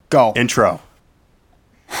Go. Intro.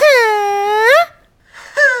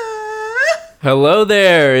 Hello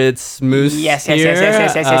there, it's Moose Yes. here.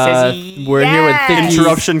 We're here with Thicky.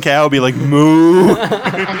 Interruption cow be like, moo. And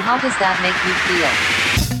how does that make you feel?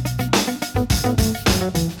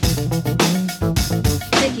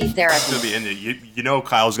 Thicky therapy. You know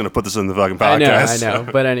Kyle's going to put this in the fucking podcast. I know.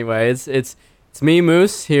 But anyway, it's me,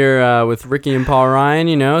 Moose, here with Ricky and Paul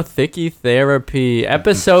Ryan, Thicky Therapy.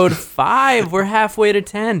 Episode 5, we're halfway to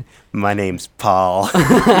 10. My name's Paul.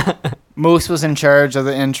 Moose was in charge of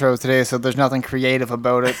the intro today, so there's nothing creative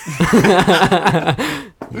about it.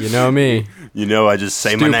 You know me. I just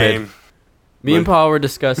say my Stupid. name. Me and Paul were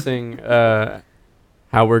discussing how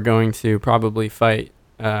we're going to probably fight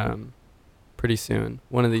pretty soon.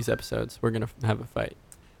 One of these episodes, we're going to have a fight.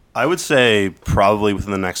 I would say probably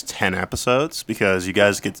within the next 10 episodes because you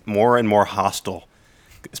guys get more and more hostile.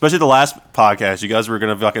 Especially the last podcast, you guys were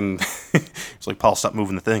going to fucking... It's like, Paul, stop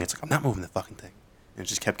moving the thing. It's like, I'm not moving the fucking thing. And it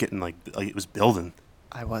just kept getting like it was building.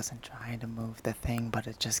 I wasn't trying to move the thing, but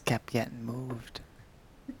it just kept getting moved.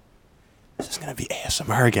 This is going to be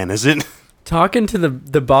ASMR again, is it? Talking to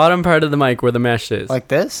the bottom part of the mic where the mesh is. Like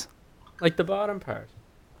this? Like the bottom part.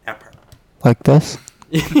 Like this?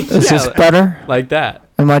 Is this better? Like that.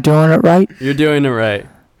 Am I doing it right? You're doing it right.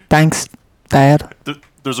 Thanks, Dad.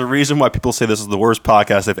 There's a reason why people say this is the worst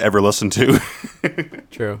podcast they've ever listened to.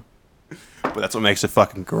 True. But that's what makes it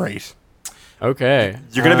fucking great. Okay.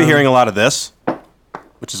 You're going to be hearing a lot of this,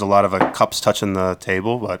 which is a lot of cups touching the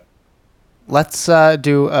table, but... Let's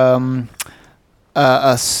do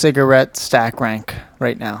a cigarette stack rank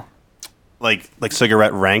right now. Like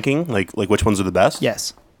cigarette ranking? Like which ones are the best?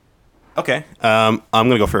 Yes. Okay. I'm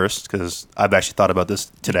going to go first because I've actually thought about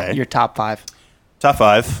this today. Your top 5. Top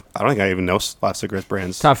 5. I don't think I even know 5 cigarette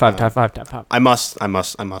brands. Top 5. I must know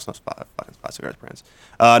 5 cigarette brands.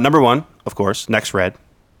 Number 1, of course, Next Red.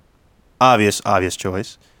 Obvious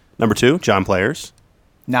choice. Number 2, John Players.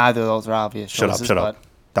 Neither of those are obvious Shut choices, up.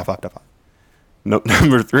 Top 5. No,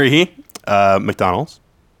 number 3, McDonald's.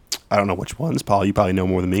 I don't know which ones. Paul, you probably know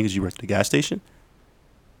more than me because you worked at a gas station.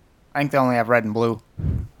 I think they only have red and blue.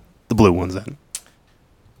 The blue ones, then.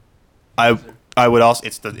 I would also...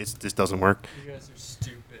 This doesn't work. You guys are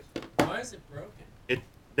stupid. Why is it broken? It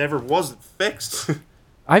never was fixed.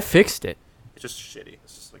 I fixed it. It's just shitty.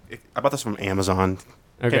 It's just like I bought this from Amazon.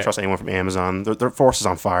 Okay. Can't trust anyone from Amazon. Their force is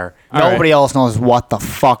on fire. Nobody else knows what the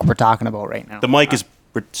fuck we're talking about right now. The mic is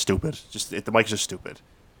stupid. The mic is just stupid.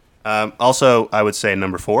 Also, I would say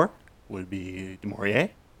number 4 would be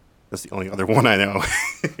Demorier. That's the only other one I know.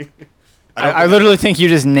 I literally think you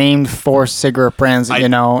just named 4 cigarette brands that you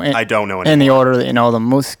know. I don't know anymore. In the order that you know them.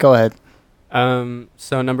 Moose, go ahead.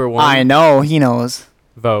 So number 1. I know, he knows.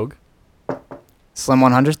 Vogue. Slim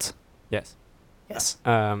 100s? Yes. Yes.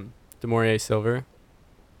 Demorier Silver.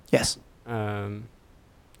 Yes. You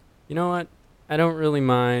know what? I don't really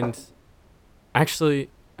mind. Actually,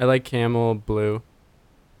 I like Camel Blue.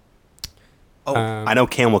 Oh, I know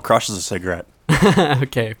Camel Crush is a cigarette.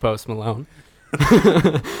 Okay, Post Malone.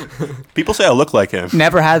 People say I look like him.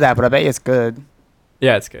 Never had that, but I bet you it's good.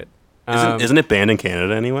 Yeah, it's good. Isn't it banned in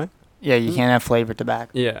Canada anyway? Yeah, you can't have flavored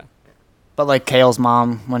tobacco. Yeah. But like Kale's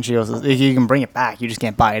mom, when she goes, you can bring it back. You just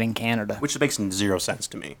can't buy it in Canada. Which makes 0 sense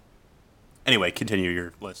to me. Anyway, continue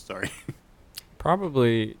your list. Sorry.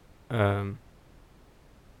 Probably. I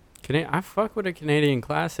fuck with a Canadian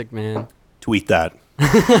classic, man. Tweet that.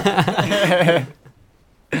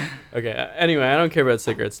 Okay. Anyway, I don't care about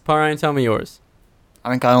cigarettes. Paul Ryan, tell me yours. I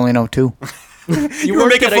think I only know 2. You were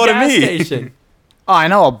making fun of me. Station. Oh, I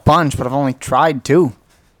know a bunch, but I've only tried 2.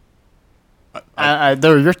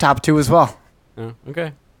 They're your top 2 as well. Oh,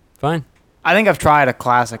 okay. Fine. I think I've tried a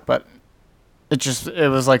classic, but it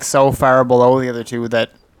was like so far below the other 2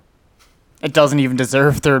 that it doesn't even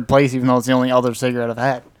deserve 3rd place, even though it's the only other cigarette I've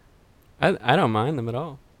had. I don't mind them at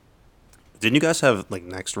all. Didn't you guys have like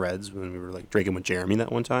Next Reds when we were like drinking with Jeremy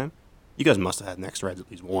that one time? You guys must have had Next Reds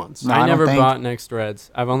at least once. No, I I never don't think- bought Next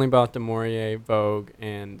Reds. I've only bought Demorier, Vogue,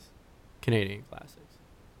 and Canadian classics.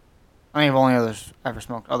 I think I've only ever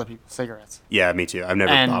smoked other people's cigarettes. Yeah, me too. I've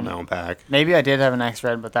never bought my own pack. Maybe I did have an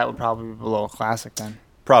X-Red, but that would probably be below a classic then.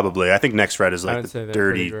 Probably. I think Next Red is I like would say the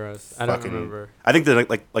they're dirty. pretty gross. I don't fucking- remember. I think that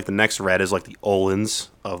like the Next Red is like the Olins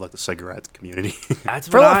of like the cigarette community. That's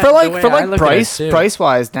For price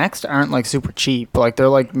wise, Next aren't like super cheap. Like they're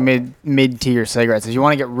like mid tier cigarettes. If you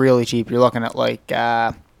want to get really cheap, you're looking at like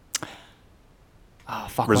Reserve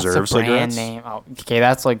what's the brand cigarettes? name? Oh, okay,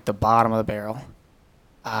 that's like the bottom of the barrel.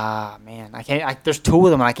 Man, I can't. There's 2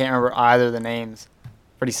 of them, and I can't remember either of the names.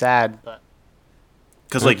 Pretty sad, but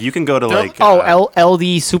Because like you can go to like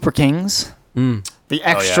LD Super Kings. The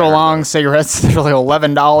extra I heard long that. cigarettes, they're like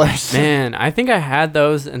 $11. Man, I think I had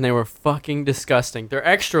those and they were fucking disgusting. They're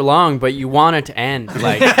extra long, but you want it to end.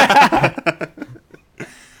 Like,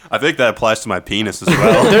 I think that applies to my penis as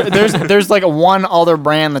well. there's like one other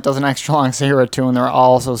brand that does an extra long cigarette too, and they're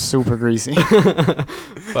also super greasy.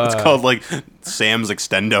 It's called like Sam's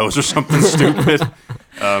Extendos or something stupid.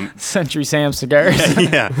 Century Sam cigars.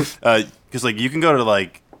 Yeah, because like you can go to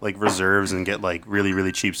like reserves and get like really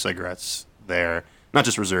really cheap cigarettes there. Not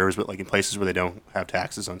just reserves, but like in places where they don't have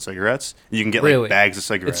taxes on cigarettes, you can get Really? like bags of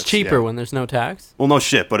cigarettes. it's cheaper yeah. when there's no tax. Well, no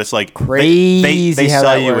shit, but it's like Crazy They how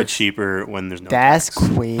sell that you it works. cheaper when there's no. That's tax.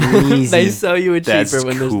 crazy. They sell you it That's cheaper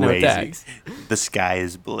when there's no crazy. tax. The sky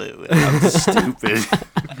is blue. That's stupid.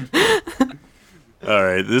 All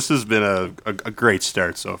right, this has been a great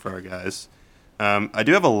start so far, guys. I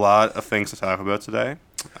do have a lot of things to talk about today.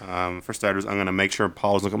 For starters, I'm gonna make sure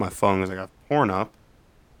Paul's looking at my phone because I got porn up.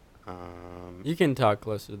 You can talk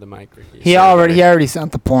closer to the mic, Ricky. He already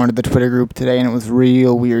sent the porn to the Twitter group today, and it was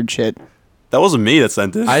real weird shit. That wasn't me that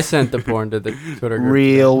sent it. I sent the porn to the Twitter group.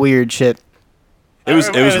 Real weird shit. It was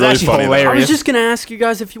really actually funny. though. I hilarious. was just gonna ask you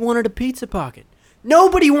guys if you wanted a pizza pocket.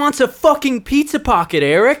 Nobody wants a fucking pizza pocket,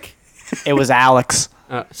 Eric. It was Alex.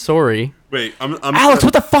 Sorry. Wait, I'm Alex,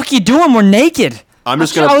 what the fuck you doing? We're naked. I'm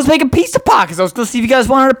just I gonna. was making pizza pockets. I was gonna see if you guys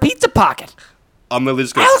wanted a pizza pocket. I'm literally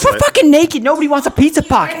just gonna. Alex, we're fucking naked. Nobody wants a pizza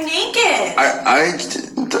pocket. Naked.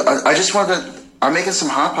 I just wanted to. I'm making some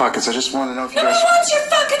hot pockets. I just want to know if you Nobody guys. wants your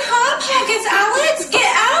fucking hot pockets, Alex. Get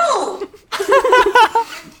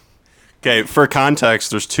out. Okay, for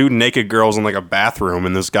context, there's two naked girls in like a bathroom,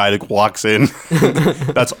 and this guy like walks in.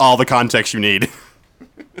 That's all the context you need.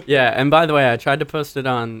 Yeah, and by the way, I tried to post it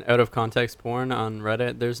on Out of Context Porn on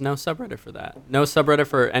Reddit. There's no subreddit for that. No subreddit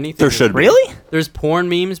for anything. There should be. Really? There's porn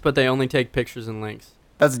memes, but they only take pictures and links.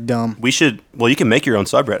 That's dumb. We should. Well, you can make your own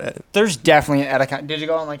subreddit. There's definitely an edit. Did you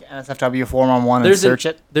go on like NSFW forum on one and search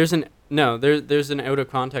it? There's an Out of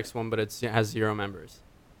Context one, but it has 0 members.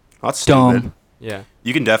 That's Dumb. stupid. Yeah.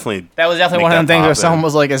 You can definitely. That was definitely Make one of them that things where pop someone in.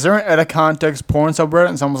 was like, "Is there an edit context porn subreddit?"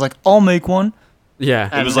 And someone was like, "I'll make one." Yeah.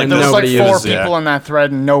 And was like there was like nobody 4 uses it. people in that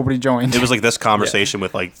thread, and nobody joined. It was like this conversation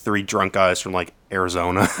with like 3 drunk guys from like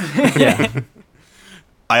Arizona. Yeah.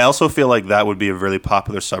 I also feel like that would be a really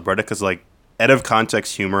popular subreddit because like out of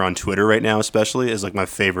context humor on Twitter right now, especially, is like my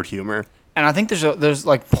favorite humor. And I think there's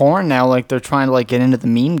like porn now. Like they're trying to like get into the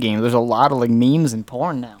meme game. There's a lot of like memes and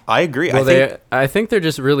porn now. I agree. Well, I think they're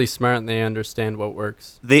just really smart and they understand what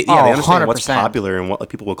works. They Oh, understand what's 100%. popular and what like,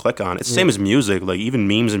 people will click on. It's the same as music. Like even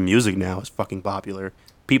memes and music now is fucking popular.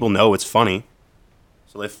 People know it's funny,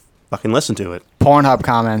 so they fucking listen to it. Pornhub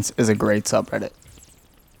comments is a great subreddit.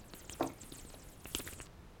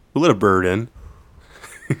 Who let a bird in?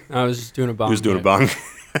 I was just doing a bomb. Who's doing a hit. bong?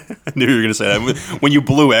 I knew you were gonna say that. When you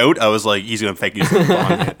blew out, I was like, he's gonna fake you doing a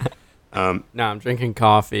bong hit. No, I'm drinking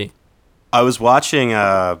coffee. I was watching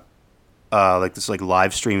like this like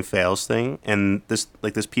live stream fails thing, and this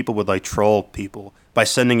people would like troll people by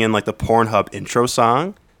sending in like the Pornhub intro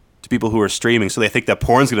song to people who are streaming, so they think that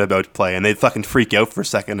porn's gonna about to play, and they'd fucking freak out for a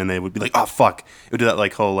second, and they would be like, oh fuck, it would do that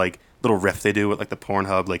like whole like little riff they do with like the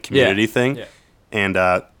Pornhub like community thing, Yeah.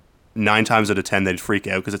 and 9 times out of 10 they'd freak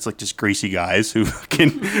out because it's like just greasy guys who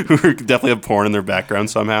who definitely have porn in their background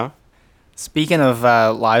somehow. Speaking of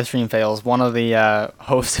live stream fails, one of the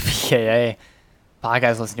hosts of EKA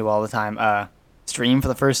podcast I listen to all the time streamed for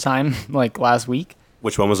the first time like last week.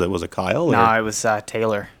 Which one was it? Was it Kyle? Or? No, it was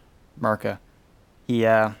Taylor Merca.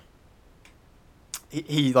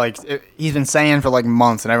 He like he's been saying for like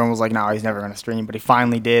months, and everyone was like, "No, he's never gonna stream." But he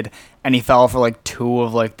finally did, and he fell for like 2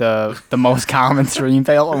 of like the most common stream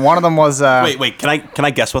fail. And one of them was Wait, can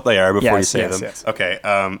I guess what they are before you Yes, say yes, them? yes. Okay,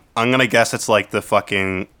 I'm gonna guess it's like the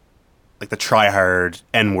fucking like the try hard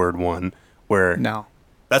N-word one where no,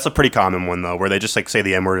 that's a pretty common one though, where they just like say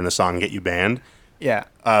the N-word in a song and get you banned. yeah.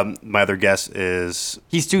 My other guess is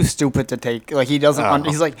He's too stupid to take. Like he doesn't.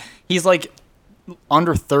 He's like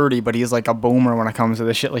under 30, but he's like a boomer when it comes to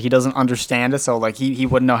this shit. Like he doesn't understand it, so like he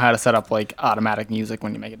wouldn't know how to set up like automatic music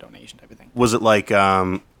when you make a donation type of thing. was it like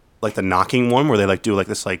the knocking one where they like do like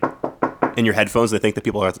this like in your headphones they think that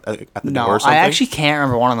people are at the No, door or something? I actually can't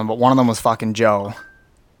remember one of them, but one of them was fucking Joe.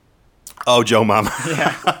 Oh, Joe Mom.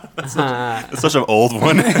 Yeah. It's such an old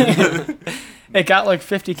one. It got like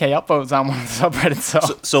 50K upvotes on one of the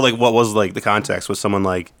subreddits. So like what was like the context? Was someone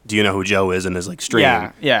like, do you know who Joe is in his like stream?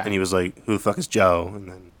 Yeah. And he was like, who the fuck is Joe? And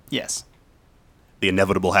then Yes. the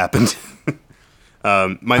inevitable happened.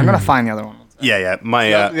 I'm gonna find the other one. Yeah. My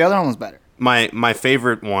The other one was better. my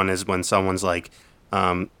favorite one is when someone's like,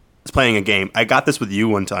 is playing a game. I got this with you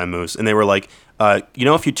one time, Moose, and they were like,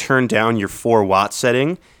 if you turn down your 4 watt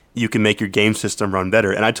setting you can make your game system run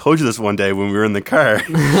better. And I told you this one day when we were in the car.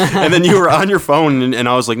 And then you were on your phone, and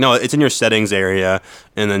I was like, no, it's in your settings area.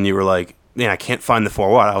 And then you were like, man, I can't find the 4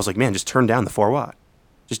 watt. I was like, man, just turn down the 4 watt.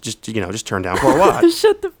 Just turn down 4 watt.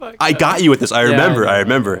 Shut the fuck up. I got you with this. I remember. I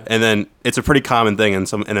know. And then it's a pretty common thing, and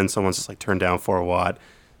then someone's just like, turn down 4 watt.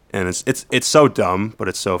 And it's so dumb, but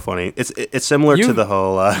it's so funny. It's similar to the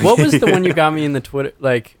whole. What was the one you got me in the Twitter?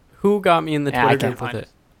 Like, who got me in the Twitter group with it?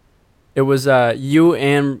 It was you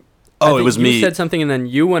and. Oh, it was me. You said something, and then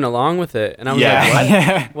you went along with it, and I was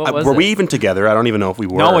like, "What? What was were it?" we even together? I don't even know if we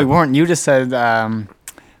were. No, we weren't. You just said.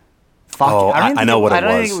 Fuck. Oh, I know what it was. I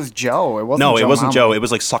don't think it was Joe. It wasn't. No, it wasn't Malmo. Joe. It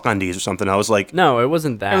was like Suck on D's or something. I was like, No, it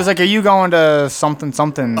wasn't that. It was like, are you going to something?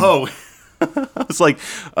 oh, I was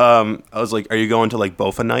like, are you going to like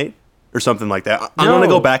Bofa night or something like that? I'm No. gonna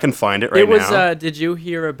go back and find it right it was. now. Did you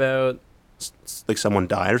hear about? Like someone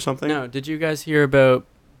died or something. No, did you guys hear about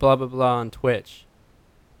blah blah blah on Twitch?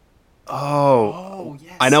 Oh,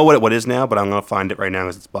 yes. I know what it is now, but I'm gonna find it right now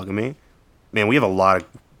because it's bugging me. Man, we have a lot of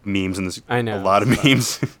memes in this. I know. A lot of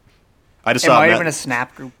memes. I just It saw might a have been a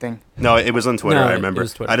Snap group thing. No, it was on Twitter. No, I it remember.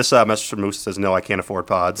 was Twitter. I just saw a message from Moose that says, "No, I can't afford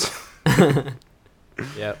pods."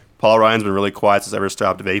 Yep. Paul Ryan's been really quiet since I ever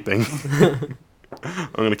stopped vaping.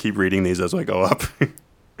 I'm gonna keep reading these as I go up.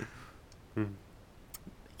 Be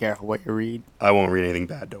careful what you read. I won't read anything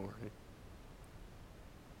bad. Don't worry.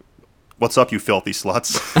 What's up, you filthy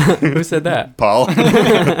sluts? Who said that? Paul.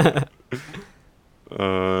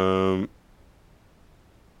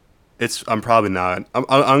 I'm probably not.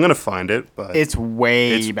 I'm gonna find it, but It's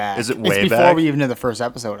way It's- back. is it way It's before back? we even did the first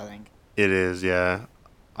episode, I think. it is. Yeah,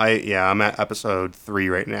 I'm at episode 3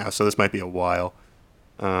 right now, so this might be a while.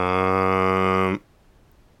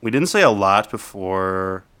 We didn't say a lot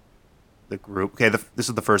before the group. Okay, this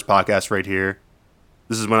is the first podcast right here.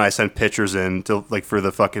 This is when I sent pictures in to like for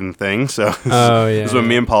the fucking thing. So Oh, yeah, this is when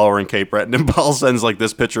me yeah. and Paul were in Cape Breton, and Paul sends like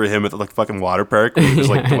this picture of him at the like fucking water park when he was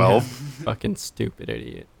like Yeah, I know. 12. Fucking stupid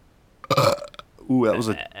idiot. Ooh, that was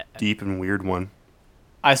a deep and weird one.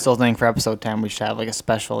 I still think for episode 10 we should have like a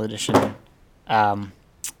special edition,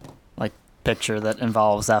 like picture that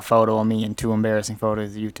involves that photo of me and 2 embarrassing photos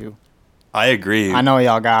of you two. I agree. I know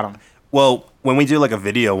y'all got them. Well, when we do like a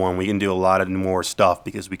video one, we can do a lot of more stuff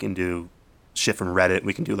because we can do shit from Reddit.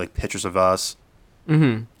 We can do like pictures of us.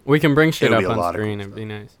 Mm-hmm. We can bring shit It'll up be a on lot of screen. cool It'd be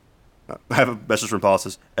nice. I have a message from Paul that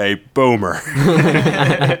says, "Hey, boomer."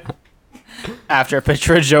 After a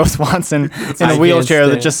picture of Joe Swanson in I a wheelchair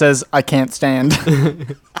can't that just says, I can't stand.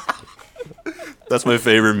 That's my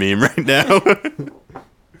favorite meme right now.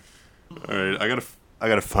 All right, I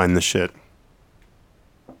gotta find the shit.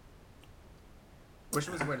 Wish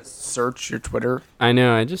there was a way to search your Twitter. I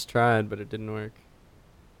know. I just tried, but it didn't work.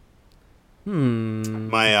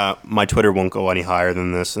 My Twitter won't go any higher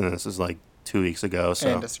than this, and this is like 2 weeks ago. So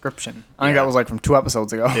And description. I think that was like from 2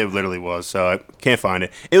 episodes ago. it literally was. So I can't find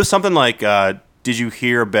it. It was something like, "Did you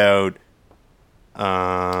hear about?"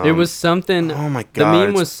 It was something. oh my The God, meme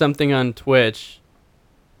it's- was something on Twitch.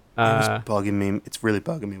 It was bugging me. It's really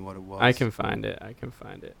bugging me what it was. I can find it.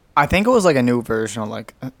 I think it was like a new version of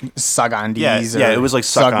like Sagandis. Yeah, it was like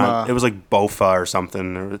suck Sugma. on. It was like Bofa or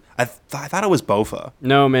something. I thought it was Bofa.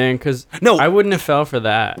 No, man, because No. I wouldn't have fell for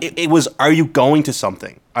that. It was. Are you going to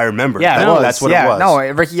something? I remember. Yeah, it was. That's what yeah, it was. No,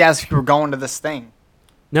 Ricky asked if you were going to this thing.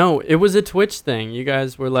 No, it was a Twitch thing. You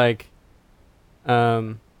guys were like,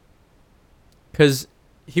 because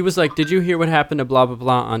he was like, "Did you hear what happened to blah blah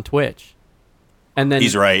blah on Twitch?" And then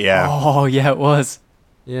He's right. Yeah. Oh, yeah, it was.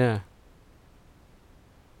 Yeah.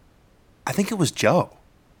 I think it was Joe.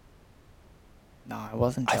 No, it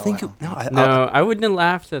wasn't Joe. I think. don't No. No, I wouldn't have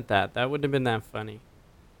laughed at that. That wouldn't have been that funny.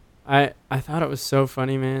 I thought it was so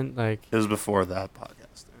funny, man. Like, It was before that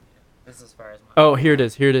podcast. This is as far as my oh, here it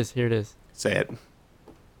is. Say it.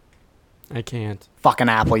 I can't. fucking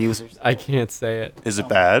Apple users. I can't say it. Is it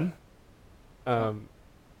bad?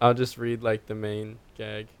 I'll just read like the main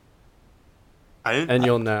gag, I didn't. and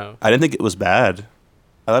you'll know. I didn't think it was bad.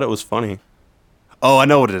 I thought it was funny. Oh, I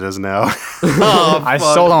know what it is now. Oh, I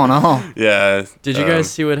fuck. still don't know. Yeah. Did you guys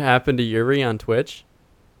see what happened to Yuri on Twitch?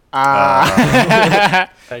 Ah.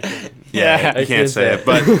 I can't. Yeah, I you can't say it,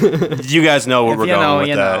 but you guys know where If we're you going know, with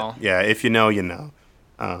you that. know. Yeah, if you know, you know.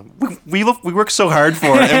 We work so hard for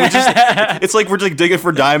it, and we just—it's like we're like digging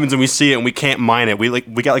for diamonds, and we see it, and we can't mine it. We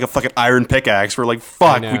got like a fucking iron pickaxe. We're like,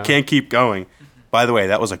 fuck, we know. can't keep going. By the way,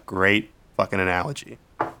 that was a great fucking analogy.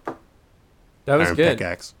 That was Iron good.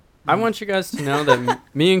 pickaxe. I want you guys to know that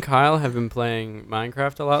me and Kyle have been playing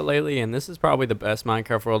Minecraft a lot lately, and this is probably the best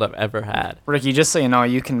Minecraft world I've ever had. Ricky, just so you know,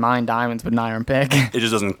 you can mine diamonds with an iron pick. It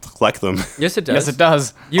just doesn't collect them. Yes, it does. Yes, it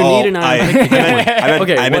does. You need an iron pick to get one.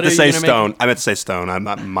 Okay, I what meant are to you say gonna stone. I meant to say stone. I'm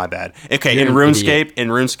not, my bad. Okay, You're in an idiot.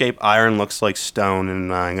 RuneScape, iron looks like stone in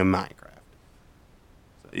Minecraft.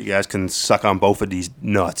 So you guys can suck on both of these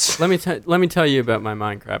nuts. Let me tell you about my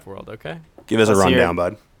Minecraft world, okay? Give us a Let's hear rundown,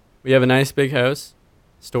 it. bud. We have a nice big house,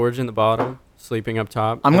 storage in the bottom, sleeping up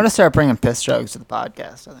top. I'm gonna start bringing piss jokes to the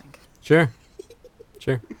podcast. I think. Sure.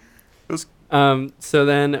 was- So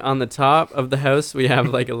then on the top of the house we have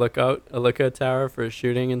like a lookout tower for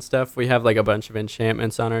shooting and stuff. We have like a bunch of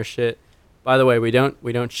enchantments on our shit. By the way, we don't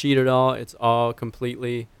cheat at all. It's all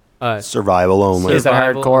completely Survival only. Is that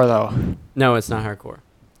Survival. hardcore though? no, it's not hardcore.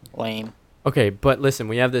 Lame. Okay, but listen,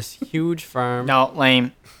 we have this huge farm. No,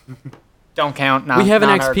 lame. Don't count. Not, we have an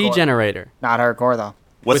not XP hardcore. generator. Not hardcore though.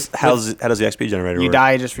 How does the XP generator You work?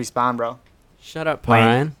 die, you just respawn, bro. Shut up, Lame.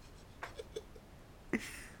 Ryan.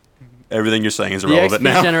 Everything you're saying is The irrelevant XP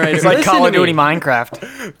now. generator. It's like Listen Call to of Duty me.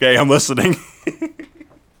 Minecraft. Okay, I'm listening.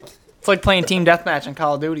 It's like playing team deathmatch in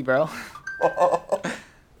Call of Duty, bro.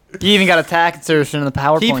 You even got attack insertion in the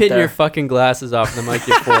PowerPoint Keep hitting there. your fucking glasses off the mic,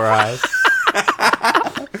 you 4 eyes.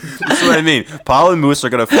 That's what I mean. Paul and Moose are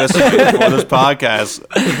gonna fist fight before this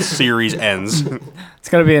podcast series ends. It's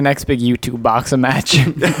gonna be the next big YouTube boxing match.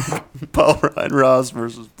 Paul Ryan Ross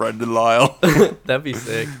versus Brendan Lyle. That'd be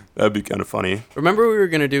sick. That'd be kind of funny. Remember we were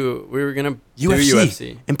gonna do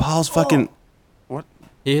UFC. And Paul's fucking. What?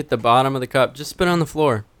 He hit the bottom of the cup. Just spit on the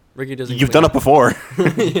floor. Ricky doesn't. You've done it before.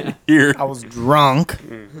 Yeah. Here. I was drunk.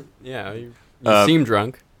 Yeah. You Uh, seem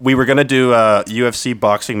drunk. We were gonna do UFC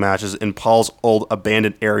boxing matches in Paul's old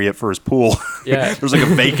abandoned area for his pool. Yeah. There's like a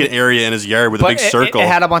vacant area in his yard with a But big circle. It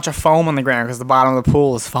had a bunch of foam on the ground because the bottom of the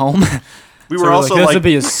pool is foam. we So were we're also this like would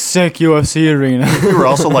be a sick UFC arena. we were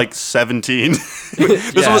also like 17.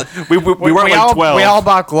 This Yeah. was we weren't like all, 12. We all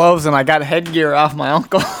bought gloves and I got headgear off my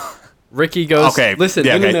uncle. Ricky goes. Okay. Listen.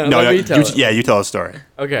 Yeah, okay. No. Let me tell it. you tell a story.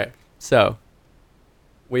 Okay. So,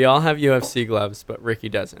 we all have UFC gloves, but Ricky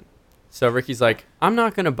doesn't. So Ricky's like, I'm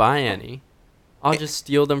not gonna buy any. I'll just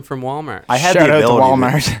steal them from Walmart. I had Shout the out to ability.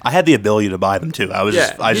 Walmart. I had the ability to buy them too. I was Yeah,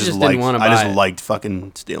 just, I he just just liked, didn't wanna I just buy it. liked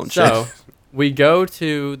fucking stealing So shit. we go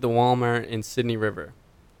to the Walmart in Sydney River,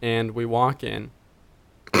 and we walk in.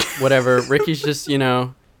 Whatever. Ricky's just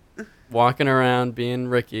walking around being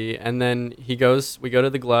Ricky, and then we go to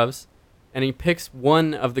the gloves, and he picks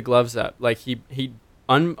one of the gloves up. Like he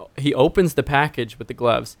opens the package with the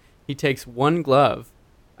gloves. He takes one glove,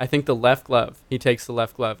 I think the left glove. He takes the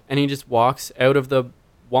left glove, and he just walks out of the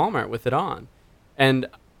Walmart with it on. And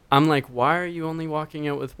I'm like, why are you only walking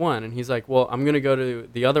out with one? And he's like, well, I'm going to go to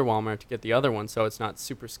the other Walmart to get the other one so it's not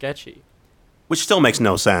super sketchy. Which still makes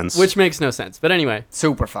no sense. Which makes no sense. But anyway,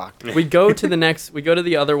 Super fucked. we go to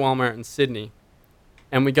the other Walmart in Sydney,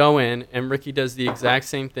 and we go in, and Ricky does the exact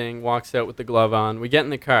same thing, walks out with the glove on. We get in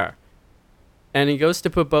the car, and he goes to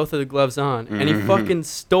put both of the gloves on, and he fucking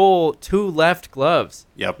stole 2 left gloves.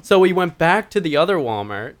 Yep. So we went back to the other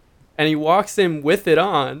Walmart, and he walks in with it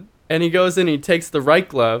on, and he goes in, he takes the right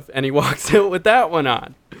glove, and he walks out with that one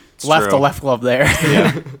on. It's Left true. the left glove there.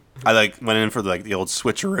 Yeah. I went in for the old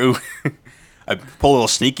switcheroo. I pulled a little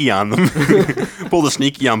sneaky on them. Pulled a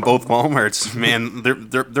sneaky on both Walmarts. Man,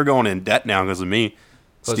 they're going in debt now because of me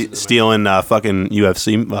Close to the mic. stealing fucking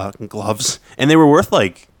UFC gloves, and they were worth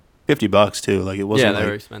like $50 too. Like it wasn't. Yeah, they like,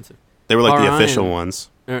 were expensive. they were like the Orion. official ones.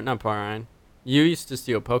 Not Ryan. You used to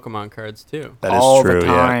steal Pokemon cards too. That is All the true.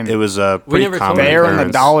 time. Yeah, it was We pretty never told common. you. There in the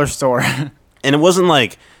occurrence. dollar store. And it wasn't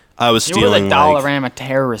like I was You were stealing the like Dollarama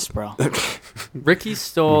terrorist, bro. Ricky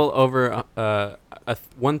stole over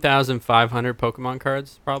 1,500 Pokemon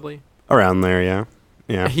cards, probably. around there. Yeah,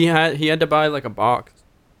 yeah. He had to buy like a box.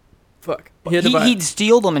 Fuck. He had to buy. He'd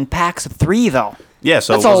steal them in packs of 3, though. Yeah,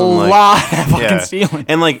 so That's it a wasn't like, lot of fucking yeah. stealing.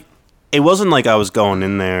 And like, it wasn't like I was going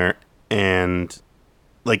in there and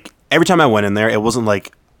like every time I went in there, it wasn't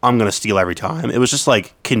like I'm gonna steal every time. It was just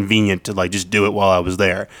like convenient to like just do it while I was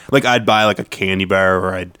there. Like I'd buy like a candy bar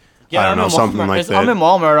or I don't know, something like that. I'm in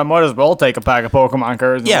Walmart. I might as well take a pack of Pokemon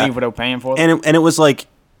cards and Yeah. leave without paying for them. And it was like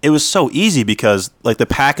it was so easy because like the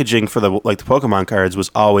packaging for the Pokemon cards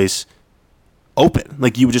was always open.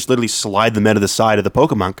 Like you would just literally slide them out of the side of the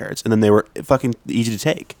Pokemon cards, and then they were fucking easy to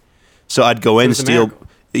take. So I'd go in and was a steal. miracle.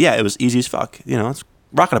 Yeah, it was easy as fuck. You know, it's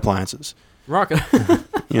rocket appliances. Rocket.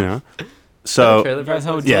 You know, so Trailer You guys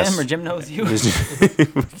know park. Jim Yes. or Jim knows you?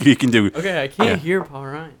 you can do. Okay, I can't Yeah. hear Paul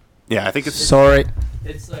Ryan. Yeah, I think it's. Sorry.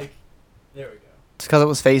 It's like, there we go. It's because it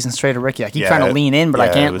was facing straight at Ricky. I keep Yeah, trying to lean in, but I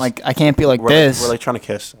yeah, it can't was- I can't be like We're this. like trying to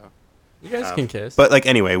kiss. So. You guys can kiss. But like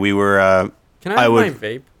anyway, we were. Can I have my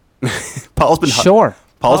vape? Paul's been Sure.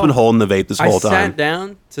 Paul's been holding the vape this whole I time. sat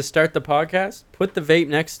down to start the podcast, put the vape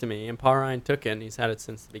next to me, and Paul Ryan took it, and he's had it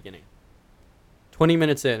since the beginning. 20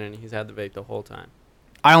 minutes in, and he's had the vape the whole time.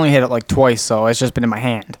 I only hit it like twice, so it's just been in my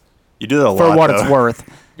hand. You do that a lot, For what though. it's worth.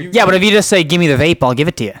 Yeah, but if you just say, give me the vape, I'll give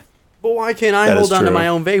it to you. But why can't I That is hold on to true. my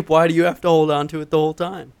own vape? Why do you have to hold on to it the whole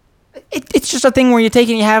time? It's just a thing where you take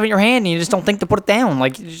it and you have it in your hand and you just don't think to put it down.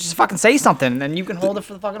 Like, you just fucking say something and you can hold it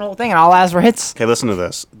for the fucking whole thing and I'll ask for hits. Okay, listen to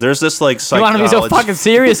this. There's this like You want psychology. to be so fucking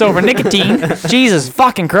serious over nicotine? Jesus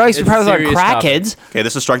fucking Christ, we It's probably a like serious crackheads. Okay,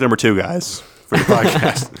 this is strike number 2, guys, for the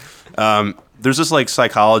podcast. There's this like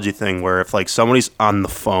psychology thing where if like somebody's on the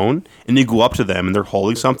phone and you go up to them and they're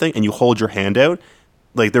holding something and you hold your hand out,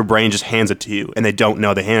 like their brain just hands it to you and they don't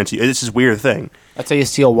know they hand it to you. It's this weird thing. That's how you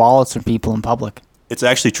steal wallets from people in public. It's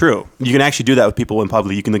actually true. You can actually do that with people in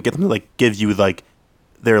public. You can get them to like give you like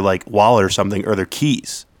their like wallet or something or their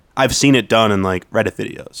keys. I've seen it done in like Reddit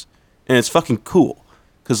videos, and it's fucking cool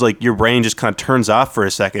because like your brain just kind of turns off for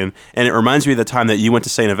a second, and it reminds me of the time that you went to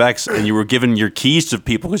St. FX and you were giving your keys to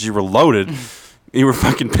people because you were loaded. You were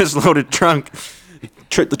fucking piss loaded drunk.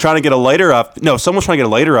 Trying to get a lighter off. No, someone's trying to get a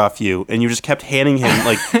lighter off you, and you just kept handing him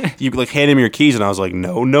like you like hand him your keys, and I was like,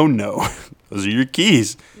 no, those are your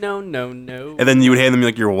keys. No. And then you would hand them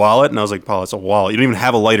like your wallet, and I was like, Paul, it's a wallet. You don't even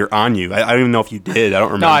have a lighter on you. I don't even know if you did. I don't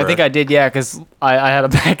remember. No, I think I did, yeah, because I had a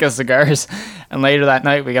pack of cigars. And later that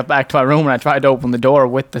night, we got back to my room and I tried to open the door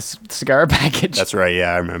with the cigar package. That's right.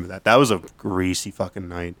 Yeah, I remember that. That was a greasy fucking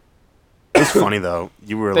night. It was funny though.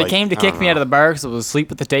 You were They like, came to I kick don't me out of know. the bar because I was asleep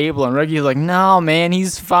at the table. And Ricky was like, no, man,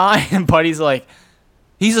 he's fine. And Buddy's like,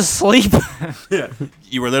 he's asleep.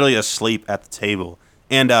 You were literally asleep at the table,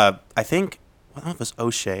 and I think I don't know if it was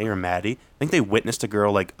O'Shea or Maddie. I think they witnessed a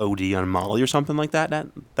girl like OD on Molly or something like that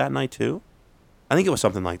night too. I think it was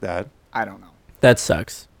something like that. I don't know. That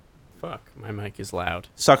sucks. Fuck, my mic is loud.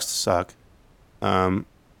 Sucks to suck. I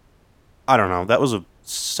don't know. That was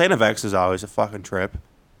St. FX is always a fucking trip,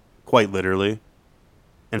 quite literally,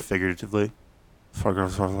 and figuratively. Do you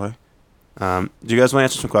guys want to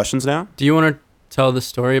answer some questions now? Do you want to tell the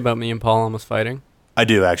story about me and Paul almost fighting? I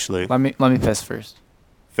do actually. Let me piss first.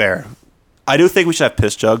 Fair. I do think we should have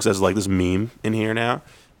piss jugs as like this meme in here now.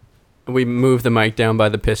 We move the mic down by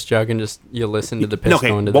the piss jug and just you listen to the piss No, okay,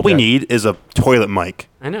 going to the what we jug. need is a toilet mic.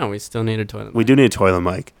 I know, we still need a toilet. We do need a toilet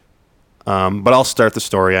mic. But I'll start the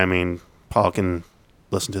story. I mean, Paul can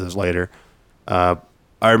listen to this later. I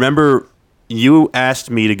remember you asked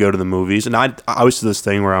me to go to the movies, and I always do this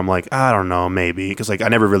thing where I'm like, I don't know, maybe, because like I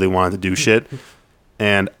never really wanted to do shit,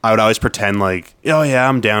 and I would always pretend like, oh yeah,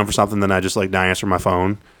 I'm down for something. Then I just like not answer my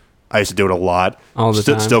phone. I used to do it a lot. All the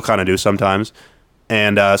time. Still kind of do sometimes.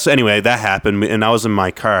 And so anyway, that happened, and I was in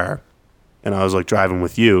my car, and I was like driving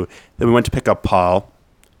with you. Then we went to pick up Paul,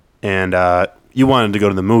 and you wanted to go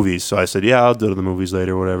to the movies, so I said, yeah, I'll go to the movies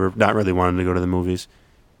later, whatever. Not really wanting to go to the movies.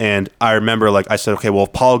 And I remember, like, I said, okay, well,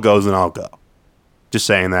 if Paul goes, then I'll go. Just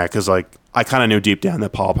saying that, because, like, I kind of knew deep down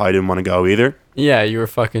that Paul probably didn't want to go either. Yeah, you were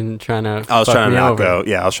fucking trying to. I was fuck trying to me not over. go.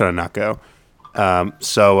 Yeah, I was trying to not go.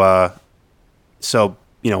 So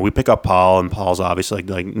you know, we pick up Paul, and Paul's obviously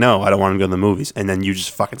like, no, I don't want to go to the movies. And then you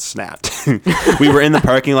just fucking snapped. We were in the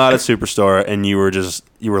parking lot at Superstore, and you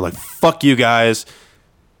were like, fuck you guys.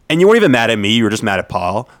 And you weren't even mad at me. You were just mad at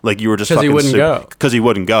Paul. Like, you were just 'Cause he fucking wouldn't go. Because he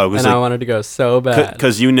wouldn't go. And I wanted to go so bad.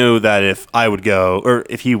 Because you knew that if I would go, or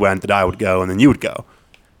if he went, that I would go, and then you would go.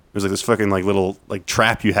 It was like this fucking like little like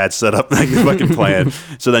trap you had set up, like the fucking plan.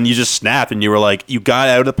 So then you just snapped, and you were like, you got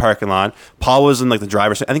out of the parking lot. Paul was in like the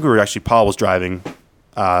driver's seat. I think Paul was driving.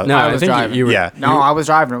 No, I I was think driving. you were. Yeah. No, I was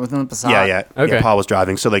driving. It was in the Passat. Yeah. Okay. Paul was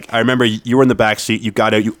driving. So like I remember you were in the back seat. You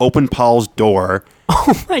got out. You opened Paul's door.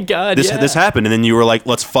 Oh my god. This yeah. happened, and then you were like,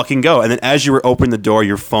 "Let's fucking go." And then as you were opening the door,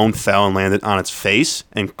 your phone fell and landed on its face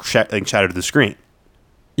and shattered the screen.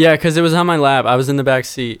 Yeah, because it was on my lap. I was in the back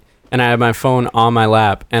seat, and I had my phone on my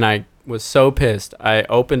lap, and I was so pissed. I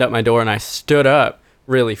opened up my door, and I stood up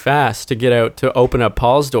really fast to get out to open up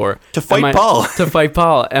Paul's door. To fight And Paul. To fight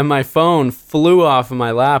Paul. And my phone flew off of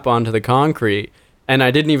my lap onto the concrete, and I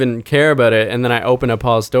didn't even care about it. And then I opened up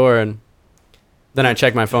Paul's door, and then I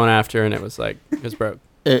checked my phone after, and it was like, it was broke.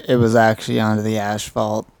 It was actually onto the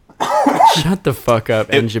asphalt. Shut the fuck up,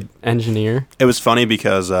 engineer. It was funny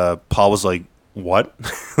because Paul was like, "What?"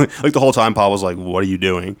 Like the whole time, Paul was like, "What are you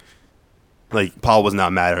doing?" Like Paul was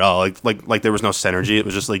not mad at all. Like there was no synergy. It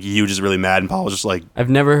was just like you just really mad, and Paul was just like, I've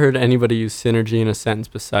never heard anybody use synergy in a sentence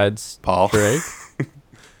besides Paul. Drake.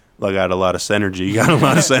 "I got a lot of synergy. You got a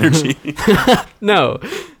lot of synergy." No.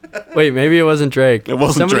 Wait, maybe it wasn't Drake. It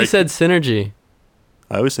wasn't Somebody Drake. said synergy.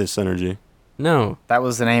 I always say synergy. No. That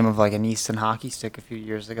was the name of like an Easton hockey stick a few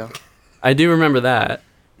years ago. I do remember that,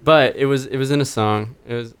 but it was in a song.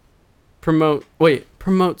 It was promote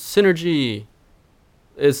synergy.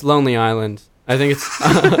 It's Lonely Island. I think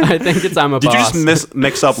it's I'm a Did Boss. you just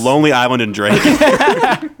mix up Lonely Island and Drake?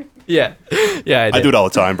 Yeah, I did. I do it all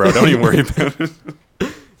the time, bro. Don't even worry about it.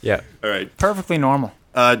 Yeah. All right. Perfectly normal.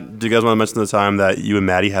 Do you guys want to mention the time that you and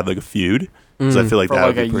Maddie had like a feud? Because I feel like For that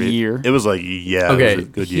like would be a pretty. year. It was like it Okay. was a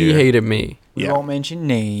good He year. hated me. We Yeah. won't mention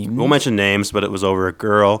names. We won't mention names, but it was over a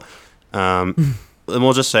girl. And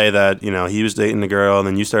we'll just say that he was dating the girl, and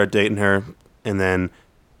then you started dating her, and then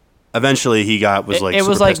eventually he was It was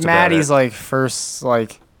super like pissed about Maddie's it. like first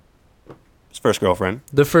like. His first girlfriend.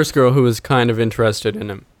 The first girl who was kind of interested in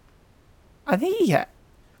him. I think he had.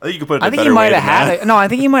 I think you could put it. I think he might have had. No, I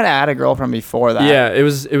think he might have had a girlfriend before that. Yeah, it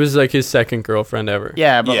was like his second girlfriend ever.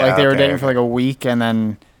 Yeah, but Yeah, like they were okay, dating for okay. like a week, and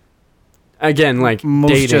then Again, like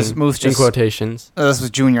Moose dating Moose in just- quotations. this was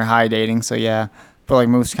junior high dating, so yeah. But like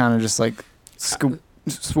Moose kind of just like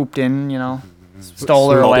swooped in, stole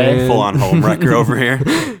her Swooped away. in. Full on home wrecker over here.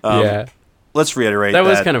 Yeah, Let's reiterate that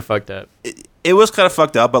was kind of fucked up. It was kind of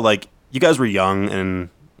fucked up, but like you guys were young and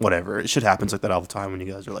whatever. Shit happens like that all the time when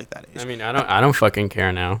you guys are like that age. I mean, I don't fucking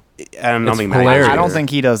care now. And it's Maddie hilarious. I don't either. think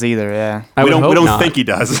he does either. Yeah. I we would don't. hope We don't not. think he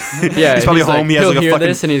does. Yeah, he's probably home. He has he'll like a hear fucking.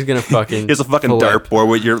 this and he's gonna fucking. He has a fucking flip. dartboard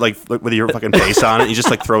with your with your fucking face on it. He just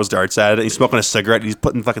like throws darts at it. He's smoking a cigarette. He's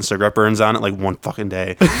putting fucking cigarette burns on it like one fucking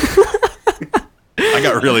day. I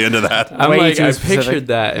got really into that. I'm Way like, too I specific. pictured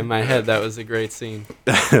that in my head. That was a great scene.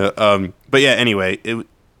 But yeah, anyway,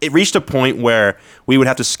 it reached a point where we would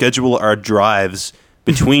have to schedule our drives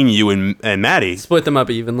between you and Maddie. Split them up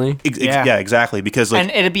evenly. Yeah. Exactly. Because like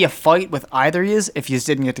And it'd be a fight with either yous if you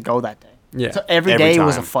didn't get to go that day. Yeah. So every Every day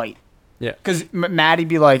was a time. fight. Yeah. Because Maddie'd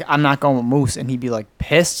be like, "I'm not going with Moose," and he'd be like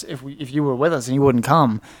pissed if you were with us and you wouldn't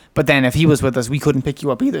come. But then if he was with us, we couldn't pick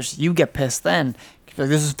you up either. So you get pissed then. You'd be like,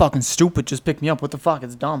 "This is fucking stupid. Just pick me up. What the fuck?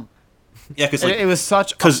 It's dumb." yeah, because It was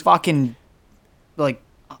such a 'cause fucking like.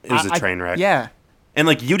 it was a train wreck. Yeah. And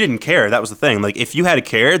like you didn't care. That was the thing. Like if you had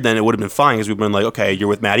cared, then it would have been fine because we've been like, okay, you're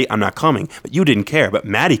with Maddie, I'm not coming. But you didn't care. But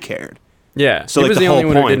Maddie cared. Yeah. So, he like, was the the only whole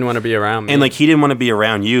one who point- didn't want to be around me. And like he didn't want to be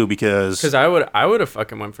around you because because I would have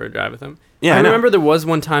fucking went for a drive with him. Yeah, I I know. remember there was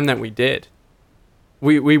one time that we did.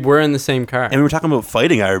 We were in the same car. and we were talking about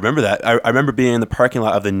fighting. I remember that. I remember being in the parking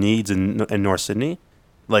lot of the Needs in North Sydney,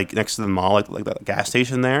 like next to the mall, like the gas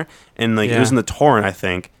station there, and like it was Yeah. in the Torrent, I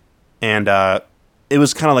think, and it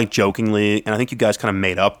was kind of like jokingly, and I think you guys kind of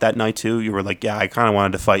made up that night too. You were like, "Yeah, I kind of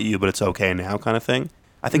wanted to fight you, but it's okay now," kind of thing.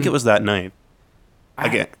 I think it was that night.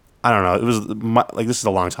 I don't know. It was like this is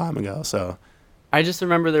a long time ago, so I just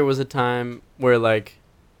remember there was a time where like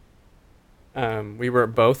we were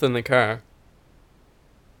both in the car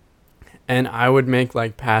and I would make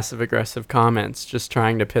like passive aggressive comments just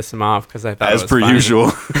trying to piss him off because I thought as it was per funny.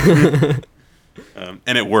 usual.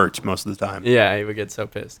 And it worked most of the time. Yeah, he would get so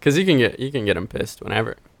pissed because you can get him pissed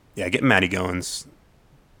whenever. Yeah, getting Maddie going's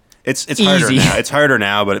it's harder Easy. now. It's harder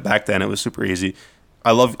now, but back then it was super easy.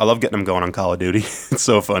 I love getting him going on Call of Duty. It's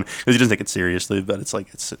so fun because he doesn't take it seriously, but it's like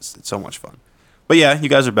it's so much fun. But yeah, you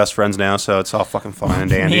guys are best friends now, so it's all fucking fine and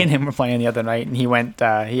dandy. Me and him were playing the other night, and he went.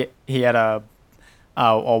 He had a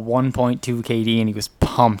 1.2 KD, and he was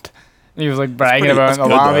pumped. And he was like bragging pretty- about it that's in the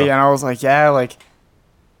good, lobby, though. and I was like, "Yeah, like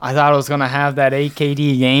I thought I was gonna have that 8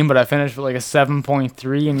 KD game, but I finished with like a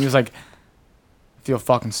 7.3." And he was like, "I feel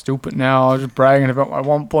fucking stupid now. I was just bragging about my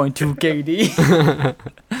 1.2 KD."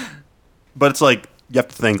 But it's like you have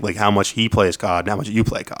to think like how much he plays COD and how much you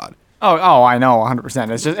play COD. Oh, I know, 100%.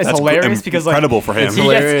 It's just it's That's hilarious because like incredible for him. It's he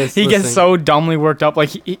hilarious gets listening. so dumbly worked up. Like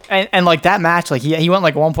and like that match, like he went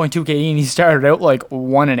like 1.2 KD, and he started out like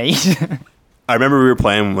 1 and 8. I remember we were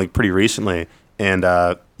playing like pretty recently, and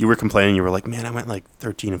you were complaining. You were like, "Man, I went like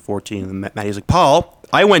 13 and 14." And Maddie was like, "Paul,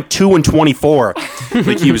 I went 2 and 24."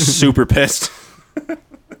 Like he was super pissed.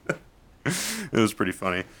 It was pretty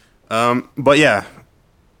funny. But yeah,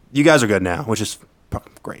 you guys are good now, which is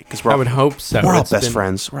fucking great because I would hope so. we're all It's best been-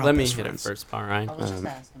 friends. We're all Let me best hit friends. it first, Paul Ryan.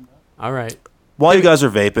 All right. While you guys are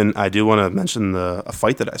vaping, I do want to mention a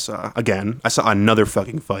fight that I saw. Again, I saw another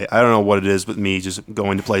fucking fight. I don't know what it is with me just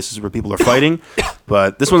going to places where people are fighting,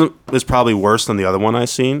 but this one was probably worse than the other one I've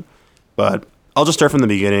seen. But I'll just start from the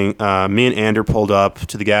beginning. Me and Ander pulled up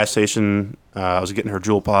to the gas station. I was getting her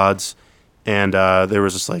Juul pods, and there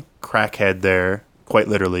was this like crackhead there. Quite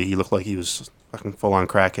literally, he looked like he was fucking full-on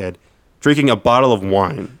crackhead, drinking a bottle of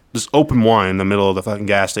wine, just open wine in the middle of the fucking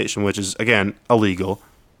gas station, which is again illegal.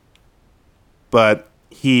 But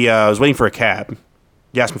he was waiting for a cab.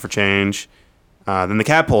 He asked me for change. Then the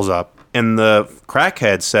cab pulls up, and the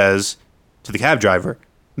crackhead says to the cab driver,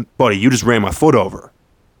 buddy, you just ran my foot over.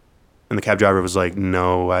 And the cab driver was like,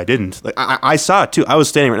 no, I didn't. Like I saw it too. I was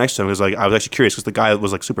standing right next to him. I was actually curious because the guy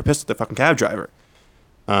was like super pissed at the fucking cab driver.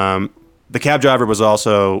 The cab driver was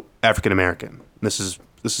also African American. This is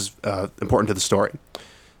important to the story.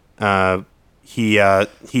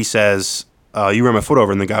 He says, you ran my foot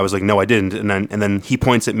over, and the guy was like, no, I didn't. And then he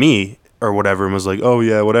points at me or whatever and was like, oh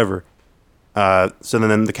yeah, whatever. So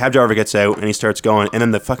then the cab driver gets out and he starts going, and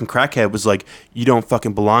then the fucking crackhead was like, you don't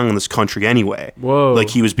fucking belong in this country anyway. Whoa. Like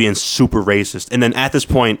he was being super racist. And then at this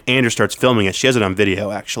point, Andrew starts filming it. She has it on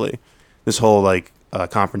video, actually. This whole like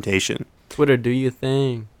confrontation. Twitter, do you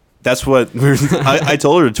thing? That's what I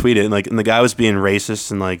told her to tweet it, and the guy was being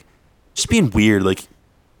racist and like just being weird. Like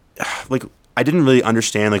I didn't really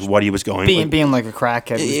understand like what he was going. Being like a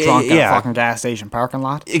crackhead, who's drunk in a fucking gas station parking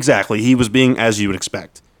lot. Exactly, he was being as you would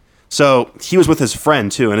expect. So he was with his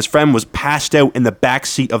friend too, and his friend was passed out in the back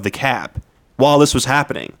seat of the cab while this was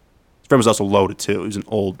happening. His friend was also loaded too. He was an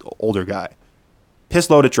older guy,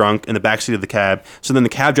 piss loaded, drunk in the back seat of the cab. So then the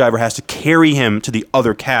cab driver has to carry him to the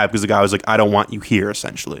other cab because the guy was like, "I don't want you here,"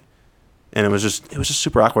 essentially. And it was just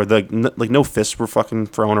super awkward. Like no fists were fucking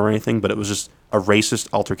thrown or anything, but it was just a racist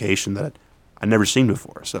altercation that I'd never seen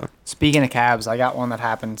before. So speaking of cabs, I got one that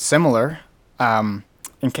happened similar in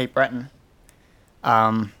Cape Breton.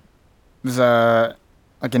 It was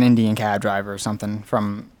like an Indian cab driver or something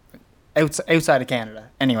from outside of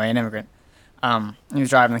Canada. Anyway, an immigrant. He was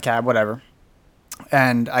driving the cab, whatever.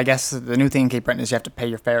 And I guess the new thing in Cape Breton is you have to pay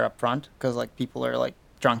your fare up front because like people are like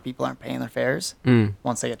drunk people aren't paying their fares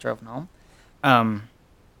once they get driven home.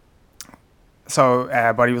 So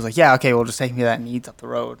buddy was like, yeah, okay, well just take me to that Needs up the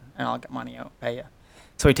road and I'll get money out, pay you.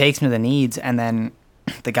 So he takes me to the Needs, and then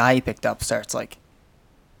the guy he picked up starts like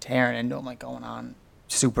tearing into him, like going on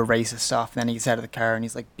super racist stuff. And then he gets out of the car and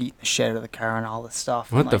he's like beating the shit out of the car and all this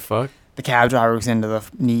stuff. What and, the like, fuck? The cab driver was into the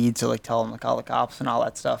Needs to like tell him to call the cops and all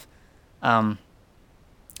that stuff.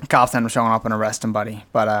 Cops ended up showing up and arresting buddy,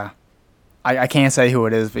 but I can't say who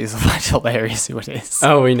it is, but it's hilarious who it is.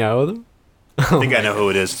 Oh, we know them? I think I know who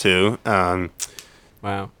it is too.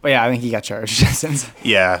 Wow. But yeah, I think he got charged since.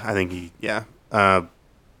 Yeah, I think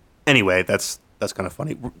anyway, that's kind of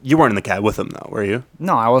funny. You weren't in the cab with him though, were you?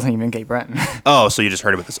 No, I wasn't even in Cape Breton. Oh, so you just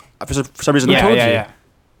heard about this. For some reason, Yeah.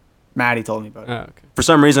 Maddie told me about it. Oh, okay. For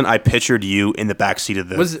some reason, I pictured you in the back seat of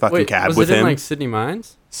the fucking cab with Was it him. in like Sydney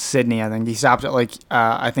Mines? Sydney, I think. He stopped at like,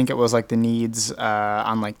 I think it was like the Needs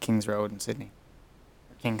on like Kings Road in Sydney.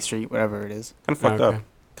 Or King Street, whatever it is. Kind of fucked up.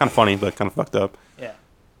 Kind of funny, but kind of fucked up. Yeah.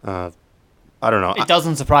 I don't know. It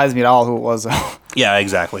doesn't surprise me at all who it was, though. Yeah,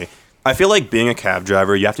 exactly. I feel like being a cab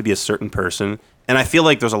driver, you have to be a certain person. And I feel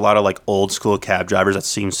like there's a lot of like old school cab drivers that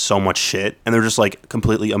seem so much shit, and they're just like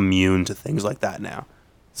completely immune to things like that now.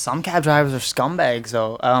 Some cab drivers are scumbags,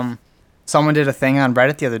 though. Someone did a thing on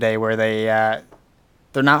Reddit the other day where they're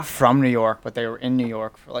not from New York, but they were in New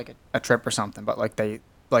York for like a trip or something. But like they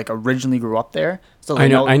like originally grew up there, so they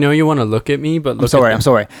I know you want to look at me, but look I'm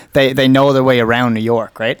sorry. They know their way around New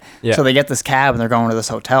York, right? Yeah. So they get this cab and they're going to this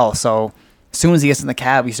hotel. So as soon as he gets in the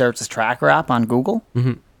cab, he starts his tracker app on Google.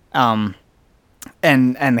 Mm-hmm.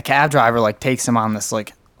 And the cab driver like takes him on this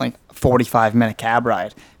like 45-minute cab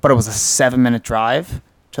ride, but it was a 7-minute drive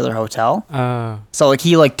to their hotel. So like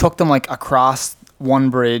he like took them like across one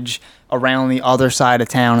bridge, around the other side of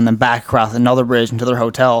town, and then back across another bridge into their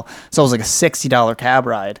hotel. So it was like a $60 cab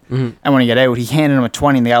ride. Mm-hmm. And when he got out, he handed him a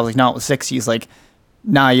 20, and the guy was like, no, it was 60. He's like,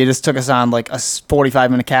 nah, you just took us on like a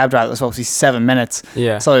 45-minute cab drive that was supposed to be 7 minutes.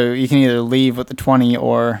 Yeah. So you can either leave with the 20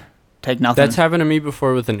 or take nothing. That's happened to me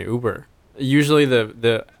before with an Uber. Usually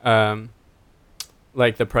the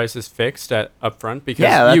like the price is fixed at upfront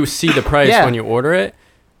because you see the price when you order it.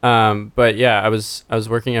 But yeah, I was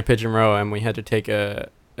working at Pigeon Row, and we had to take a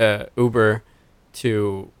Uber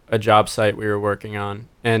to a job site we were working on,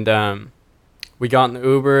 and we got in the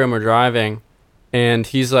Uber and we're driving, and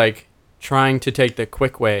he's like trying to take the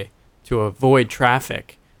quick way to avoid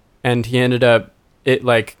traffic, and he ended up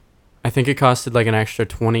I think it costed like an extra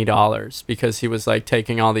 $20 because he was like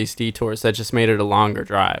taking all these detours that just made it a longer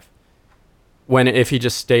drive. When if he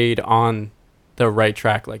just stayed on the right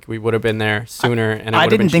track, like we would have been there sooner. And I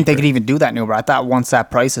didn't think they could even do that in Uber. I thought once that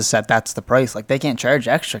price is set, that's the price. Like they can't charge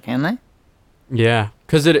extra, can they? Yeah,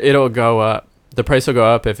 because it'll go up. The price will go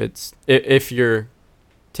up if you're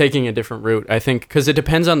taking a different route. I think because it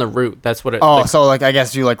depends on the route. That's what it. Oh, so like I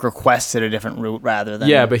guess you like requested a different route rather than.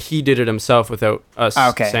 Yeah, but he did it himself without us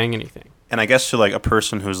saying anything. And I guess to like a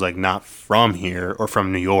person who's like not from here or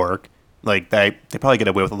from New York, like they probably get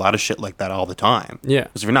away with a lot of shit like that all the time. Yeah.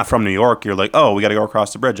 Because if you're not from New York, you're like, oh, we got to go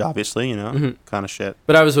across the bridge, obviously, kind of shit.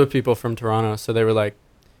 But I was with people from Toronto, so they were like,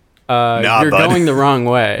 Nah, you're bud. going the wrong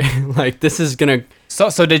way. Like, this is gonna.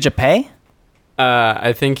 So did you pay?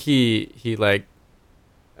 I think he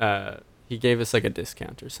gave us like a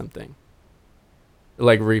discount or something.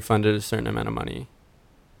 Like refunded a certain amount of money.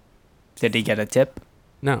 Did he get a tip?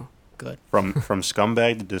 No. Good. From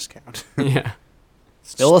scumbag to discount. Yeah.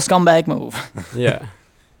 Still a scumbag move. Yeah.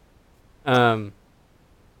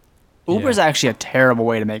 Uber's yeah. actually a terrible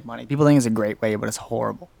way to make money. People think it's a great way, but it's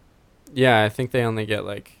horrible. Yeah, I think they only get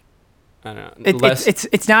like, I don't know, less.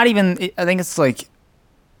 It's not even. I think it's like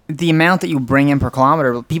the amount that you bring in per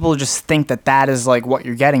kilometer. People just think that is like what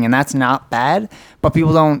you're getting, and that's not bad. But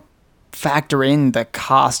people don't factor in the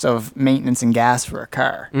cost of maintenance and gas for a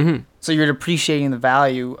car. Mm-hmm. So you're depreciating the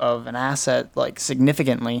value of an asset like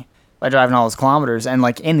significantly by driving all those kilometers. And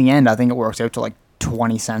like in the end, I think it works out to like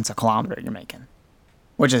 20 cents a kilometer you're making,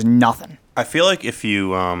 which is nothing. I feel like if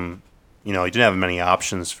you, you didn't have many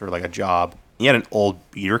options for like a job. You had an old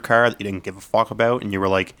beater car that you didn't give a fuck about, and you were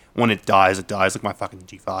like, when it dies, like my fucking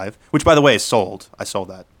G5, which by the way is sold. I sold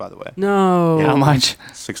that, by the way. No. How much?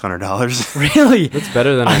 $600. Really? That's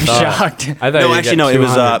better than I'm I thought. shocked. I thought No, you'd actually, get no. It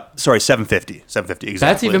was 200. $750. $750 exactly.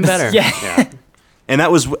 That's even better. Yeah. Yeah, and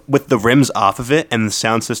that was with the rims off of it and the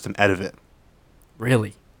sound system out of it.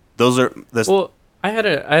 Really? Those are Well, I had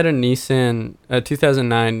a Nissan, a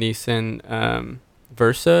 2009 Nissan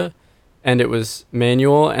Versa, and it was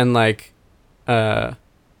manual and like I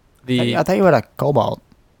thought you had a Cobalt.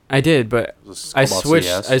 I did, but was I Cobalt switched.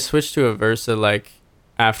 CS. I switched to a Versa like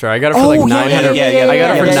after I got it for like $900. yeah, I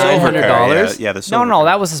got it for the silver $900. car, Yeah, the No, silver no, car.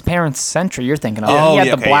 that was his parents' Century you're thinking of. Oh, he had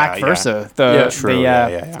yeah, the okay, black yeah. Versa. Yeah, true.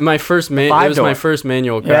 Yeah. My first it was five-door. my first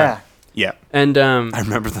manual car. Yeah. Yeah, And I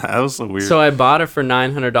remember that. That was so weird. so I bought it for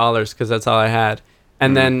 $900 because that's all I had.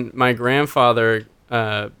 And Mhm. then my grandfather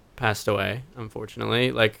passed away,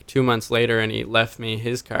 unfortunately, like 2 months later, and he left me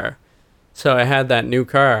his car. So I had that new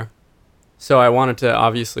car. So I wanted to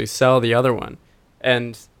obviously sell the other one.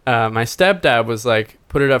 And my stepdad was like,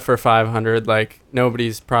 put it up for $500. Like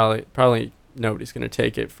nobody's probably nobody's going to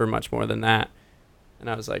take it for much more than that. And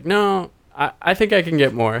I was like, no, I think I can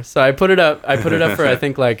get more. So I put it up. I put it up for, I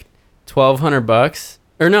think like $1,200.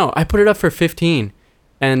 Or no, I put it up for 15.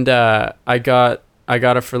 And I got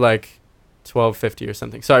it for like $1,250 or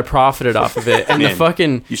something. So I profited off of it. And the Man,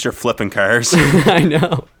 fucking, you start flipping cars. I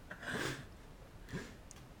know.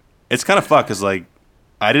 It's kind of fucked because like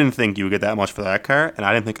I didn't think you would get that much for that car, and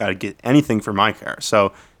I didn't think I'd get anything for my car.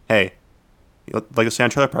 So hey, like the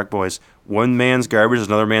Sand Trailer Park Boys, one man's garbage is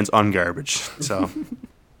another man's ungarbage. So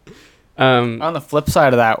On the flip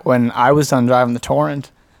side of that, when I was done driving the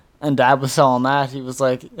Torrent and Dad was selling that, he was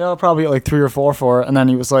like, I'll probably get like 3 or 4 for it. And then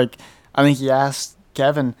he was like, I think he asked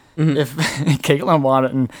Kevin if Caitlin wanted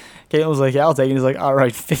it. And Caitlin was like, yeah, I'll take it. He's like, all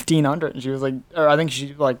right, 1,500. And she was like, or I think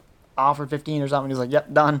she like offered 15 or something. He's like,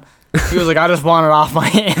 yep, done. He was like, I just want it off my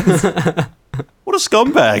hands. what a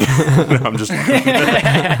scumbag! No, I'm just.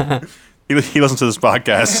 He listens to this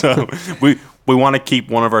podcast, so we want to keep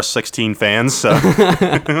one of our 16 fans. So,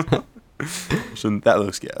 so that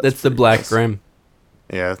looks good. That's the Black Grim.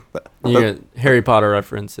 Yeah, You get Harry Potter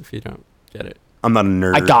reference if you don't get it. I'm not a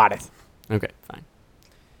nerd. I got it. Okay, fine.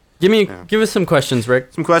 Give us some questions,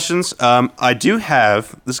 Rick. Some questions. I do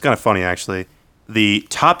have. This is kind of funny, actually. The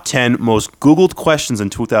top 10 most Googled questions in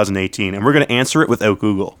 2018, and we're going to answer it without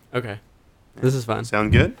Google. Okay. This is fun.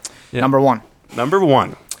 Sound good? Yeah. Number 1. Number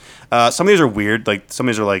 1. Some of these are weird. Like some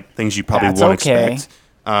of these are like things you probably That's won't okay. expect.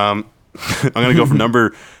 I'm going to go from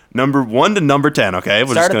number 1 to number 10. Okay.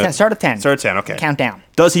 We're Start just at 10. Start at 10. Start at 10. Okay. Count down.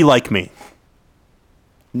 Does he like me?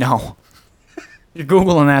 No. You're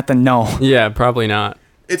Googling that, then no. Yeah, probably not.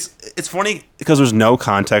 It's funny because there's no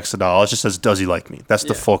context at all. It just says, "Does he like me?" That's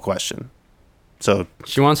the Yeah. full question. So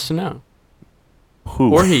She wants to know.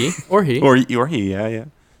 who? Or he. or he? Yeah.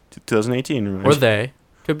 2018. Right? Or they.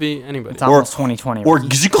 Could be anybody. It's almost 2020. Or Ricky.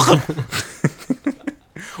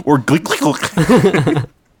 or glick.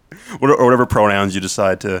 Or whatever pronouns you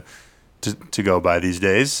decide to go by these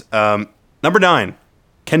days. Number 9.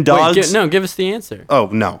 Can dogs? Wait, give us the answer. Oh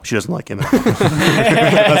no, she doesn't like him.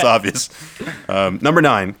 That's obvious. Number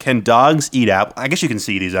 9. Can dogs eat apples? I guess you can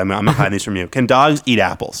see these. I'm not hiding these from you. Can dogs eat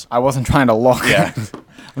apples? I wasn't trying to look. Yeah.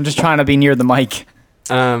 I'm just trying to be near the mic.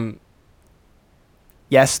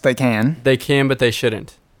 Yes, they can. They can, but they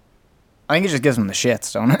shouldn't. I think it just gives them the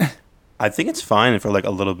shits, don't it? I think it's fine for like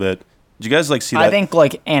a little bit. Did you guys like see that? I think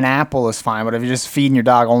like an apple is fine, but if you're just feeding your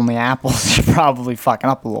dog only apples, you're probably fucking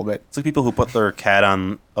up a little bit. It's like people who put their cat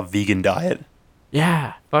on a vegan diet.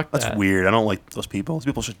 Yeah. Fuck That's that. weird. I don't like those people. Those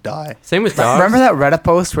people should die. Same with dogs. Remember that Reddit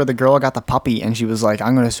post where the girl got the puppy and she was like,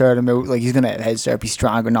 I'm going to start him out, like he's going to head start, be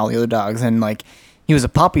stronger than all the other dogs. And like he was a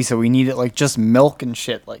puppy, so we needed like just milk and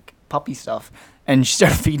shit, like puppy stuff, and she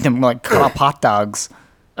started feeding him like cut up hot dogs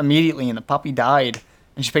immediately, and the puppy died.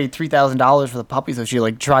 And she paid $3,000 for the puppy, so she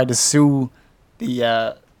like tried to sue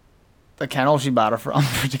the kennel she bought her from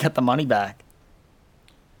to get the money back.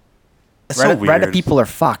 It's so weird. Reddit people are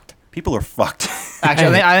fucked. People are fucked.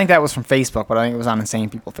 Actually, I think that was from Facebook, but I think it was on Insane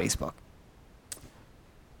People Facebook.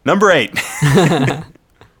 Number 8.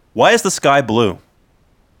 Why is the sky blue?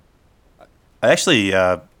 I actually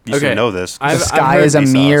used to know this. The sky is a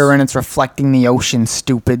mirror and it's reflecting the ocean,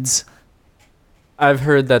 stupids. I've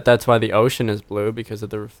heard that that's why the ocean is blue, because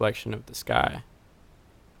of the reflection of the sky.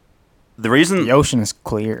 The reason the ocean is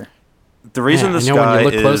clear. The reason the sky I know when you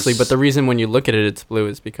look is closely, but the reason when you look at it, it's blue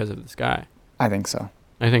is because of the sky. I think so.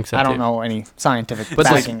 I think so. I don't too. know any scientific But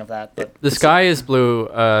backing of that. But the sky is blue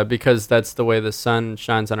because that's the way the sun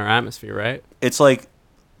shines on our atmosphere, right? It's like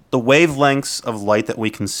the wavelengths of light that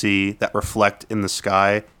we can see that reflect in the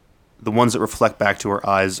sky. The ones that reflect back to our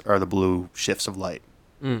eyes are the blue shifts of light.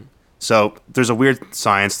 Mm. So there's a weird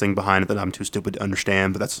science thing behind it that I'm too stupid to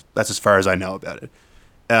understand, but that's as far as I know about it.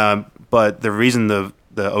 But the reason the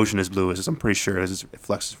ocean is blue is I'm pretty sure it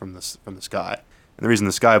reflects from the sky. And the reason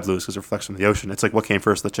the sky blue is because it reflects from the ocean. It's like, what came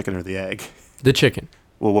first, the chicken or the egg? The chicken.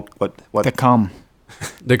 Well, what? The cum.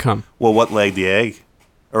 The cum. Well, what laid the egg?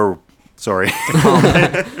 Or, sorry.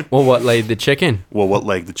 Well, what laid the chicken? Well, what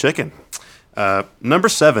laid the chicken? Number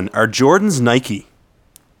 7, are Jordans Nike?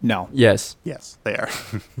 No. Yes. Yes, they are.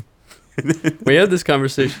 We had this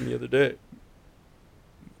conversation the other day.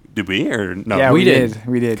 Did we or no? Yeah, we did.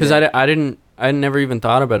 We did. Because I never even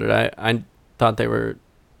thought about it. I thought they were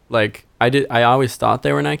like I always thought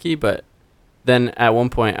they were Nike, but then at one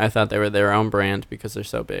point I thought they were their own brand because they're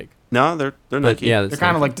so big. No, they're Nike. Yeah, they're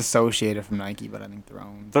kind of like dissociated from Nike, but I think their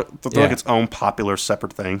own. They're like its own popular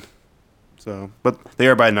separate thing. So, but they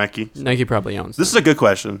are by Nike. Nike probably owns This is a good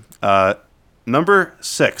question. Number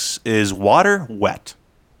 6, is water wet?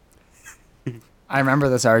 I remember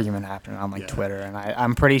this argument happening on Twitter, and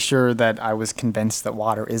I'm pretty sure that I was convinced that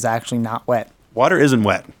water is actually not wet. Water isn't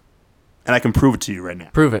wet, and I can prove it to you right now.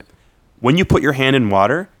 Prove it. When you put your hand in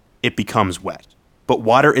water, it becomes wet. But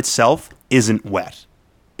water itself isn't wet.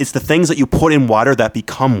 It's the things that you put in water that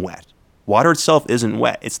become wet. Water itself isn't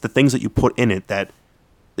wet. It's the things that you put in it that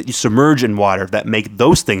you submerge in water that make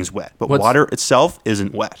those things wet. But water itself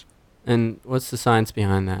isn't wet. And what's the science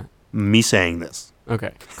behind that? Me saying this.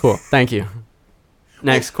 Okay, cool. Thank you.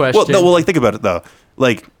 Next question. Well, think about it, though.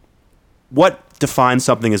 Like, what defines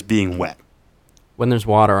something as being wet? When there's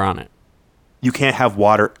water on it. You can't have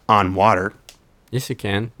water on water. Yes, you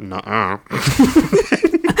can. Nuh-uh.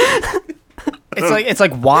 It's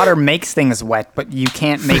like water makes things wet, but you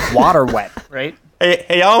can't make water wet, right? Hey,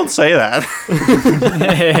 I don't say that.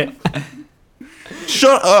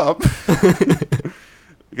 Shut up.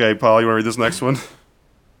 Okay, Paul, you want to read this next one?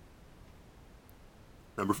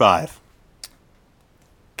 Number 5.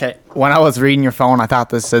 Okay, when I was reading your phone, I thought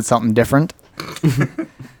this said something different.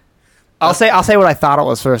 I'll say what I thought it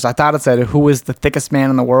was first. I thought it said, "Who is the thickest man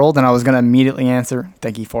in the world?" And I was gonna immediately answer,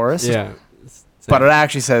 "Thank Forrest." Yeah. But it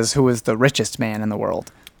actually says, "Who is the richest man in the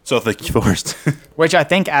world?" So Thank Forrest. Which I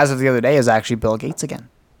think, as of the other day, is actually Bill Gates again.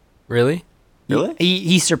 Really? Really?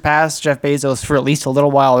 He surpassed Jeff Bezos for at least a little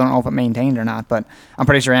while. I don't know if it maintained or not, but I'm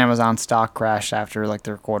pretty sure Amazon stock crashed after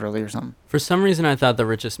their quarterly or something. For some reason, I thought the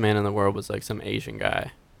richest man in the world was like some Asian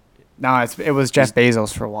guy. No, it was Jeff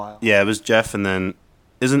Bezos for a while. Yeah, it was Jeff, and then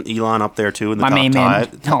isn't Elon up there too in the My top main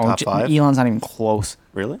man. top 5? Elon's not even close.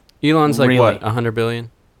 Really? Elon's like Really? what, 100 billion?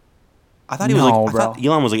 I thought he was No, I thought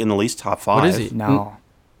Elon was like in the least top 5. What is he? No.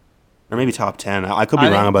 Or maybe top 10. I could be I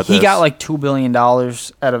wrong think about this. He got like $2 billion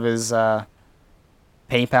out of his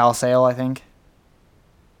PayPal sale, I think.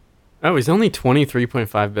 Oh, he's only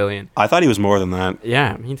 23.5 billion. I thought he was more than that.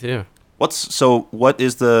 Yeah, me too. What is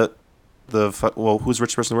who's the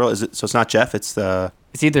richest person in the world? Is it so it's not Jeff, it's the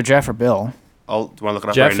It's either Jeff or Bill. do you want to look it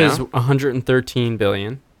up Jeff right now? is 113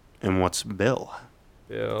 billion. And what's Bill?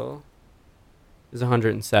 Bill is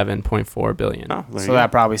 107.4 billion. Oh, there So you that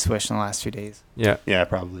go. probably switched in the last few days. Yeah, Yeah,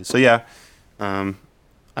 probably. So yeah.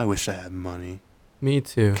 I wish I had money. me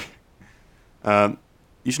too.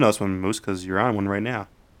 You should know this one, Moose, because you're on one right now.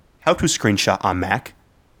 How to screenshot on Mac?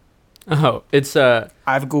 Oh, it's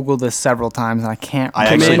I've Googled this several times and I can't I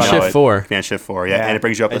Command actually know Shift it. 4. Command Shift 4, yeah. Yeah. And it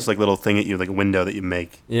brings you up this like little thing at you, like a window that you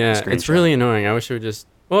make. yeah, Screenshot. it's really annoying. I wish it would just.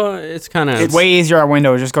 Well, it's kind of. It's way easier on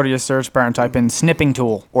Windows. Just go to your search bar and type in snipping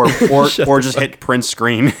tool. Or just hit print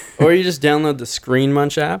screen. Or you just download the Screen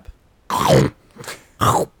Munch app. I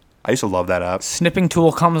used to love that app. Snipping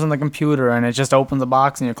tool comes on the computer and it just opens a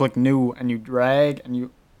box and you click new and you drag and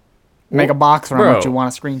you make a box around Bro, what you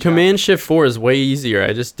want to screenshot. Command Shift 4 is way easier.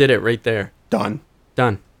 I just did it right there. Done.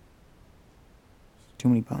 Done. Too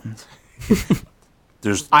many buttons.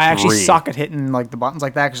 There's I actually three. suck at hitting like the buttons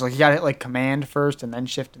like that because like you gotta hit like command first and then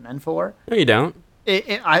shift and then 4. No, you don't.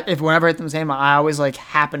 If whenever I hit them the same, I always like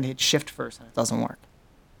happen to hit shift first and it doesn't work.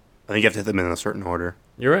 I think you have to hit them in a certain order.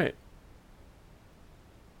 You're right.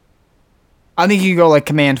 I think you go like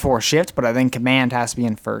command 4 shift, but I think command has to be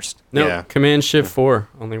in first. No, Yeah. Command Shift 4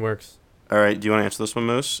 only works. All right, do you want to answer this one,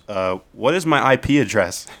 Moose? What is my IP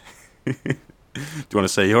address? Do you want to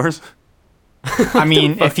say yours? I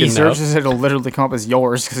mean, if he fucking know. searches, it'll literally come up as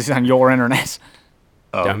yours because it's on your internet.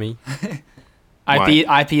 Oh, Dummy.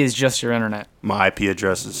 IP is just your internet. my IP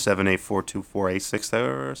address is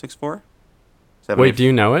 784248664. Wait, do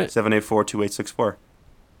you know it? 7842864.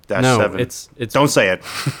 Dash No, 7. it's Don't say it.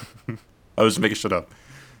 I was making shit up.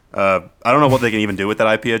 I don't know what they can even do with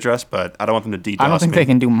that IP address, but I don't want them to DDoS I don't think me. they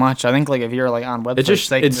can do much. I think like if you're like on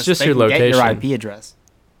websites, it's just they your can get your location. IP address.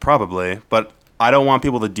 Probably, but I don't want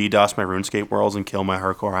people to DDoS my RuneScape worlds and kill my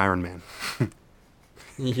hardcore Iron Man.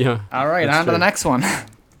 Yeah. All right, that's on to the true. next one.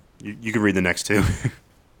 You can read the next two.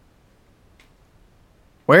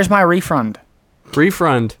 Where's my refund?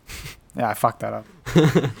 Refund. Yeah, I fucked that up.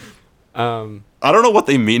 I don't know what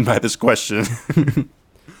they mean by this question.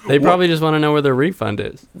 They probably just want to know where their refund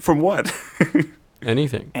is. From what?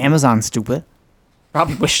 Anything. Amazon, stupid.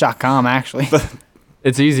 Probably Wish.com, actually.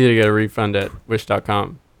 It's easy to get a refund at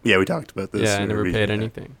wish.com. Yeah, we talked about this. Yeah, I never paid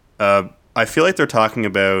anything. I feel like they're talking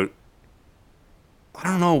about. I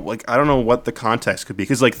don't know. Like, I don't know what the context could be.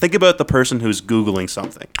 Because, like, think about the person who's Googling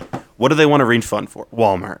something. What do they want a refund for?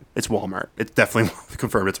 Walmart. It's Walmart. It's definitely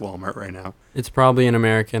confirmed it's Walmart right now. It's probably an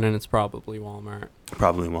American and it's probably Walmart.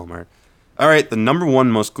 Probably Walmart. All right, the number one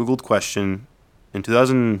most Googled question in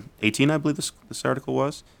 2018, I believe this article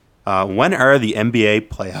was. When are the NBA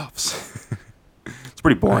playoffs? It's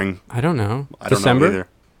pretty boring. I don't know. I don't December? know either.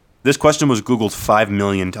 This question was Googled 5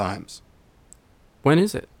 million times. When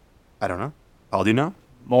is it? I don't know. Paul, do you know?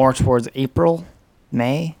 More towards April,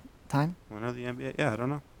 May time. When are the NBA? Yeah, I don't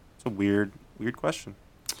know. It's a weird question.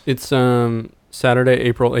 It's Saturday,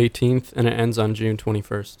 April 18th, and it ends on June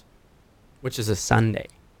 21st, which is a Sunday.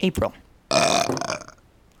 April.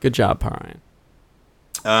 Good job, Parian.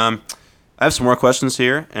 I have some more questions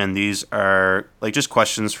here, and these are like just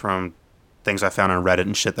questions from things I found on Reddit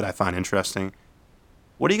and shit that I find interesting.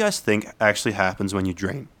 What do you guys think actually happens when you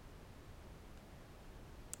dream?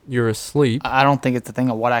 You're asleep. I don't think it's a thing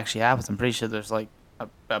of what actually happens. I'm pretty sure there's like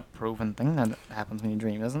a proven thing that happens when you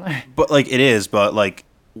dream, isn't there? But like it is, but like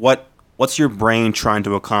what's your brain trying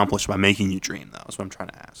to accomplish by making you dream though? Is what I'm trying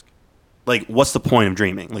to ask. Like what's the point of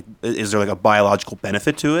dreaming? Like is there like a biological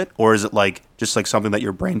benefit to it, or is it like just like something that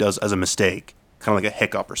your brain does as a mistake, kind of like a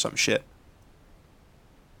hiccup or some shit?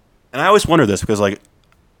 And I always wonder this because like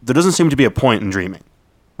there doesn't seem to be a point in dreaming.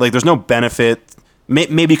 Like there's no benefit.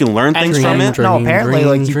 Maybe you can learn things dream, from it. dream. No, apparently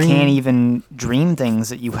like you dream. can't even dream things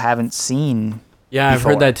that you haven't seen. Yeah, I've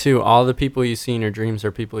before. heard that too. All the people you see in your dreams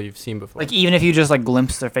are people you've seen before. Like even if you just like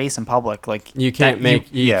glimpse their face in public, like you can't that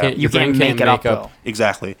make you, yeah. can't, you your brain can't make it up though.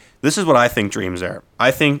 Exactly. This is what I think dreams are.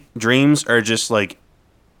 I think dreams are just like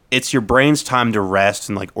it's your brain's time to rest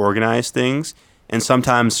and like organize things. And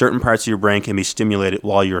sometimes certain parts of your brain can be stimulated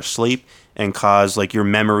while you're asleep and cause like your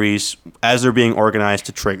memories as they're being organized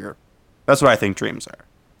to trigger. That's what I think dreams are.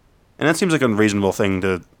 And that seems like a reasonable thing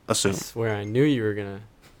to assume. I swear, I knew you were gonna.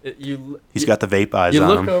 He's got the vape eyes You on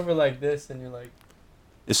look him. over like this, and you're like.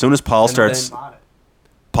 As soon as Paul and starts, then-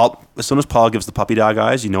 as soon as Paul gives the puppy dog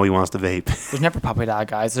eyes, you know he wants to vape. There's never puppy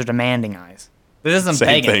dog eyes. They're demanding eyes. This isn't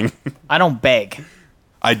Same begging. thing. I don't beg.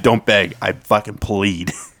 I don't beg. I fucking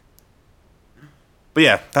plead. But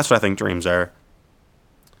yeah, that's what I think dreams are.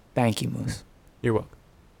 Thank you, Moose. You're welcome.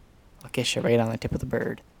 I'll kiss you right on the tip of the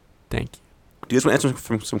bird. Thank you. Do you guys want to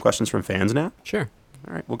answer some questions from fans now? Sure.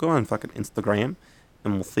 All right, we'll go on fucking Instagram,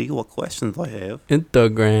 and we'll see what questions I have. We'll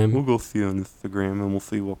Instagram. go see on Instagram, and we'll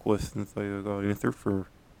see what questions I got answered for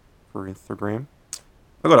Instagram.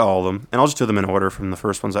 I'll go to all of them, and I'll just do them in order from the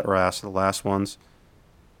first ones that were asked to the last ones.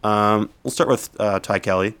 We'll start with Ty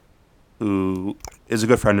Kelly, who is a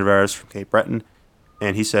good friend of ours from Cape Breton,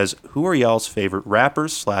 and he says, "Who are y'all's favorite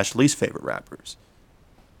rappers / least favorite rappers?"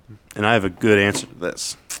 And I have a good answer to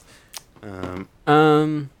this.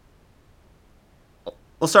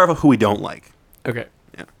 Let's start with who we don't like. Okay.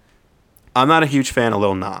 I'm not a huge fan of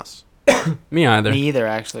Lil Nas. Me either. Me either,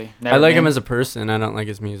 actually. I like him as a person. I don't like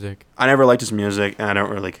his music. I never liked his music, and I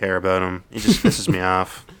don't really care about him. He just pisses me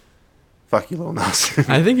off. Fuck you, Lil Nas.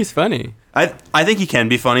 I think he's funny. I think he can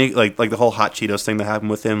be funny, like the whole Hot Cheetos thing that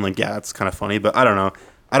happened with him. Like, yeah, it's kind of funny, but I don't know.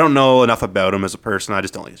 I don't know enough about him as a person. I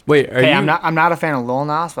just don't like his music. Wait, are Hey, you? I'm not a fan of Lil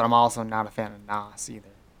Nas, but I'm also not a fan of Nas either.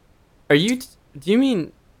 Are you? Do you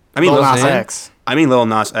mean I mean Lil Lil Nas Xan? X. I mean Lil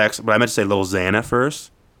Nas X, but I meant to say Lil Xan at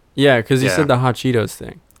first. Yeah, because you Yeah. said the Hot Cheetos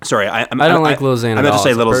thing. Sorry, I don't like Lil Xan I at meant to all say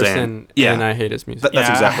as a Lil person, Xan. Yeah, and I hate his music. That's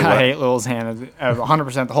exactly I what hate Lil Xan.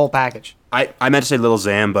 100% the whole package. I meant to say Lil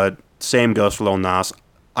Xan, but same goes for Lil Nas.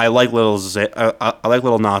 I like Lil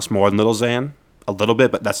Nas more than Lil Xan a little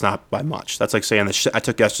bit, but that's not by much. That's like saying the shit I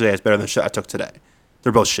took yesterday is better than the shit I took today.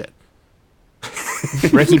 They're both shit.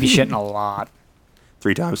 Ricky be shitting a lot.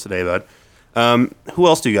 3 times today, bud. Who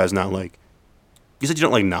else do you guys not like? You said you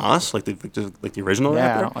don't like Nas, like the original Yeah,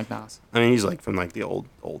 rapper. I don't like Nas. I mean, he's like from like the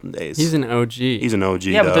olden days. He's an OG. He's an OG.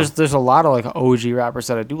 Yeah, though. but there's a lot of like OG rappers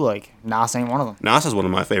that I do like. Nas ain't one of them. Nas is one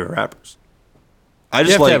of my favorite rappers. I you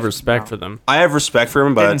just have like to have respect for them. I have respect for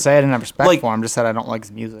him, I didn't but say I didn't have respect like- for him. Just said I don't like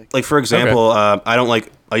his music. like for example, I don't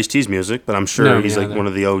like Ice-T's music, but I'm sure No, he's me like either. one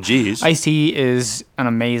of the OGs. Ice-T is an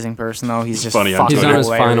amazing person though. He's just funny on fucking He's on his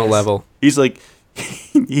hilarious. final level. He's like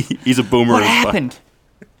he's a boomer. What as fuck. happened?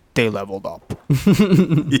 They leveled up.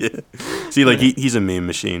 Yeah. See, like he's a meme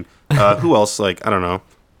machine. Who else? Like I don't know.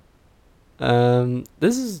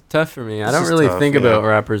 This is tough for me. I This don't is really tough, think yeah. about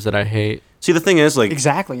rappers that I hate. See, the thing is, like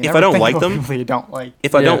Exactly. You If never I don't think like about them- people you don't like.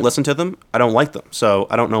 if I Yeah. don't listen to them, I don't like them. So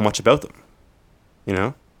I don't know much about them. You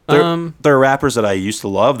know, there are rappers that I used to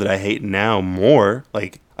love that I hate now more.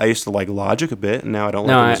 Like I used to like Logic a bit, and now I don't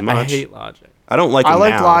No, like him I, as much. I hate Logic. I don't like. I him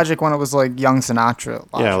liked now. Logic when it was like Young Sinatra.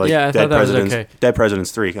 Logic. Yeah, like Yeah, I Dead thought that was Presidents. okay. Dead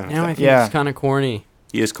Presidents 3 kind of Now I thing. think Yeah. it's kind of corny.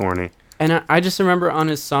 He is corny. And I just remember on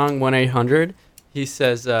his song 1-800, he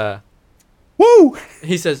says, Woo!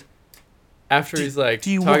 he says, after he's like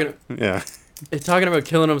Do you talking, Yeah. talking about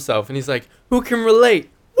killing himself, and he's like, "Who can relate?"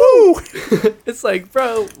 Woo! It's like,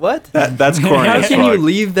 bro, what? That's corny. How as can you fuck.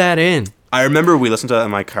 leave that in? I remember we listened to that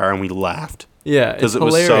in my car and we laughed Yeah, because it's it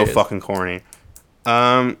was hilarious. so fucking corny.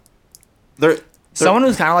 There. Someone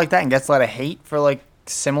who's kind of like that and gets a lot of hate for like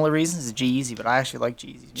similar reasons is G-Eazy, but I actually like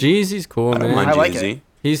G-Eazy. Jeezy's cool, I don't man. mind I like Jay-Z. it.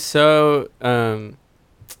 He's so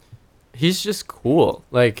he's just cool.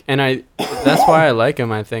 Like, and that's why I like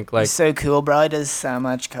him. I think like, He's so cool, bro. He does so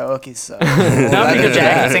much coke. He's so Not because of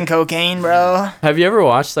jackets that. and cocaine, bro. have you ever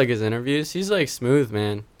watched like his interviews? He's like smooth,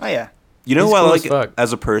 man. Oh yeah. You know He's who I cool like as fuck.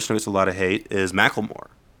 as a person who gets a lot of hate is Macklemore.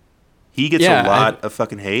 He gets Yeah, a lot of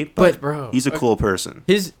fucking hate, But bro, he's a cool person.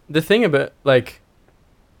 the thing about like,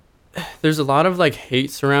 there's a lot of like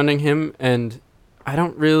hate surrounding him, and I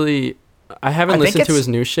haven't I think listened to it's- his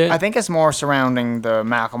new shit. I think it's more surrounding the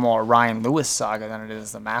Macklemore Ryan Lewis saga than it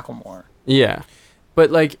is the Macklemore. Yeah.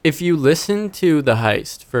 But like if you listen to The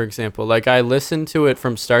Heist, for example, like I listened to it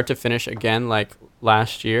from start to finish again like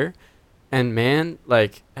last year, and man,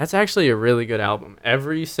 like that's actually a really good album.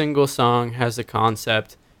 Every single song has a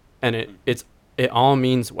concept, and it all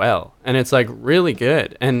means well, and it's like really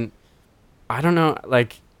good. And I don't know,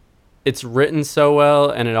 like it's written so well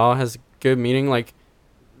and it all has good meaning. Like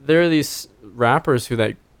there are these rappers who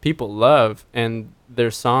like people love, and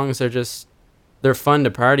their songs are just they're fun to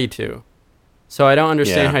party to. So I don't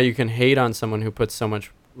understand Yeah. how you can hate on someone who puts so much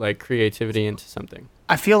like creativity into something.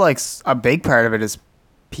 I feel like a big part of it is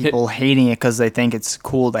people hating it because they think it's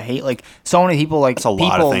cool to hate. Like so many people, like That's a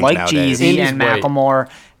lot of people things like nowadays. Jeezy Indie's and white. Macklemore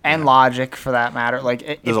and Logic for that matter. Like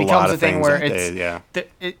it There's a becomes lot a of thing things where that it's they-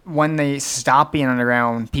 yeah. when they stop being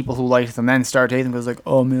underground, people who liked them then start hating them because like,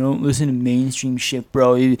 oh man, don't listen to mainstream shit,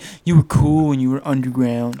 bro. You were cool when you were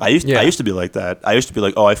underground. I used Yeah. to be like that. I used to be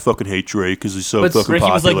like, oh, I fucking hate Drake because he's so But fucking Ricky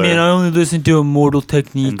popular. was like, man, I only listen to Immortal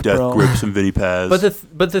Technique, and Death bro. Grips and Vinny Paz.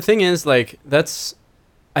 But the thing is, like,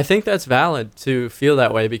 I think that's valid to feel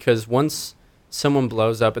that way, because once someone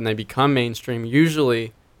blows up and they become mainstream,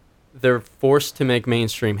 usually they're forced to make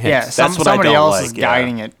mainstream hits. Yeah, That's what I somebody don't else like, is yeah.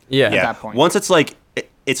 guiding it. Yeah. At that point. Once it's like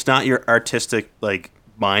it's not your artistic like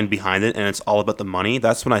mind behind it, and it's all about the money.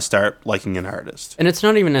 That's when I start liking an artist. And it's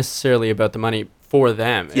not even necessarily about the money for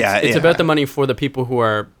them. It's, Yeah, it's yeah. about the money for the people who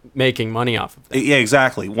are making money off of them. Yeah,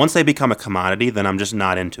 exactly. Once they become a commodity, then I'm just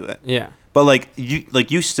not into it. Yeah. But like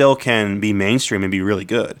you still can be mainstream and be really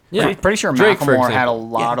good. Yeah. Pretty sure Drake, for Macklemore had a example.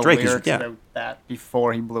 lot of Drake is- lyrics yeah. about that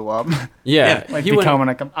before he blew up. Yeah. like he went-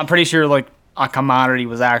 becoming I'm pretty sure like a commodity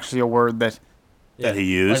was actually a word that That he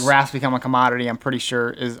used. like rap's become a commodity. I'm pretty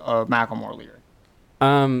sure is a Macklemore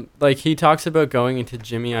lyric. like he talks about going into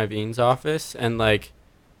Jimmy Iovine's office and like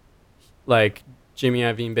Jimmy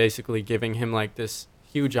Iovine basically giving him like this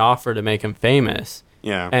huge offer to make him famous.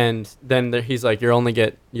 yeah. And then he's like, you only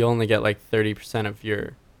get like 30% of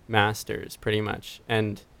your masters, pretty much.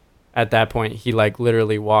 And at that point, he like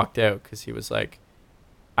literally walked out because he was like,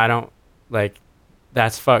 I don't like,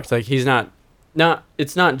 that's fucked. Like he's not.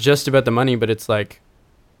 It's not just about the money, but it's like,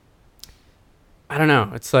 I don't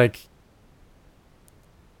know. It's like,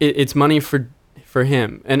 it's money for for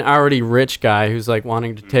him, an already rich guy who's like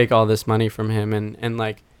wanting to take all this money from him, and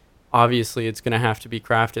like obviously it's gonna have to be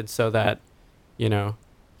crafted so that, you know,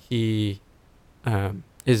 he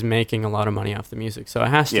is making a lot of money off the music. So it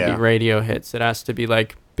has to be radio hits. It has to be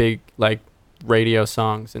like big like radio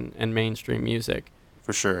songs and mainstream music.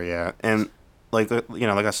 For sure, yeah. And like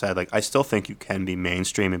like I said, like I still think you can be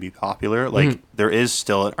mainstream and be popular. Like there is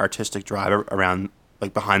still an artistic drive around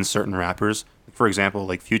like behind certain rappers. For example,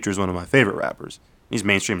 like Future's one of my favorite rappers. He's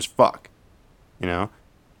mainstream as fuck. You know?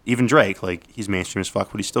 Even Drake, like he's mainstream as fuck,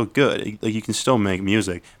 but he's still good. Like you can still make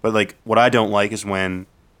music. But like what I don't like is when,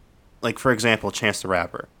 like for example, Chance the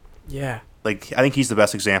Rapper. Yeah. Like I think he's the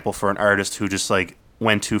best example for an artist who just like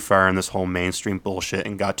went too far in this whole mainstream bullshit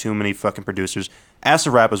and got too many fucking producers.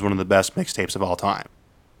 Acid Rap is one of the best mixtapes of all time.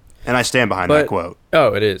 And I stand behind that quote.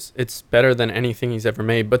 Oh, it is. It's better than anything he's ever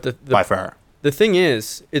made. But the by far. The thing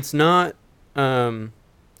is, it's not... I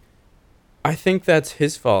think that's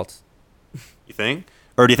his fault. You think?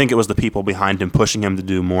 Or do you think it was the people behind him pushing him to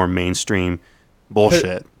do more mainstream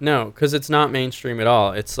bullshit? No, because it's not mainstream at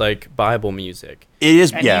all. It's like Bible music. It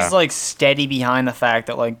is, and he's like steady behind the fact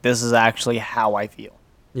that like this is actually how I feel.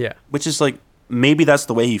 Yeah. Which is like, maybe that's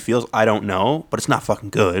the way he feels. I don't know, but it's not fucking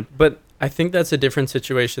good. But I think that's a different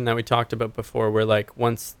situation that we talked about before, where like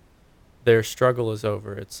once their struggle is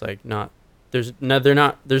over, it's like not... There's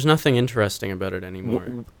nothing interesting about it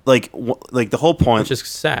anymore. Like the whole point... Which is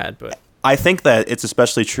sad, but... I think that it's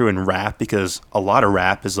especially true in rap because a lot of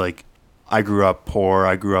rap is like, I grew up poor,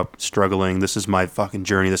 I grew up struggling, this is my fucking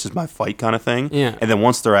journey, this is my fight kind of thing. Yeah. And then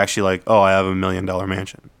once they're actually like, oh, I have $1 million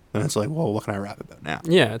mansion, then it's like, well, what can I rap about now?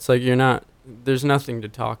 Yeah, it's like there's nothing to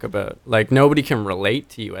talk about. Like, nobody can relate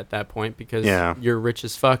to you at that point because you're rich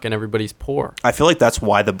as fuck and everybody's poor. I feel like that's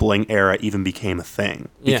why the bling era even became a thing.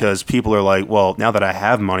 Because people are like, well, now that I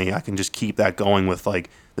have money, I can just keep that going with, like,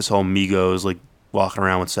 this whole Migos, like, walking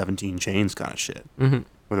around with 17 chains kind of shit. Mm-hmm.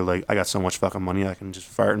 Where they're like, I got so much fucking money, I can just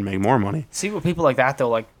fart and make more money. See, with people like that, though,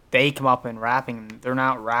 like, they come up in rapping, they're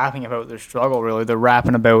not rapping about their struggle, really. They're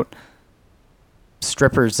rapping about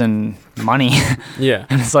strippers and money. Yeah.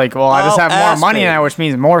 And it's like, well, I just have more money now, which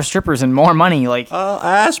means more strippers and more money. Like, oh,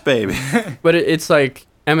 ass baby. But it's like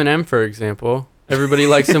Eminem, for example. Everybody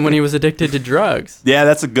likes him when he was addicted to drugs. Yeah,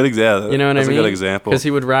 that's a good example. You know what I mean? That's a good example. Because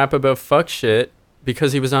he would rap about fuck shit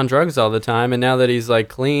because he was on drugs all the time. And now that he's like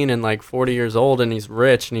clean and like 40 years old and he's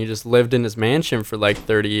rich and he just lived in his mansion for like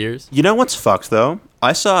 30 years. You know what's fucked though?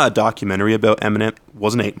 I saw a documentary about Eminem. It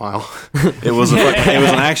wasn't 8 Mile. It was it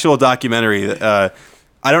was an actual documentary. I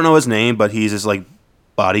don't know his name, but he's his like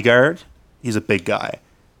bodyguard. He's a big guy.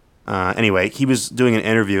 Anyway, he was doing an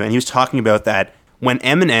interview and he was talking about that when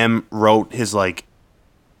Eminem wrote his like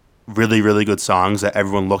really, really good songs that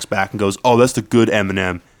everyone looks back and goes, oh, that's the good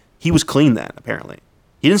Eminem. He was clean then, apparently.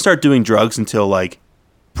 He didn't start doing drugs until like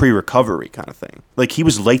pre-recovery kind of thing. Like he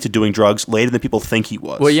was late to doing drugs, later than people think he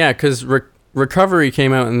was. Well, yeah, because Recovery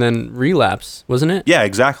came out and then Relapse, wasn't it? Yeah,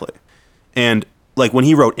 exactly. And like when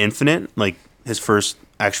he wrote Infinite, like his first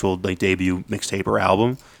actual like debut mixtape or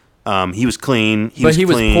album, he was clean. He was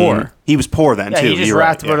poor. He was poor then too. He just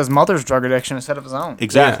rapped about his mother's drug addiction instead of his own.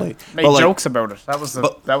 Exactly. Yeah. Made jokes about it. That was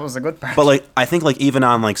the good part. But like I think like even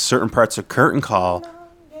on like certain parts of Curtain Call,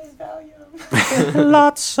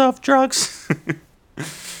 lots of drugs.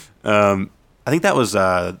 I think that was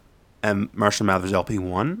Marshall Mathers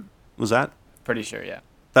LP1. Was that? Pretty sure, yeah.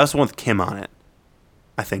 That was the one with Kim on it.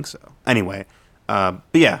 I think so. Anyway, but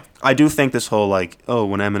yeah, I do think this whole like, oh,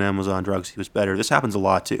 when Eminem was on drugs, he was better. This happens a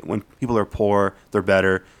lot too. When people are poor, they're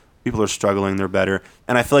better. People are struggling, they're better.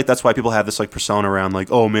 And I feel like that's why people have this like persona around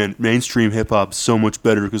like, oh man, mainstream hip hop is so much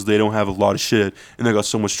better because they don't have a lot of shit and they got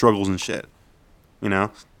so much struggles and shit. You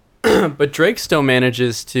know? But Drake still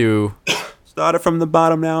manages to... Started from the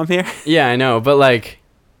bottom, now I'm here. Yeah, I know. But like,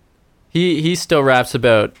 he still raps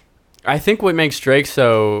about... I think what makes Drake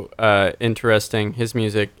so interesting, his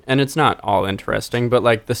music, and it's not all interesting, but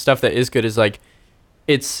like the stuff that is good is like,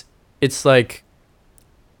 it's like,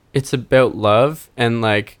 it's about love and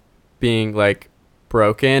like being like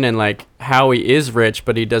broken and like how he is rich,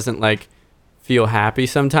 but he doesn't like feel happy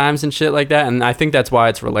sometimes and shit like that. And I think that's why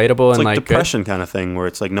it's relatable. It's and like like depression kind of thing where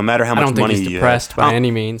it's like no matter how much money you have. I don't think he's depressed by any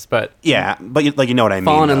means, but yeah, but you know what I mean.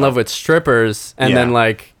 Falling in love with strippers and then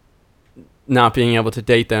like not being able to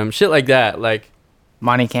date them, shit like that. Like,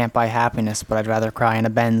 money can't buy happiness, but I'd rather cry in a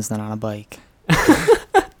Benz than on a bike.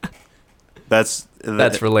 That's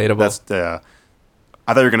relatable. That's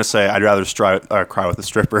I thought you were gonna say I'd rather cry with a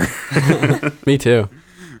stripper. Me too.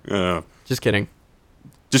 Just kidding.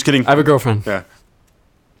 Just kidding. I have a girlfriend. Yeah.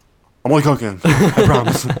 I'm only cooking. I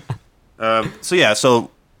promise.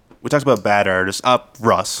 So we talked about bad artists.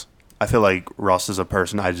 Russ. I feel like Russ is a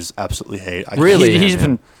person I just absolutely hate. I can't Really? stand He's him.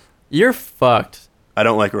 been. You're fucked. I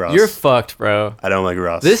don't like Russ. You're fucked, bro. I don't like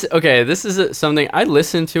Russ. This is something I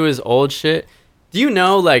listen to his old shit. Do you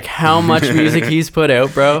know like how much music he's put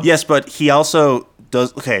out, bro? Yes, but he also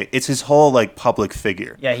does. Okay, it's his whole like public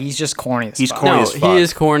figure. Yeah, he's just corny as He's fuck. corny No, as fuck. he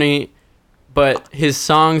is corny, but his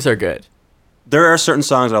songs are good. There are certain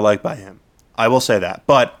songs I like by him. I will say that,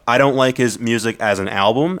 but I don't like his music as an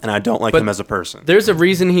album, and I don't like But him as a person. There's a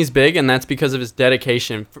reason he's big, and that's because of his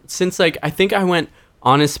dedication. Since like I think I went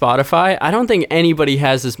on his Spotify, I don't think anybody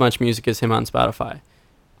has as much music as him on Spotify.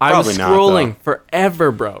 I was Probably not, scrolling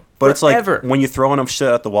forever, bro. But it's like forever. when you throw enough shit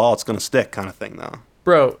at the wall, it's gonna stick, kind of thing, though.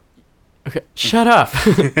 Bro, okay, shut up.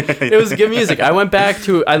 It was good music. I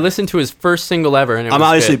listened to his first single ever, and it I'm was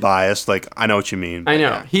obviously good. biased. Like I know what you mean. I but know.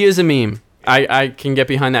 yeah. He is a meme. I can get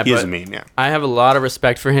behind that. He but is a meme. Yeah. I have a lot of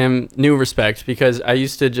respect for him, new respect, because I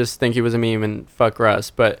used to just think he was a meme and fuck Russ,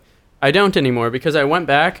 but I don't anymore because I went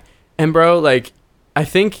back and, bro, like, I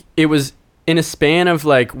think it was in a span of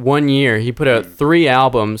like 1 year, he put out 3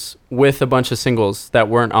 albums with a bunch of singles that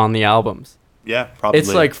weren't on the albums. Yeah, probably.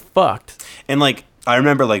 It's like fucked. and like I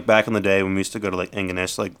remember like back in the day when we used to go to like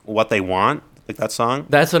Ingonish, like What They Want, like that song.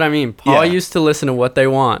 That's what I mean. Paul Yeah. used to listen to What They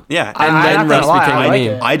Want. Yeah, And I'm then not gonna Russ lie, became I a like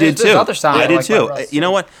meme. it. I did There's too. other songs I I did like by too. Russ. You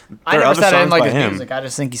know what? I There are never other said I songs didn't like by his him. music. I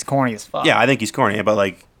just think he's corny as fuck. Yeah, I think he's corny, but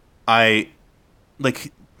like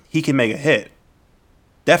he can make a hit.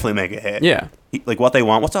 Definitely make a hit. Yeah. Like What They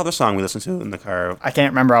Want. What's the other song we listened to in the car? I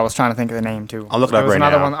can't remember. I was trying to think of the name too. I'll look it There up was right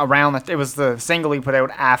another now. one around that. It was the single he put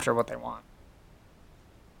out after What They Want.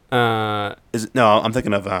 I'm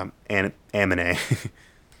thinking of Amine.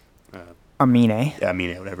 Amine. Yeah,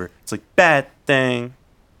 Amine, whatever. It's like Bad Thing.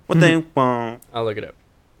 What They Want. I'll look it up.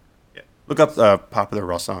 Yeah. Look up popular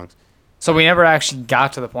Russ songs. So we never actually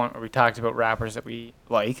got to the point where we talked about rappers that we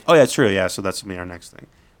like. Oh yeah, true. Yeah, so that's gonna be our next thing.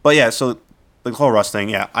 But yeah, so the whole Russ thing.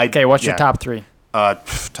 Yeah. Okay, what's your top 3?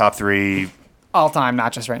 Top 3 All time,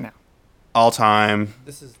 not just right now. all time.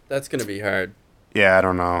 That's gonna be hard. Yeah, I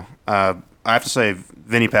don't know. I have to say,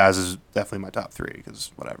 Vinny Paz is definitely my top 3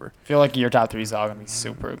 because whatever. I feel like your top 3 is all gonna be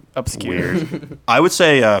super obscure. Weird. I would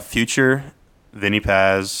say Future, Vinny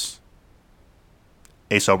Paz,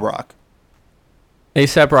 A$AP Rock.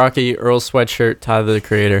 A$AP Rocky, Earl Sweatshirt, Tyler the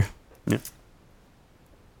Creator. Yeah.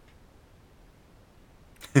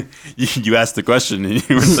 You asked the question and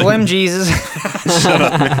you were Slim Jesus.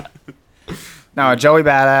 No, Joey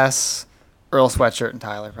Badass, Earl Sweatshirt, and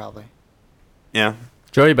Tyler probably. Yeah,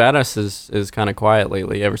 Joey Badass is kind of quiet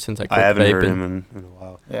lately. Ever since I quit I haven't vaping. heard him in a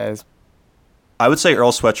while. Yeah, it's I would say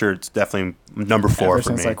Earl Sweatshirt's definitely number 4 ever for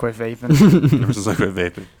since me. I quit vaping. Ever since I quit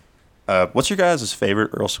vaping. What's your guys'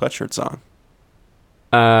 favorite Earl Sweatshirt song?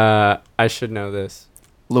 I should know this.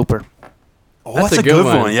 Looper. Oh, That's that's a a good good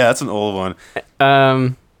one. one. Yeah, that's an old one.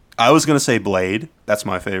 I was gonna say Blade. That's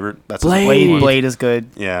my favorite. That's his Blade. old Blade, one. Blade is good.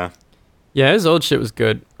 Yeah. Yeah, his old shit was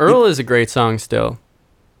good. Earl is a great song still.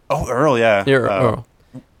 Oh, Earl. Yeah. Yeah, Earl.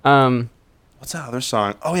 What's that other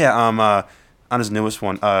song? Oh yeah. On his newest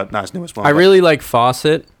one. Not his newest one. I but- really like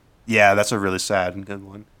Fawcett. Yeah, that's a really sad and good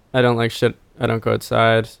one. I don't like shit. I don't go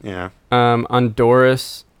outside. Yeah. On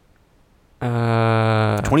Doris.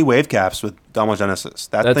 20 Wave Caps with Domo Genesis.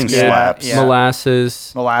 That That's thing good. slaps. Yeah.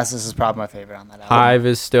 Molasses. Molasses is probably my favorite on that album. Hive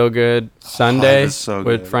is still good. Sunday is so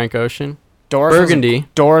with good. Frank Ocean. Doris Burgundy.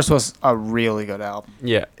 Doris was a really good album.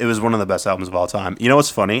 Yeah. It was one of the best albums of all time. You know what's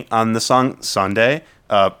funny? On the song Sunday,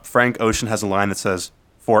 Frank Ocean has a line that says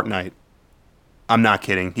Fortnite. I'm not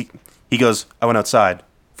kidding. He goes, I went outside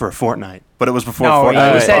for a fortnight. But it was before No,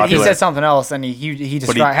 Fortnite was he popular. said something else, and he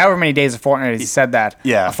described however many days of Fortnite he said that.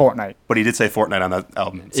 Yeah. A fortnight. But he did say Fortnite on that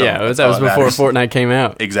album. So Yeah, that's that all was before matters. Fortnite came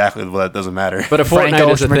out. Exactly. Well, that doesn't matter. But a Frank Fortnite is a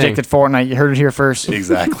Ocean thing. predicted Fortnite. You heard it here first.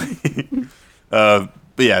 Exactly.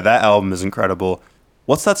 But yeah, that album is incredible.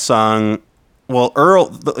 What's that song? Well,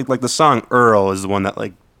 Earl, like the song Earl is the one that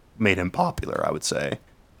like made him popular. I would say,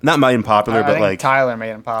 not made him popular, I but think like Tyler made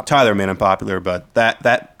him pop. Tyler made him popular. But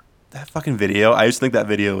that fucking video, I used to think that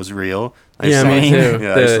video was real. I used Yeah, to me think- too.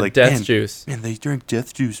 Yeah, I used to The like, Death man, Juice. Man, they drink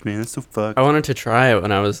Death Juice, man. That's so fucked. I wanted to try it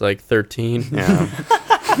when I was like 13. Yeah.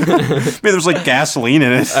 Man, there's like gasoline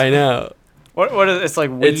in it. I know. What is it's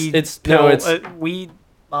like weed? It's pill, no, it's weed,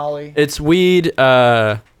 Molly. it's weed.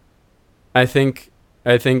 I think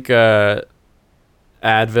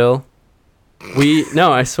Advil.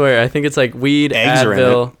 No, I swear. I think it's like weed, Eggs are in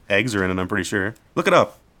Advil. it. Eggs are in it. I'm pretty sure. Look it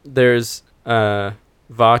up. There's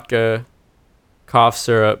vodka, cough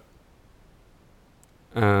syrup.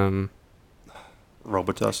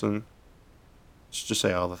 Robitussin. Just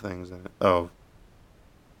say all the things in it. Oh.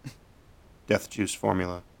 Death Juice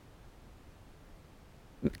formula.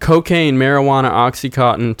 cocaine, marijuana,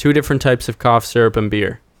 Oxycontin, 2 different types of cough syrup, and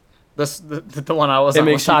beer. The one I was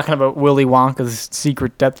makes you- talking about, Willy Wonka's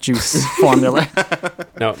secret death juice formula.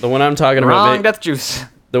 No, the one I'm talking Wrong about. death juice.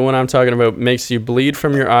 The one I'm talking about makes you bleed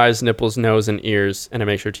from your eyes, nipples, nose, and ears, and it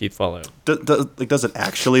makes your teeth fall out. Does it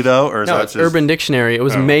actually though, or is No, that it's just... Urban Dictionary. It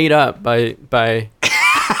was Oh. made up by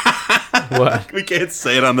what? We can't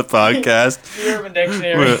say it on the podcast. The Urban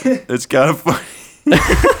Dictionary. But it's kind of funny.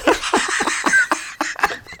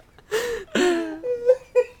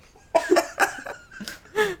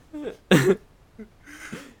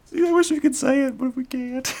 See, I wish we could say it, but we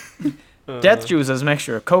can't. Death juice is a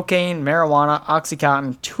mixture of cocaine, marijuana,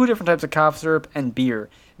 Oxycontin, 2 different types of cough syrup, and beer.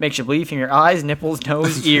 Makes you bleed from your eyes, nipples,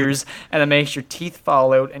 nose, ears, and it makes your teeth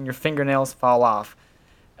fall out and your fingernails fall off.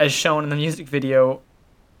 As shown in the music video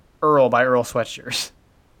Earl by Earl Sweatshirts.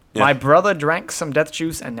 Yeah. My brother drank some death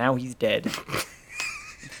juice and now he's dead.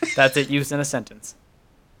 That's it used in a sentence.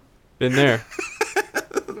 Been there.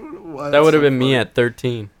 That would have been me at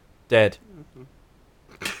 13, dead.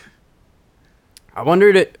 I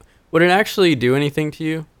wondered, would it actually do anything to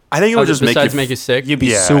you? I think it would just besides make you sick. You'd be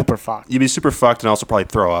Yeah. super fucked. You'd be super fucked and also probably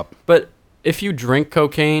throw up. But if you drink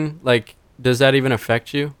cocaine, like, does that even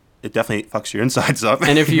affect you? It definitely fucks your insides up.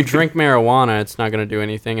 And if you drink marijuana, it's not going to do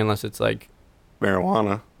anything unless it's like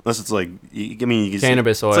marijuana, unless it's like, you can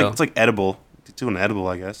Cannabis it's oil. It's like edible. It's doing edible,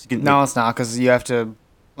 I guess. You can, No, it's not, because you have to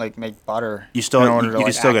like make butter. you still in you, order you to, can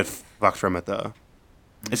like, still act- get fucked from it though.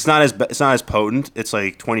 It's not as potent. It's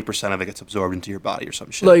like 20% of it gets absorbed into your body or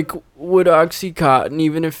some shit. Like, would Oxycontin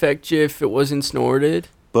even affect you if it wasn't snorted?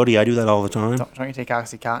 buddy, I do that all the time. Don't you take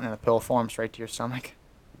Oxycontin in a pill form straight to your stomach?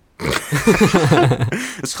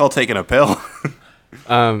 It's called taking a pill.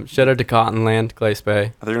 Shout out to Cottonland, Glace Bay. I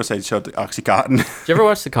thought you were gonna say show the Oxycontin. Did you ever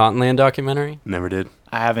watch the Cottonland documentary? Never did.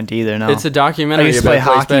 I haven't either. No. It's a I documentary used to about play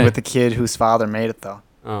Glace hockey Bay. with the kid whose father made it though,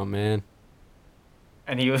 Oh man.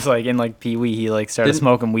 and he was like in like Pee Wee. He like started Didn't-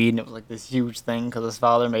 smoking weed, and it was like this huge thing because his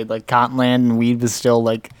father made like Cottonland, and weed was still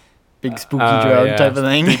like big spooky drug yeah. type of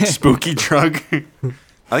thing. Big spooky drug.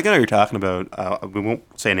 I think I know what you're talking about. We won't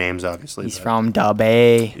say names, obviously. He's but- from Da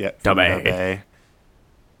Bay. Yeah, Da from Bay.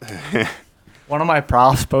 Bay. One of my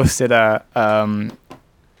profs posted a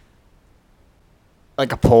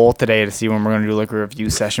like a poll today to see when we're gonna do like a review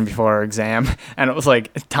session before our exam, and it was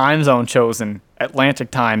like time zone chosen Atlantic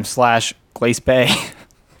time / Glace Bay.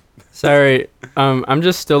 Sorry, I'm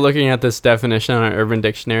just still looking at this definition on Urban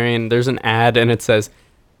Dictionary, and there's an ad, and it says,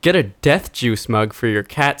 "Get a death juice mug for your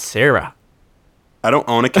cat Sarah." I don't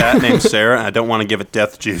own a cat named Sarah, and I don't want to give it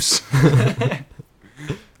death juice.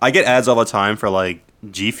 I get ads all the time for like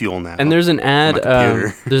G Fuel now. And there's an ad. my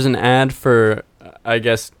computer. There's an ad for, I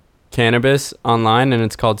guess, cannabis online, and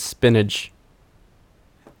it's called spinach.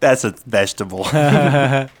 That's a vegetable.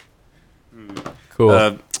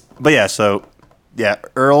 Cool. But yeah, so yeah,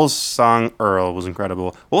 Earl's song "Earl" was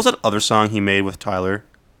incredible. What was that other song he made with Tyler,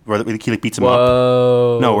 where he like beats him up?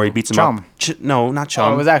 Whoa. No, where he beats him Chum. up. No, not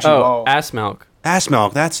Chum. Oh, it was actually Oh, ass milk. Ass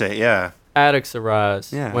Milk. That's it. Yeah. Addicts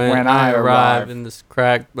arise. Yeah. When I arrive in this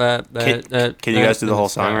crack. Can you guys do the whole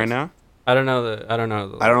song right now? I don't know the. I don't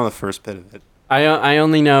know the first bit of it. I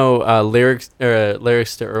only know lyrics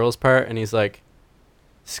to Earl's part, and he's like,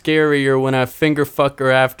 "Scarier when I finger fuck her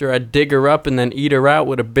after I dig her up and then eat her out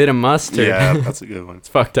with a bit of mustard." Yeah, that's a good one. It's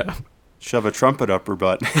fucked up. Shove a trumpet up her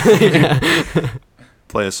butt.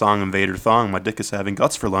 Play a song Invader Thong. My dick is having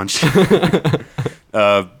guts for lunch.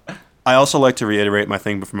 I also like to reiterate my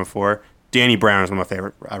thing from before. Danny Brown is one of my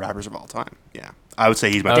favorite rappers of all time. Yeah, I would say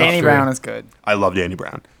he's my. Danny sure. Brown is good. I love Danny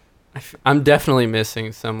Brown. I'm definitely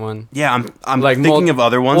missing someone. Yeah, I'm Like thinking of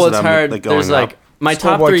other ones Well, that it's I'm hard. like going There's like up. my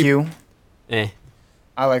top Schoolboy three. Q. Eh.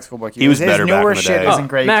 I like Schoolboy Q. He was His better back newer in the shit day. isn't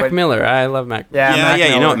great. Mac but Miller. I love Mac. Yeah, Yeah, Mac you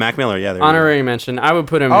know Miller. what, Mac Miller. Yeah, there you go. Honorary mention. I would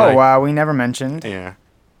put him. Oh like, wow, we never mentioned Yeah.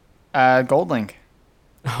 Goldlink.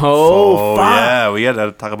 Oh, fuck. yeah, we had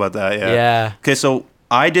to talk about that. Yeah. Yeah. Okay, so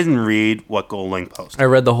I didn't read what Goldlink posted. I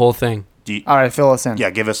read the whole thing. All right, fill us in.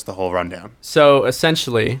 Yeah, give us the whole rundown. So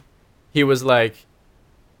essentially, he was like,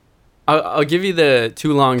 I'll give you the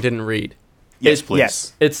too long didn't read. Yes, please.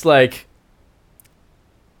 Yes. It's like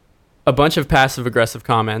a bunch of passive aggressive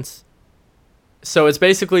comments. So it's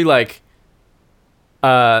basically like,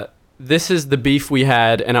 this is the beef we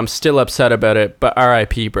had, and I'm still upset about it, but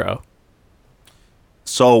R.I.P., bro.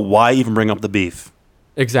 So why even bring up the beef?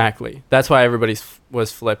 Exactly. That's why everybody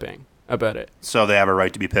was flipping about it. So they have a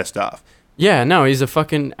right to be pissed off. Yeah, no, he's a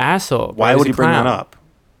fucking asshole. bro. Why He's would a he bring that clown. up?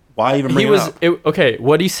 Why even He bring was it up? okay.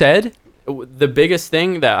 What he said, the biggest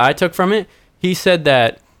thing that I took from it, he said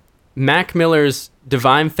that Mac Miller's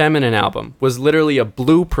Divine Feminine album was literally a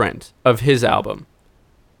blueprint of his album.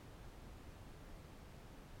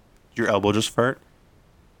 your elbow just fart?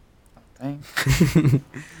 Dang.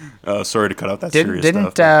 Oh, sorry to cut out that Didn't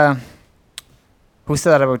serious stuff. who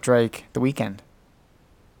said that about Drake? The Weeknd.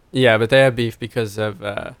 Yeah, but they have beef because of,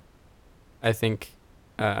 I think,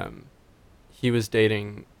 he was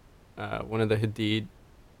dating one of the Hadid,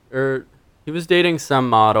 or he was dating some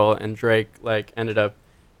model, and Drake like ended up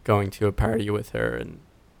going to a party with her, and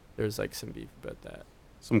there's like some beef about that.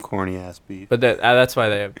 Some corny ass beef. But that's why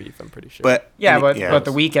they have beef. I'm pretty sure. But Yeah, I mean, but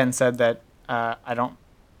The Weeknd said that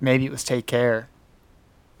maybe it was Take Care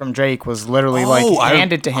from Drake was literally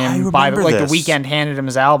handed to him by the this. Weeknd handed him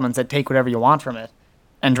his album and said take whatever you want from it,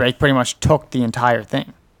 and Drake pretty much took the entire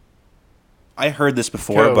thing. I heard this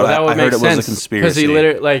before, Cool, but well, I heard it was a conspiracy. because he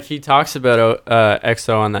literally he talks about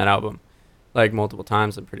EXO on that album, like multiple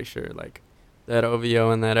times. I'm pretty sure like that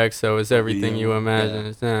OVO and that EXO is everything you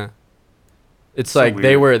imagine. yeah. It's So like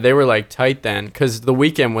weird. they were like tight then because The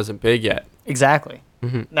Weeknd wasn't big yet. Exactly.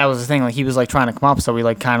 Mm-hmm. That was the thing. Like he was like trying to come up, so we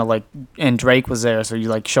like kind of like, and Drake was there, so you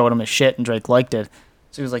like showed him his shit, and Drake liked it.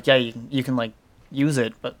 So he was like, yeah, you can like use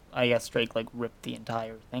it, but I guess Drake like ripped the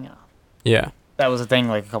entire thing off. Yeah. That was a thing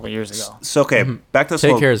like a couple years ago. So okay, back to this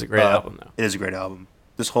Take whole, Care is a great album though. It is a great album.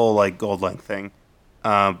 This whole like Gold Link thing.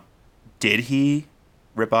 Did he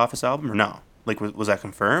rip off his album or no? Like was that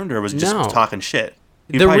confirmed or was he just No. talking shit?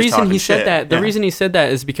 He was The probably just reason talking he said shit. that, the Yeah. reason he said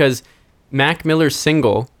that is because Mac Miller's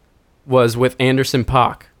single was with Anderson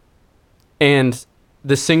 .Paak, and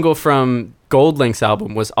the single from Gold Link's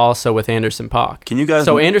album was also with Anderson .Paak. Can you guys?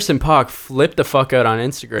 So Anderson .Paak flipped the fuck out on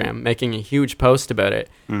Instagram, making a huge post about it,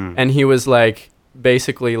 Mm. and he was like,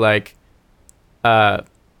 basically like,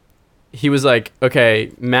 he was like,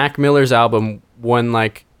 okay, Mac Miller's album won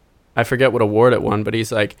like, I forget what award it won, but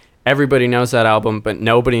he's like, everybody knows that album, but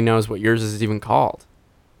nobody knows what yours is even called.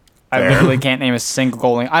 I Fair. literally can't name a single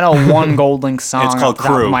Gold Link. I know one Gold Link song It's called off the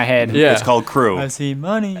top Crew. of my head. Yeah. It's called Crew. I see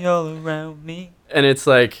money all around me. And it's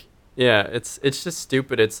like, yeah, it's just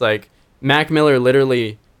stupid. It's like Mac Miller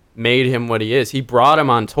literally made him what he is. He brought him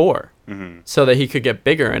on tour so that he could get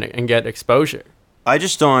bigger and get exposure. I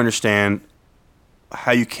just don't understand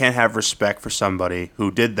how you can't have respect for somebody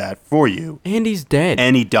who did that for you And he's dead.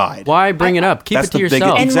 and he died. Why bring it up? Keep That's it to the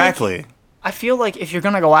yourself. biggest. Exactly. I feel like if you're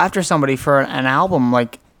gonna go after somebody for an album,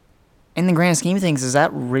 like in the grand scheme of things, is that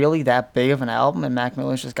really that big of an album in Mac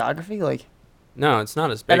Miller's discography? Like No, it's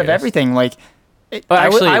not as big. out of as- everything, like Well,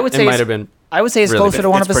 actually, I would it say might it's- have been. I would say it's really closer big. to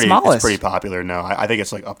one It's of his pretty, smallest. It's pretty popular. No, I think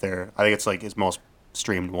it's like up there. I think it's like his most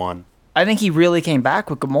streamed one. I think he really came back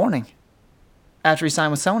with Good Morning after he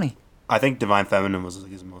signed with Sony. I think Divine Feminine was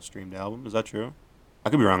like his most streamed album. Is that true? I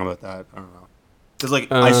could be wrong about that. I don't know. Because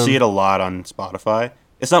like I see it a lot on Spotify.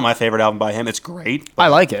 It's not my favorite album by him. It's great. I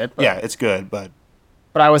like it. But, Yeah, it's good, but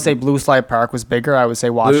but I would say Blue Slide Park was bigger. I would say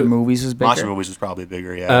Watching Movies was bigger. Watching Movies was probably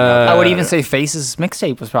bigger. Yeah. I would even say Faces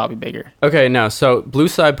mixtape was probably bigger. Okay, no. So Blue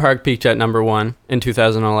Side Park peaked at number 1 in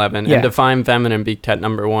 2011, Yeah. and Divine Feminine peaked at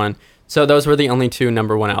number 1. So those were the only 2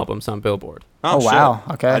 number 1 albums on Billboard. Oh, shit. wow.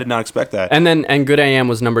 Okay. I did not expect that. And Good AM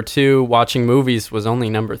was number 2. Watching Movies was only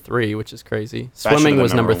number 3, which is crazy. That should've Swimming been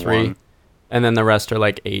was number 3, one. and then the rest are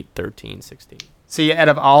like 8, 13, 16. See, out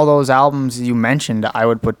of all those albums you mentioned, I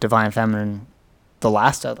would put Divine Feminine the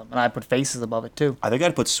last of them, and I'd put Faces above it too. I think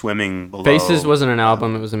I'd put Swimming below. Faces wasn't an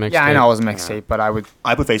album; it was a mixtape. Yeah, I know it was a mixtape, but I would,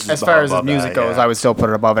 I put Faces as far as the above music that, goes, yeah. I would still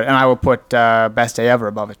put it above it, and I would put Best Day Ever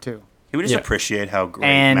above it too. Can we just Yeah. appreciate how great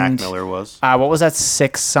And, Mac Miller was? What was that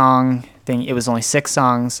 6-song thing? It was only 6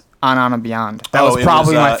 songs on and beyond. That Oh, was it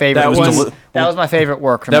probably was, my favorite. that was- that was my favorite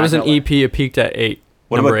work. From That Mac was an Miller. EP. It peaked at 8.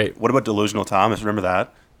 What number about 8. What about Delusional Thomas? Remember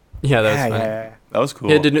that? Yeah, that was Yeah, funny. yeah, yeah. That was cool.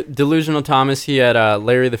 He had Delusional Thomas. He had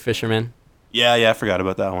Larry the Fisherman. yeah, I forgot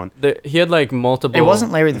about that one. He had like multiple. It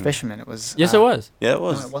wasn't Larry the Fisherman. It was. Yes, it was. Yeah, it No,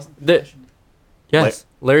 was. it wasn't. The- Yes,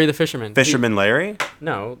 Larry the Fisherman. Fisherman Larry?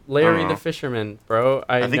 No, Larry Oh. the Fisherman, bro.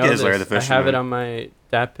 I think know it is Larry this. the I have Fisherman. it on my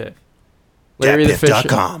DatPiff. Larry the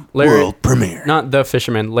Datpiff.com. Larry, World premiere. not the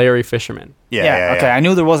Fisherman. Larry Fisherman. Yeah, Okay, I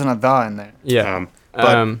knew there wasn't a "the" in there. Yeah.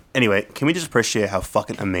 But anyway, can we just appreciate how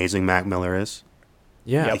fucking amazing Mac Miller is?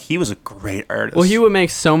 Yeah. Like, he was a great artist. Well, he would make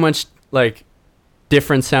so much like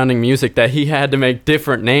different sounding music that he had to make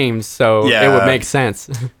different names, so it Yeah. would make sense.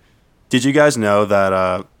 Did you guys know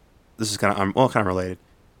that this is kind of related?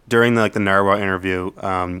 During the Narwhal interview,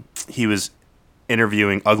 he was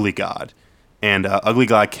interviewing Ugly God, and Ugly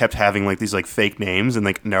God kept having like these like fake names, and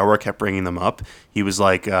like Narwhal kept bringing them up. He was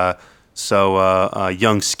like,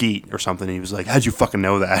 Young Skeet or something. He was like, how'd you fucking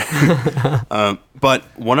know that? But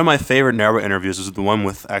one of my favorite Narwhal interviews was the one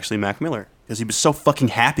with actually Mac Miller, because he was so fucking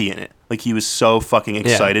happy in it. Like, he was so fucking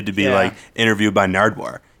excited to be Yeah. like interviewed by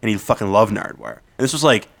Nardwuar, and he fucking loved Nardwuar. And this was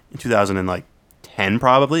like in 2010 2010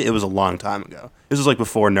 probably. It was a long time ago. This was like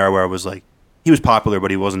before Nowhere was like, he was popular,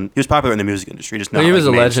 but he wasn't. He was popular in the music industry, just not. Well, he was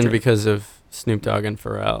like, a legend mainstream. because of Snoop Dogg and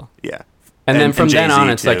Pharrell. Yeah. And then from then Jay-Z on,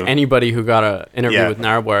 it's like too. anybody who got a interview Yeah. with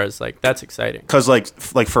Nardwuar is like, that's exciting. Because like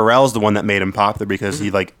Pharrell's the one that made him popular because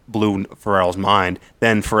he like blew Pharrell's mind.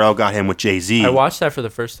 Then Pharrell got him with Jay-Z. I watched that for the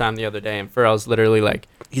first time the other day, and Pharrell's literally like,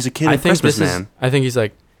 He's a kid I of think Christmas, this man. is. I think he's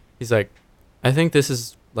like, I think this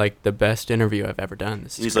is like the best interview I've ever done.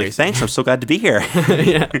 This is He's crazy. like, thanks, I'm so glad to be here.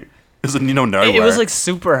 Yeah. This is, Nowhere. It was like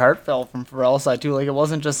super heartfelt from Pharrell's side too. Like it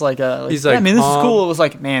wasn't just like a. Like, He's yeah, like, I mean, this is calm. cool. It was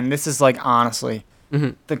like, man, this is like honestly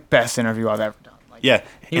Mhm. the best interview I've ever done. Like, yeah.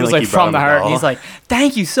 he and, was like he brought from the him a heart. doll. And he's like,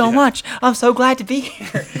 thank you so much. I'm so glad to be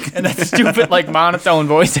here. And that stupid like monotone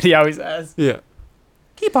voice that he always has. Yeah.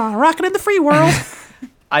 keep on rocking in the free world.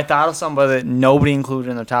 I thought of somebody that nobody included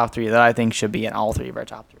in their top three that I think should be in all three of our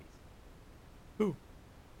top threes. Who?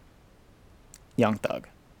 Young Thug.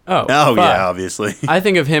 Oh. Oh fuck. yeah, obviously. I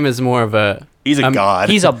think of him as more of a. He's a god.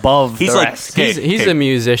 He's above He's the like- rest. Okay, He's okay. a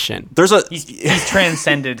musician. There's a He's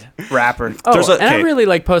transcended rapper. Oh, There's a- and I okay. really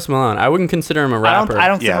like Post Malone. I wouldn't consider him a rapper. I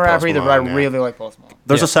don't think Yeah, I'm a rapper Post either, but I Malone, yeah. really like Post Malone.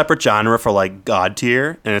 there's Yeah. a separate genre for like god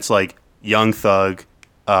tier, and it's like Young Thug,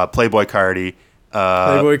 Playboy Cardi,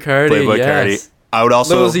 Playboy Cardi, yes. I would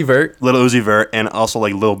also Lil Uzi Vert. Lil Uzi Vert, and also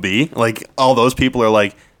like Lil B. Like all those people are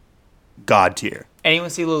like god tier. Anyone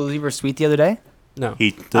see Lil Uzi Vert Sweet the other day? No.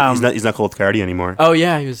 He's not cool with Cardi anymore. Oh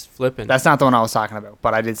yeah, he was flipping. That's not the one I was talking about,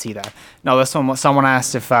 but I did see that. No, this one. Someone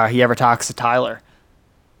asked if he ever talks to Tyler,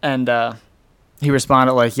 and he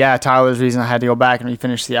responded like, "Yeah, Tyler's the reason I had to go back and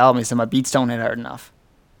refinish the album. He said my beats don't hit hard enough."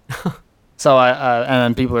 So and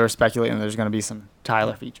then people are speculating there's going to be some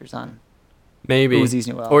Tyler features on. Maybe. Uzi's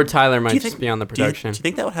new album. Or Tyler might Do you just think- be on the Do you production.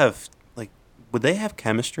 think that would have like? Would they have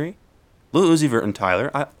chemistry? Lil Uzi Vert and Tyler.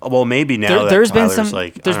 Well, maybe now that There's been Tyler's some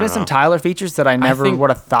like, there's I been don't some know. Tyler features that I never think- would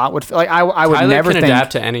have thought would like I would Tyler never can think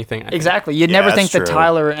adapt to anything. I think. exactly. You'd Yeah, never that's think that true.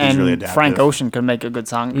 Tyler He's and really Frank adaptive. Ocean could make a good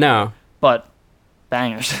song. No. But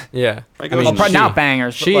bangers. Yeah. Frank I mean, Ocean's Well, she, not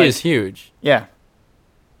bangers. But she like, is huge. Yeah.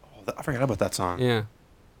 I forgot about that song. Yeah.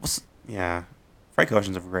 Yeah, Frank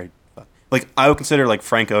Ocean's a great. Like I would consider like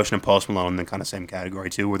Frank Ocean and Post Malone in the kind of same category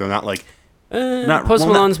too, where they're not like Not- Post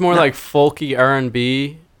well, not- Malone's more not- like folky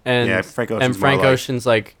R&B, and Yeah, Frank Ocean's and Frank more like Ocean's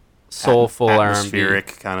like soulful R&B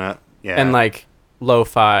atmospheric kind of. Yeah, and like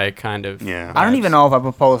lo-fi kind of. yeah. I don't even know if I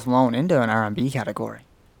put Post Malone into an R&B category.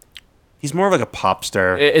 He's more of like a pop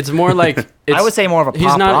star. It's more like it's, I would say more of a he's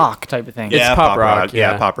pop not- rock type of thing. it's pop rock,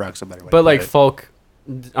 Yeah, yeah. pop rock's a better way. but to like put it. folk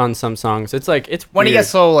on some songs. It's like it's When he weird. gets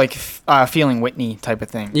so like feeling Whitney type of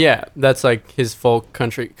thing. Yeah, that's like his folk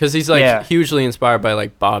country because he's like Yeah. hugely inspired by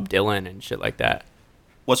like Bob Dylan and shit like that.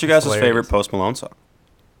 What's your guys' hilarious. favorite Post Malone song?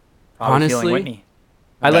 Probably Honestly, Feeling Whitney.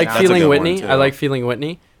 I like That's a Feeling good one, Whitney. too. I like Feeling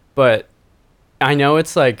Whitney, but I know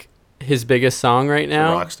it's like his biggest song right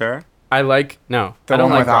now. Rockstar. I like no. The I don't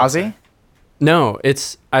one like with Rockstar. Ozzy. No,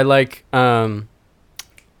 it's I like the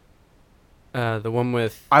one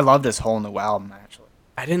with I love this whole new album actually.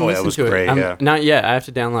 I didn't Oh, yeah, it listen was to great, it. yeah. Not yet. I have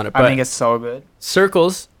to download it. But I think it's so good.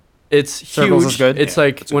 Circles. It's Circles huge. is good. It's Yeah,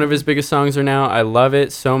 like that's a one good of his biggest songs are now. I love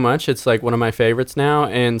it so much. It's like one of my favorites now.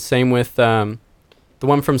 And same with the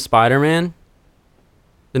one from Spider-Man,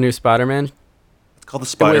 the new Spider-Man It's called the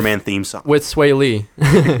Spider-Man theme song. with Sway Lee.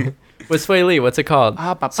 With Sway Lee, what's it called?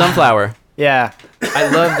 Sunflower. Yeah, I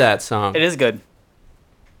love that song. it is good.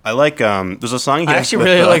 I like there's a song he I has actually with,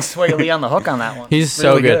 really like Sway Lee on the hook on that one. He's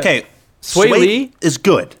so Really good. Okay, Sway Lee is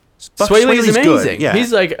good. Sway Lee's Lee's amazing. Good. Yeah,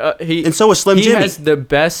 He's like he And so is Slim he Jimmy. has the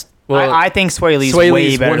best. Well, I think Sway Lee's Sway way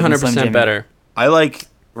Lee's better than Slim 100% Jimmy. better. I like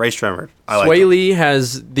Ray Tremor. I like Sway him. Lee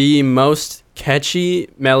has the most catchy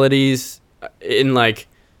melodies in like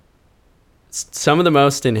some of the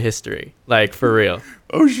most in history. Like for real.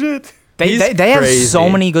 Oh shit, They He's have crazy. so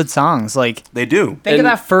many good songs. Like they do. think of And-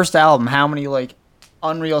 that first album. How many like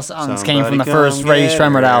unreal songs came from the Somebody first come Ray get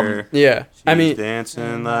Shremmerd her. album? Yeah. I She's mean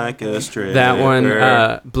dancing like a stripper. that one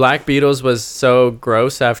Black Beatles was so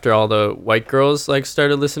gross after all the white girls like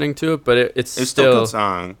started listening to it, but it's It's still a still good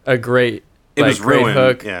song. a great It like, was great ruined.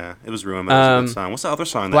 hook. Yeah, it was ruined. But it was a Um, good song. What's the other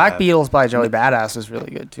song? Black they have? Beatles by Joey Badass was really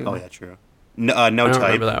good too. Oh yeah, true. No, no I don't type.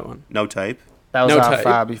 remember that one. No type. That was No off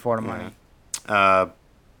Type. Before the Money. Uh,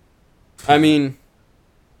 I mean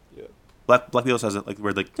Black Beatles has it like the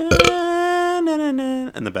weird like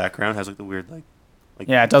in the background has like the weird like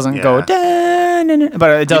Yeah, it doesn't Yeah. go, "Da-na-na,"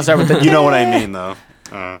 but it does start with the. you know what I mean though.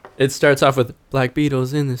 it starts off with Black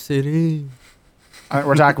Beatles in the city.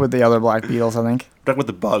 We're talking with the other Black Beatles, I think. Talking with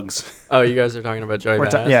the bugs. Oh, you guys are talking about Joey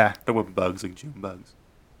Badass? Yeah. Talking with bugs like June bugs.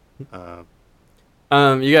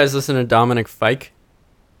 You guys listen to Dominic Fike?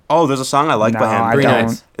 Oh, there's a song I like No, by him. I Three don't.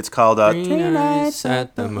 Nights. It's called Three nights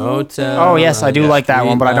at the motel. Oh yes, I do Yeah. like that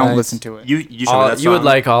one, but I don't Nights. listen to it. You should know that song. You would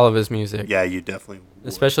like all of his music. Yeah, you definitely would.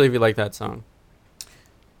 Especially if you like that song.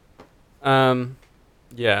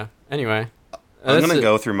 Yeah. Anyway, I'm that's gonna a-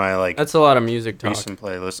 go through my like That's a lot of music talk. recent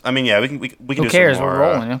playlist. I mean, yeah, we can Who do cares? some more. We're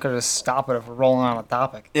rolling. You could just stop it if we're rolling on a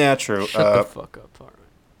topic. Yeah, true. Shut the fuck up, all right.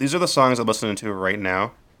 These are the songs I'm listening to right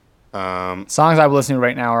now. Songs I'm listening to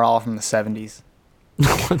right now are all from the 70s.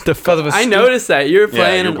 What the Because fuck? of a I stu- noticed that you were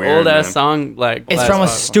playing you're an weird, old ass man. song like. It's last from a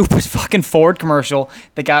month. stupid fucking Ford commercial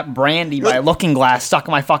that got Brandy by Looking Glass stuck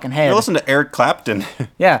in my fucking head. You listen to Eric Clapton.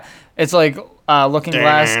 Yeah, it's like Looking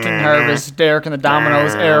Glass, King Harvest, Derek and the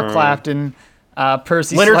Dominoes, Eric Clapton,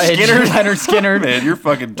 Percy Leonard Sledge, Skinner. Leonard Skinner. Man, you're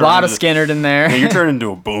fucking. A lot of turning Skinner in there. into- Yeah, you're turning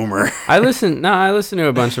into a boomer. I listen to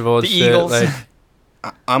a bunch of old The shit. Eagles. Like,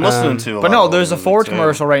 I'm listening to. But no, there's a Ford too.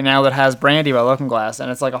 commercial right now that has Brandy by Looking Glass, and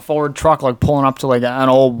it's like a Ford truck like pulling up to like an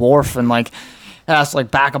old wharf and like it has to like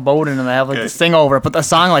back a boat in and they have like Okay. this thing over it. But the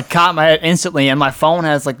song like caught my head instantly, and my phone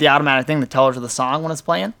has like the automatic thing that tells you the song when it's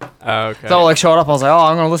playing. okay. So I like showed up, I was like, oh,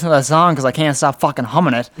 I'm gonna listen to that song because I can't stop fucking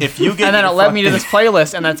humming it. If you get And then it your led me to fucking- this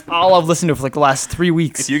playlist, and that's all I've listened to for like the last 3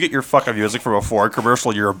 weeks. If you get your fucking music from a Ford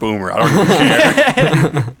commercial, you're a boomer. I don't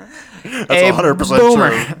even care. That's A 100% boomer.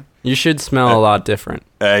 true. You should smell a lot different.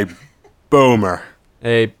 A boomer.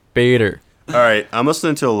 A baiter. All right, I'm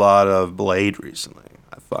listening to a lot of Blade recently.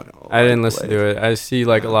 I didn't listen to it. I see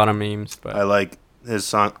like a lot of memes, but I like his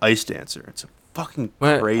song Ice Dancer. It's fucking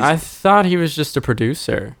But crazy. I thought he was just a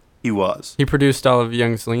producer. He was. He produced all of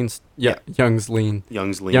Young's Lean Young's Lean.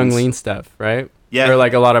 Young Lean stuff, right? Yeah. Or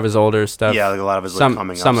like a lot of his older stuff. Yeah, like a lot of his like, Some-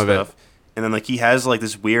 coming up some of it. stuff. And then like he has like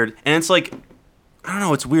this weird, and it's like, I don't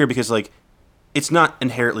know, it's weird because like, it's not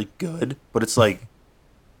inherently good, but it's like,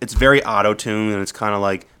 it's very auto-tuned, and it's kind of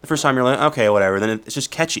like, the first time you're like, okay, whatever, then it's just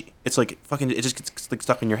catchy. It's like, fucking, it just gets like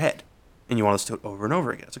stuck in your head, and you want to listen to it over and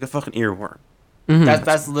over again. It's like a fucking earworm.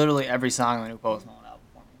 That's literally every song on the new Post Malone album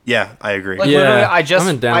for me. Yeah, I agree. Like Yeah, literally, I'm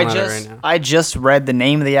gonna download it right now. I just read the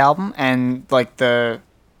name of the album, and like the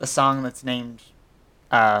song that's named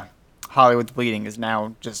Hollywood's Bleeding is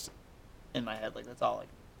now just in my head. Like that's all. Like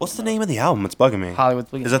What's the name of the album? It's bugging me. Hollywood's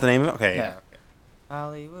Bleeding. Is that the name of it? Okay, Yeah. yeah.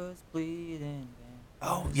 Hollywood's bleeding.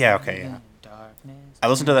 Oh, yeah, okay, yeah. Darkness. I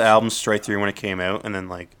listened to the album straight through when it came out, and then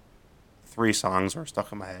like 3 songs were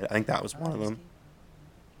stuck in my head. I think that was one of them.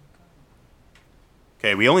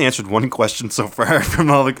 Okay, we only answered one question so far from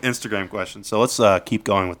all the Instagram questions, so let's keep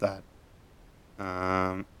going with that.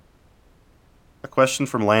 A question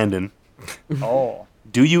from Landon: Oh.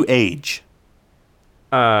 Do you age?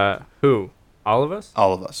 Who? All of us?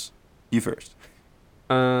 All of us. You first.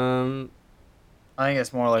 I think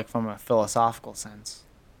it's more like from a philosophical sense.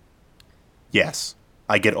 Yes,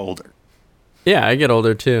 I get older. Yeah, I get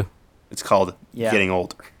older too. It's called Yeah. getting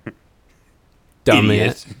older. Dumb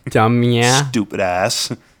Idiot. Dumb yeah. Stupid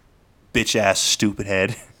ass. Bitch ass stupid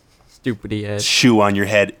head. Stupid ass. Shoe on your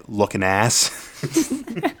head looking ass.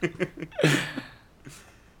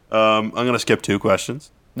 I'm going to skip 2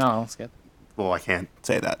 questions. No, don't skip. Well, I can't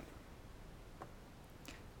say that.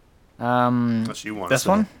 Unless you want This to say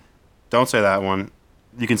one? it. Don't say that one.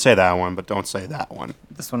 You can say that one, but don't say that one.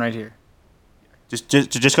 This one right here. Just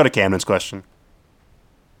go to Camden's question.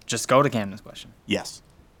 Just go to Camden's question. Yes.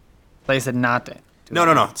 They said not to.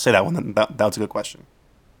 No. Say that one. That was a good question.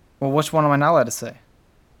 Well, which one am I not allowed to say?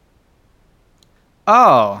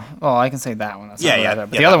 Oh, well, I can say that one. That's not Yeah.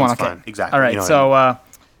 But Yeah, the other that one, one's okay. fine. Exactly. All right. You know what So,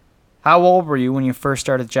 how old were you when you first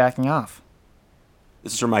started jacking off?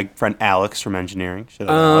 This is from my friend Alex from engineering. Shout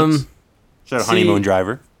out Alex. Shout out see- Honeymoon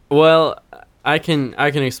Driver. Well, I can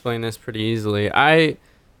explain this pretty easily. I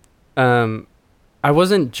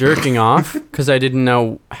wasn't jerking off because I didn't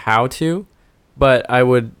know how to, but I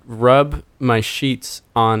would rub my sheets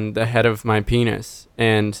on the head of my penis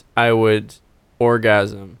and I would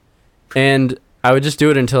orgasm, and I would just do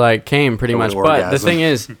it until I came pretty I much. would But the orgasm. thing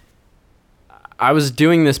is, I was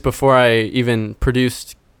doing this before I even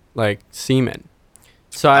produced like semen,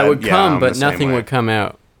 so I would yeah, come, I'm but the same nothing way. would come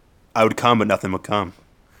out. I would come, but nothing would come.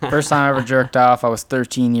 First time I ever jerked off, I was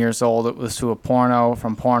 13 years old. It was to a porno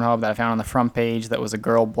from Pornhub that I found on the front page that was a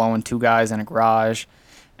girl blowing 2 guys in a garage,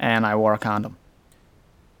 and I wore a condom.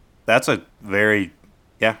 That's a very,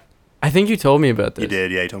 yeah, I think you told me about this. you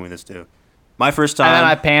did. Yeah, you told me this too. My first And then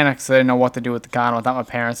I time, panicked because I didn't know what to do with the condom. I thought my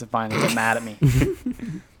parents would finally get mad at me.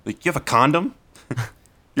 like, you have a condom?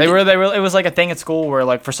 They were. It was like a thing at school where,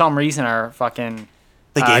 like, for some reason, our fucking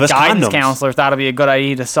They gave us guidance condoms. counselor thought it'd be a good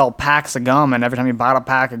idea to sell packs of gum, and every time you bought a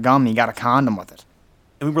pack of gum, you got a condom with it.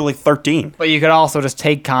 And we were like 13. But you could also just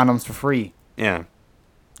take condoms for free. Yeah.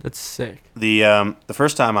 That's sick. The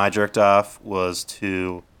first time I jerked off was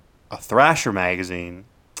to a Thrasher magazine,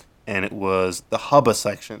 and it was the Hubba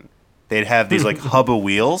section. They'd have these like Hubba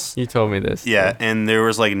wheels. You told me this. Yeah, and there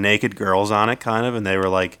was like naked girls on it, kind of, and they were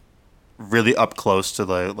like really up close to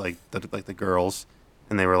the girls,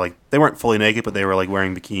 and they weren't fully naked, but they were like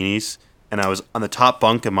wearing bikinis. And I was on the top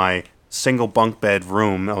bunk in my single bunk bed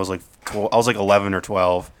room. I was like 11 or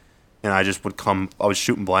 12, and I was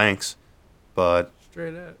shooting blanks, but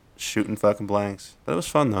Straight up. shooting fucking blanks. But it was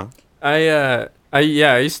fun though. I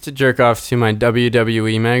used to jerk off to my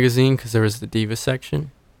WWE magazine because there was the Diva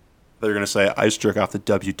section. They're gonna say I used to jerk off the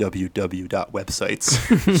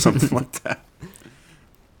www.websites, something like that.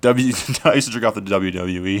 I used to jerk off the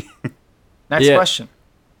WWE. Next question.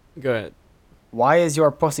 Go ahead. Why is your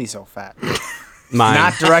pussy so fat? Mine.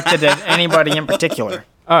 Not directed at anybody in particular.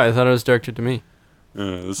 Oh, I thought it was directed to me.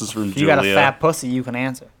 This is from If Julia. you got a fat pussy, you can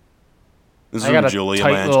answer. This is I got from a Julia.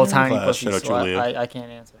 tight my little engineering tiny class. pussy, Shout out so Julia. I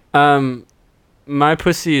can't answer. My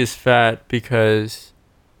pussy is fat because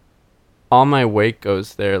all my weight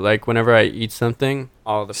goes there. Like whenever I eat something,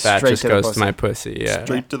 all the fat Straight just to the goes to pussy. my pussy. Yeah.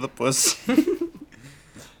 Straight to the pussy.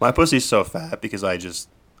 My pussy's so fat because I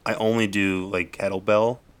only do like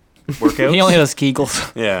kettlebell workouts. He only does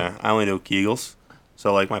Kegels. Yeah, I only do Kegels.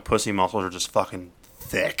 So like my pussy muscles are just fucking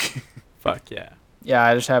thick. Fuck yeah. Yeah,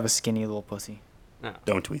 I just have a skinny little pussy.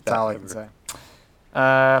 Don't tweet That's that. all I ever. can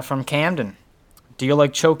say. From Camden. Do you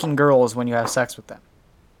like choking girls when you have sex with them?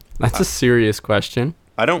 That's a serious question.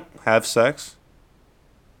 I don't have sex.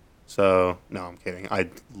 So no, I'm kidding. I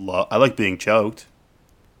like being choked.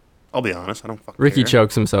 I'll be honest. I don't fucking Ricky care.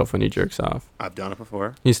 chokes himself when he jerks off. I've done it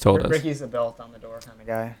before. He's told us. Ricky's a belt on the door kind of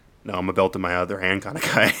guy. No, I'm a belt in my other hand kind of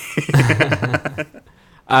guy.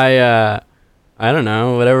 I don't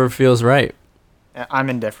know. Whatever feels right. I'm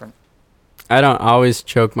indifferent. I don't always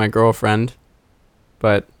choke my girlfriend,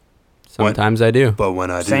 but sometimes I do. But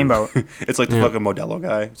when I do, Same boat. It's like the Yeah. fucking Modelo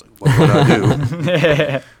guy. It's like, what would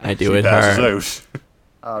I do? I do She it passes hard. out.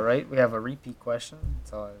 All right, we have a repeat question,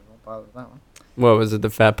 so I won't bother with that one. What was it? The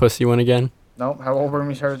fat pussy one again? Nope. How old were when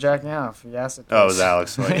we started jacking off? Yes, it Oh, it was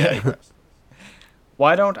Alex. So yeah, you passed.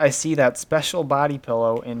 Why don't I see that special body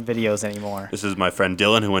pillow in videos anymore? This is my friend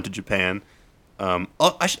Dylan who went to Japan. I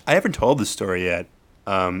haven't told this story yet.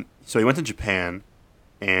 So he went to Japan,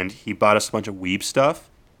 and he bought us a bunch of weeb stuff,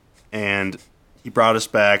 and he brought us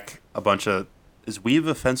back a bunch of. Is weeb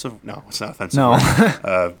offensive? No, it's not offensive. No.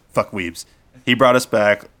 Fuck weebs. He brought us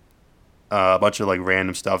back a bunch of like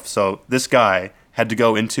random stuff. So this guy had to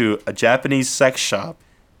go into a Japanese sex shop,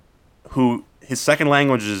 who his second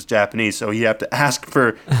language is Japanese, so he had to ask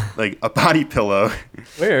for like a body pillow.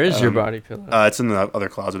 Where is your body pillow? It's in the other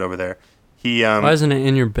closet over there. He Why isn't it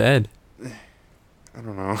in your bed? I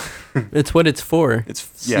don't know. It's what it's for. It's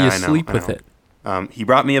So yeah, you I know, sleep I with know. it. He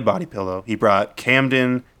brought me a body pillow. He brought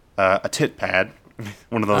Camden a tit pad,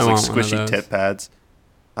 one of those I like want one of squishy those. tit pads.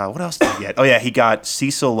 What else did he get? Oh yeah, he got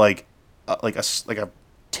Cecil like a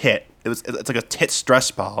tit. It's like a tit stress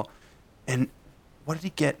ball. And what did he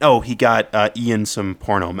get? Oh, he got Ian some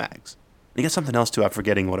porno mags. He got something else too. I'm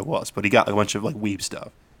forgetting what it was, but he got a bunch of like weeb stuff.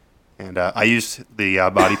 And I used the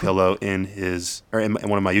body pillow in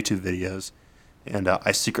one of my YouTube videos, and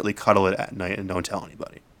I secretly cuddle it at night and don't tell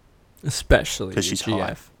anybody, Especially 'Cause she's GF.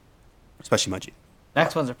 hot. Especially my G.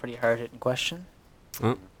 Next one's a pretty hard hitting question.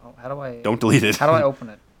 Oh. Oh, how do I? Don't delete it. How do I open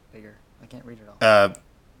it bigger? I can't read it all.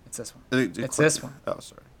 It's this one. It's this one. Oh,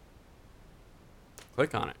 sorry.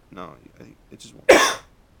 Click on it. No, it just won't. I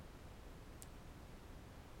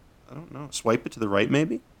don't know. Swipe it to the right,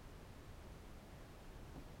 maybe?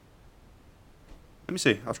 Let me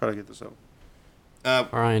see. I'll try to get this out.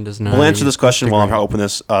 Brian does not. We'll answer this use question while I'm Instagram. open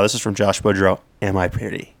this. This is from Josh Woodrow. Am I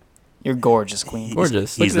pretty? You're gorgeous, queen.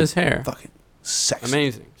 Gorgeous. Look at his hair. Fucking sexy.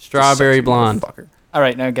 Amazing. Strawberry Sexy blonde. motherfucker. All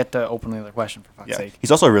right, now get to open the other question for fuck's Yeah. sake.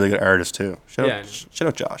 He's also a really good artist, too. Shout Yeah, I know.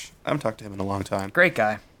 out Josh. I haven't talked to him in a long time. Great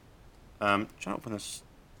guy. Trying to open this.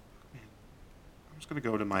 Man, I'm just going to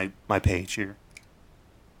go to my page here.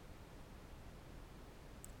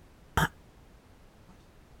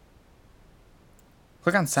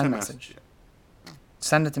 Click on send message.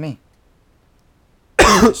 Send it to me.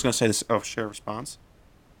 I'm just going to say this. Oh, share response.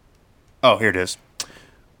 Oh, here it is.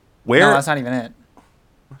 Where? No, that's not even it.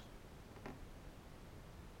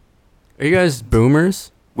 Are you guys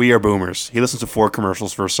boomers? We are boomers. He listens to 4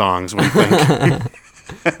 commercials for songs. What do you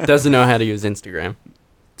think? Doesn't know how to use Instagram.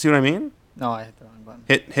 See what I mean? No, I hit the wrong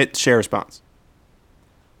button. Hit share response.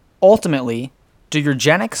 Ultimately, do your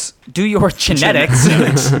genetics,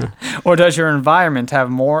 or does your environment have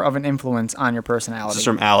more of an influence on your This personality? is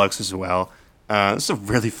from Alex as well. This is a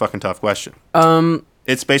really fucking tough question.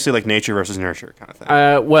 It's basically like nature versus nurture kind of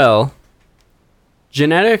thing. Well,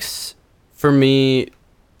 genetics for me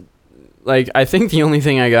like, I think the only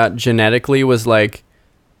thing I got genetically was like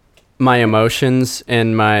my emotions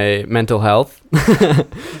and my mental health.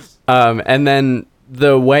 And then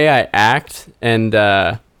the way I act and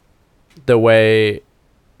the way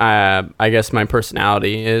I guess my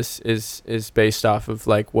personality is based off of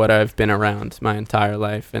like what I've been around my entire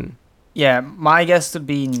life. And Yeah, my guess would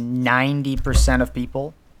be 90% of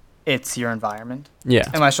people, it's your environment. yeah,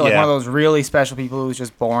 Unless you're like Yeah. one of those really special people who's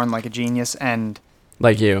just born like a genius and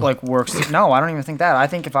like you. like works. No, I don't even think that. I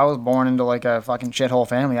think if I was born into like a fucking shithole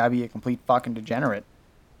family, I'd be a complete fucking degenerate.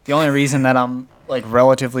 The only reason that I'm like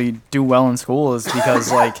relatively do well in school is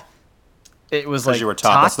because like it was 'Cause like you were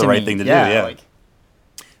taught that's the right me. thing to do, yeah. Like,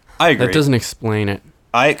 I agree. That doesn't explain it.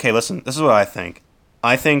 Okay, listen, this is what I think.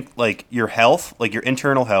 I think like your health, like your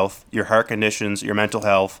internal health, your heart conditions, your mental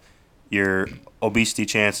health, your obesity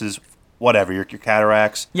chances, whatever, your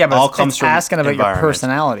cataracts, yeah, but all it's, comes it's from asking about your environment.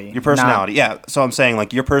 personality. Your personality, yeah. So I'm saying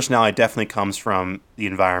like your personality definitely comes from the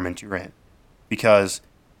environment you're in, because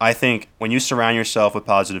I think when you surround yourself with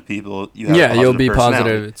positive people, you have a Yeah, positive you'll be personality.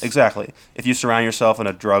 positive. It's- Exactly. If you surround yourself in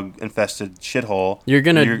a drug-infested shithole, You're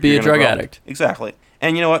gonna be a drug grow. addict. Exactly.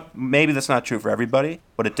 And you know what? Maybe that's not true for everybody,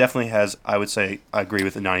 but it definitely has. I would say I agree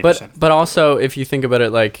with the 90%. But also, if you think about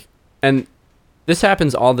it, like, and this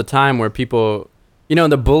happens all the time where people,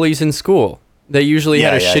 the bullies in school, they usually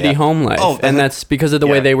had a Yeah, shitty yeah. home life, Oh, and that's because of the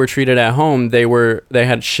way yeah. they were treated at home. They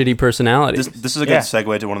had shitty personalities. This is a good Yeah.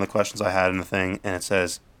 segue to one of the questions I had in the thing, and it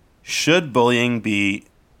says, should bullying be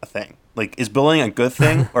a thing? Like, is bullying a good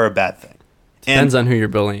thing or a bad thing? Depends on who you're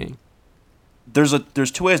bullying. There's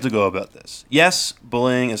two ways to go about this. Yes,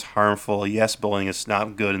 bullying is harmful. Yes, bullying is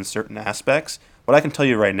not good in certain aspects. But I can tell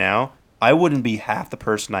you right now, I wouldn't be half the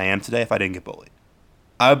person I am today if I didn't get bullied.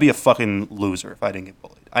 I would be a fucking loser if I didn't get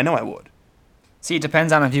bullied. I know I would. See, it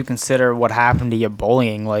depends on if you consider what happened to you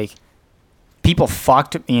bullying. Like, people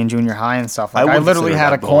fucked me in junior high and stuff. Like, I wouldn't literally consider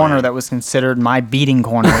had a that corner bullying. that was considered my beating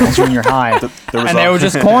corner in junior high. there was And they all- would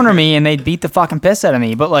just corner me and they'd beat the fucking piss out of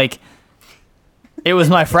me. But, like, it was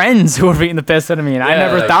my friends who were beating the piss out of me. And I Yeah,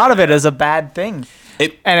 never like- thought of it as a bad thing.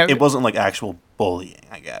 It wasn't like actual bullying,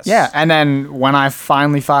 I guess. Yeah. And then when I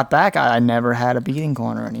finally fought back, I never had a beating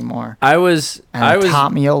corner anymore. I was And I it was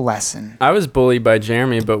taught me a lesson. I was bullied by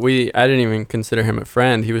Jeremy, but I didn't even consider him a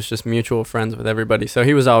friend. He was just mutual friends with everybody, so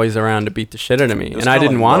he was always around to beat the shit out of me, It was and I kinda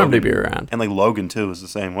didn't like want him to Logan. be around. And like Logan too was the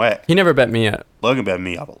same way. He never bet me up. Logan bet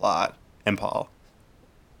me up a lot, and Paul.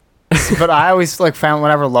 But I always like found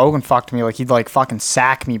whenever Logan fucked me, like he'd like fucking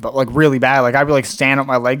sack me, but like really bad. Like I'd be like stand up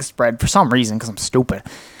my legs spread for some reason because I'm stupid,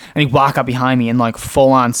 and he'd walk up behind me and like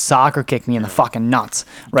full on soccer kick me in the fucking nuts,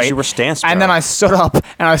 right? you were stance and then proud. I stood up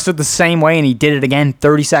and I stood the same way, and he did it again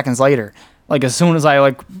 30 seconds later. Like as soon as I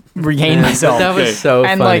like regained myself, That was Okay. so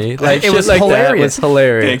And, funny. like, it shit was like that hilarious. was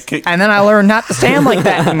hilarious. Okay, and then I learned not to stand like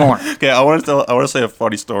that anymore. okay, I want to say a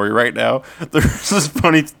funny story right now. There's this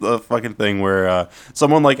funny fucking thing where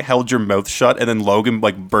someone like held your mouth shut, and then Logan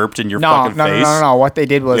like burped in your No, fucking no, no, face. no, no. What they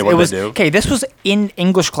did was Yeah, what'd it was they do? okay. This was in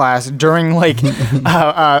English class during like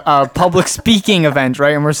a public speaking event,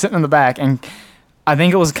 right? And we're sitting in the back, and I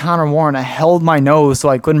think it was Connor Warren. I held my nose so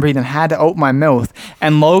I couldn't breathe and had to open my mouth.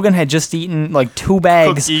 And Logan had just eaten like 2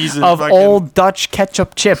 bags Cookies and of fucking- old Dutch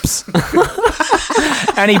ketchup chips.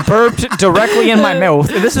 And he burped directly in my mouth.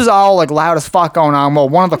 This is all like loud as fuck going on. Well,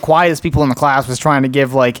 one of the quietest people in the class was trying to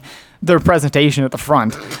give like their presentation at the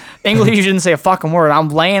front. English didn't say a fucking word. I'm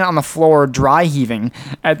laying on the floor dry heaving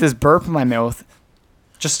at this burp in my mouth.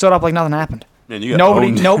 Just stood up like nothing happened. Man, you got Nobody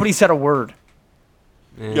owned. nobody said a word.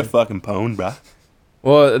 You got fucking pwned, bruh.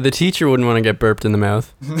 Well, the teacher wouldn't want to get burped in the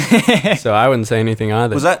mouth, so I wouldn't say anything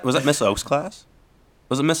either. Was that Miss Oak's class?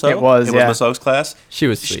 Was it Miss Oak? It was, It yeah. was Miss Oak's class. She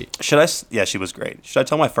was sweet. Should I? Yeah, she was great. Should I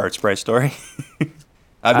tell my fart spray story?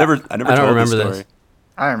 I never I don't told remember this this. story.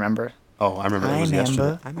 I remember. Oh, I remember. It I was remember.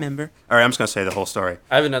 yesterday. I remember. All right, I'm just gonna say the whole story.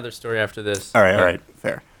 I have another story after this. All right,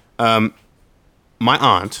 fair. My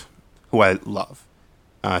aunt, who I love,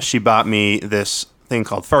 she bought me this thing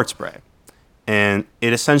called fart spray, and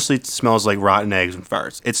it essentially smells like rotten eggs and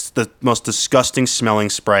farts. It's the most disgusting smelling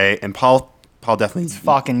spray, and Paul definitely It's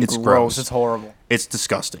fucking it's gross. It's horrible. It's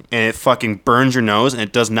disgusting, and it fucking burns your nose, and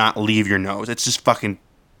it does not leave your nose. It's just fucking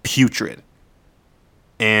putrid.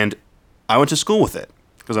 And I went to school with it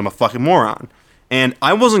because I'm a fucking moron, and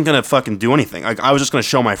I wasn't gonna fucking do anything. Like I was just gonna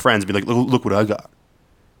show my friends, and be like, look what I got.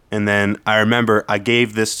 And then I remember I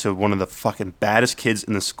gave this to one of the fucking baddest kids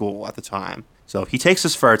in the school at the time. So he takes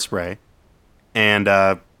this fart spray, and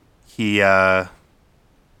he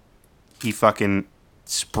fucking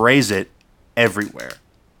sprays it everywhere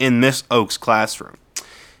in Miss Oak's classroom.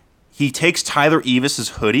 He takes Tyler Evis's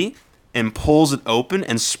hoodie and pulls it open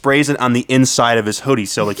and sprays it on the inside of his hoodie,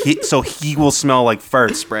 so he will smell like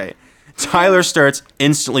fart spray. Tyler starts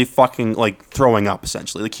instantly fucking like throwing up,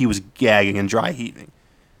 essentially, like he was gagging and dry heaving.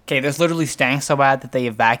 Okay, this literally stank so bad that they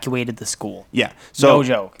evacuated the school. Yeah, so no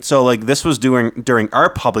joke. So like this was during our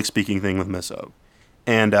public speaking thing with Miss O,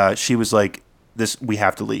 and she was like, "This we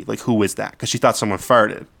have to leave." Like, who is that? Because she thought someone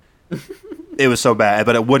farted. It was so bad,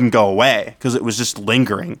 but it wouldn't go away because it was just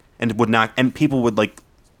lingering, and it would not. And people would like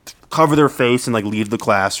cover their face and like leave the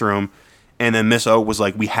classroom, and then Miss O was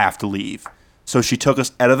like, "We have to leave." So she took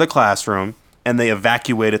us out of the classroom, and they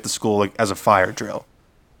evacuated the school like as a fire drill.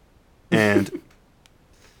 And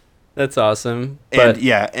That's awesome. and But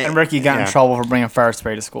yeah, And Ricky got in trouble for bringing fire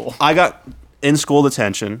spray to school. I got in school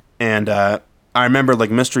detention, and I remember like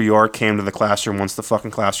Mr. York came to the classroom once the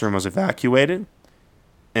fucking classroom was evacuated,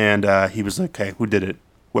 and he was like, "Okay, who did it?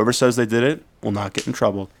 Whoever says they did it will not get in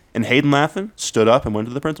trouble." And Hayden, laughing, stood up and went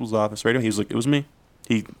to the principal's office. Right away, he was like, "It was me."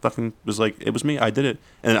 He fucking was like, "It was me. I did it."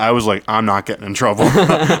 And I was like, "I'm not getting in trouble.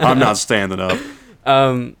 I'm not standing up."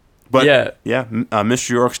 But yeah. Mr.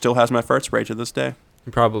 York still has my fart spray to this day.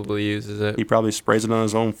 he probably uses it. He probably sprays it on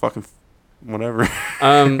his own fucking whatever.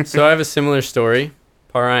 So I have a similar story.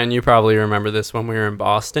 Ryan, you probably remember this when we were in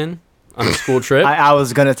Boston on a school trip. I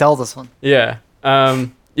was going to tell this one. Yeah.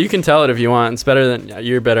 You can tell it if you want. It's better than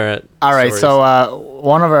you're better at. All right, stories. so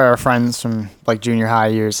one of our friends from like junior high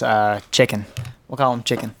years, Chicken. We'll call him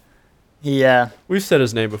Chicken. He We've said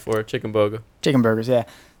his name before, Chicken Boga. Chicken Burgers, yeah.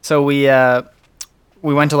 So we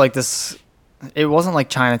went to like this. It wasn't like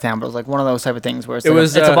Chinatown, but it was like one of those type of things where it's, It like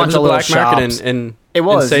was it's a bunch it was of little black market shops. in It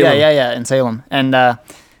was, in Salem, yeah, in Salem, and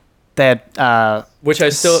they had which I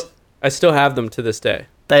still have them to this day.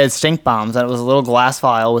 they had stink bombs, and it was a little glass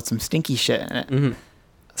vial with some stinky shit in it. Mhm.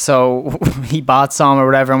 So he bought some or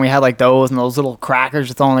whatever, and we had like those and those little crackers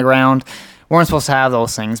to throw on the ground. We weren't supposed to have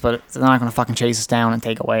those things, but they're not gonna fucking chase us down and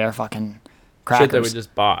take away our fucking crackers. Shit that we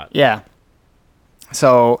just bought. Yeah.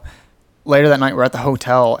 So later that night, we're at the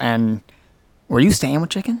hotel, and were you staying with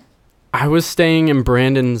Chicken? I was staying in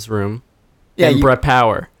Brandon's room. Yeah, and you- Brett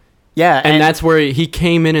Power. Yeah, And that's where he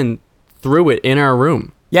came in and threw it in our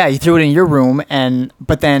room. yeah, you threw it in your room,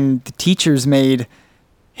 but then the teachers made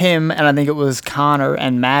him and I think it was Connor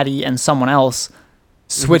and Maddie and someone else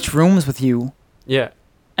switch rooms with you Yeah.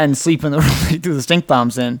 and sleep in the room that you threw the stink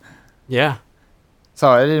bombs in. Yeah.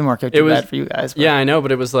 So it didn't work out It too was- bad for you guys. But Yeah, I know,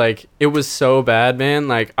 but it was like it was so bad, man.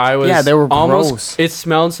 Like I was Yeah, they were almost gross. it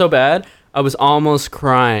smelled so bad. I was almost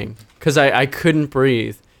crying cuz I couldn't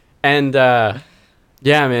breathe. And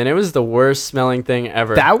yeah, man, it was the worst smelling thing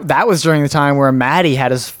ever. that was during the time where Maddie had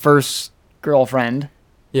his first girlfriend,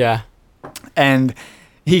 yeah. and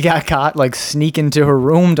he got caught like sneaking to her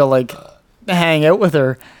room to like hang out with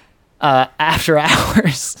her after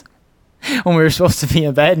hours when we were supposed to be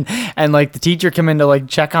in bed, and like the teacher came in to like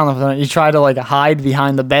check on him. He tried to like hide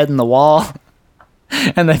behind the bed and the wall,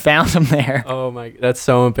 and they found him there, Oh my, that's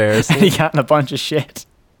so and he embarrassing. got in a bunch of shit.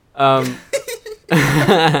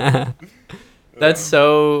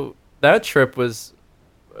 That trip was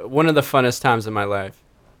one of the funnest times of my life.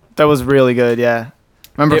 That was really good. Yeah,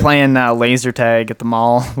 remember Yeah. playing laser tag at the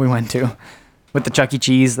mall we went to with the Chuck E.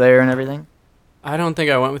 Cheese there and everything. I don't think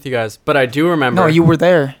I went with you guys, but I do remember. No, you were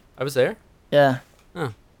there. I was there. Yeah.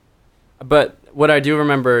 But what I do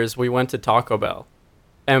remember is we went to Taco Bell.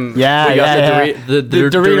 And Yeah, we got yeah. the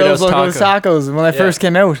Doritos Locos Tacos when they Yeah. first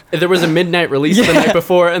came out. There was a midnight release the Yeah. night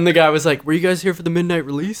before, and the guy was like, "Were you guys here for the midnight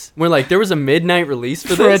release?" We're like, "There was a midnight release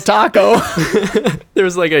for For a this." taco. There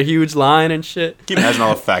was like a huge line and shit. Can you imagine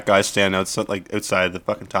all the fat guys standing outside the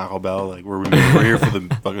fucking Taco Bell, like we're here for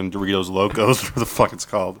the fucking Doritos Locos, whatever the fuck it's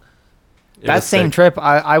called. It That was same sick. trip,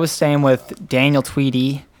 I was staying with Daniel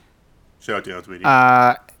Tweedy, Shout out to you, Tweety.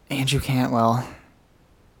 Andrew Cantwell,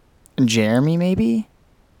 and Jeremy maybe.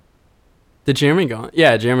 Did Jeremy go?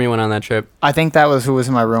 Yeah, Jeremy went on that trip. I think that was who was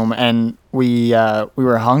in my room, and we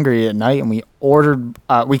were hungry at night, and we ordered.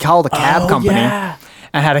 We called a cab company and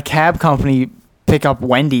had a cab company pick up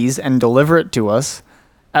Wendy's and deliver it to us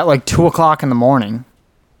at like 2:00 in the morning.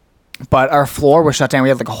 But our floor was shut down. We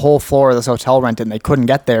had like a whole floor of this hotel rented, and they couldn't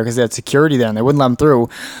get there because they had security there, and they wouldn't let them through.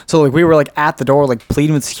 So like we were like at the door, like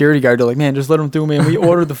pleading with the security guard to like, man, just let him through, man. We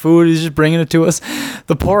ordered the food. He's just bringing it to us.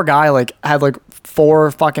 The poor guy like had like 4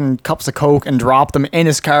 fucking cups of Coke and dropped them in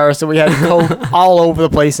his car, so we had Coke all over the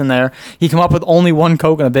place in there. He came up with only 1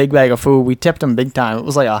 Coke and a big bag of food. We tipped him big time. It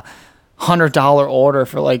was like a $100 order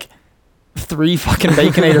for like 3 fucking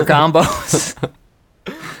Baconator combos.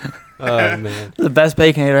 Oh man, The best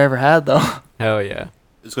Baconator I ever had, though. hell yeah,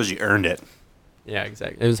 It's because you earned it. yeah,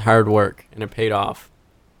 exactly. It was hard work and it paid off.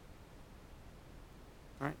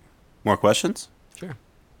 More questions? Sure.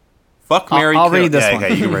 Fuck, Mary, I'll kill. read this Yeah, one.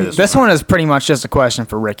 okay, you can read this This one is pretty much just a question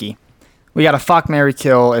for Ricky. We got a fuck, Mary,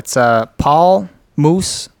 kill. It's Paul,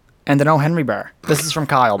 Moose, and an O. Henry bar. This is from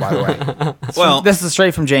Kyle, by the way. Well, This is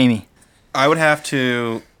straight from Jamie. I would have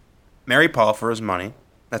to marry Paul for his money.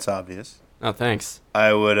 That's obvious. Oh, thanks.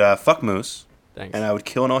 I would fuck Moose, Thanks. and I would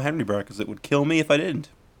kill an O. Henry bar because it would kill me if I didn't.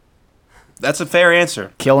 That's a fair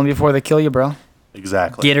answer. Kill them before they kill you, bro.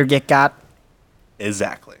 Exactly. Get or get got.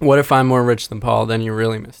 Exactly. What if I'm more rich than Paul? Then you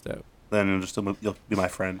really missed out. Then you'll be my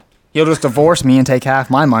friend. You'll just divorce me and take half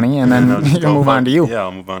my money, and then I'll just you'll go move on fuck- to you. Yeah,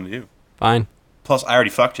 I'll move on to you. Fine. Plus, I already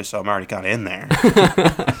fucked you, so I'm already kind of in there.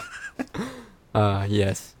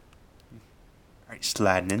 Yes. Already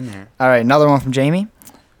sliding in there. All right, another one from Jamie.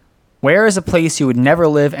 Where is a place you would never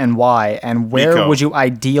live and why? And where Miko. would you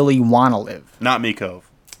ideally want to live? Not Me Cove.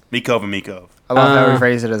 Me Cove and Me Cove. I love how we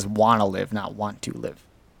phrase it as want to live, not want to live.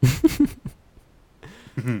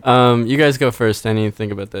 You guys go first. I need to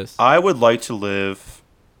think about this. I would like to live.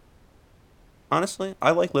 Honestly,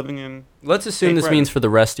 I like living in. Let's assume Cape this Breton. means for the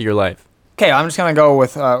rest of your life. Okay, I'm just gonna go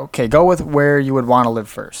with go with where you would want to live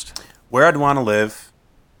first. Where I'd want to live.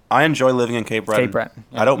 I enjoy living in Cape Breton. Cape Breton,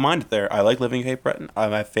 yeah. I don't mind it there. I like living in Cape Breton. I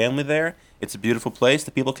have family there. It's a beautiful place.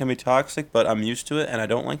 The people can be toxic, but I'm used to it, and I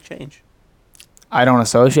don't like change. I don't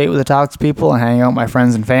associate with the toxic people and hang out with my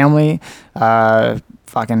friends and family.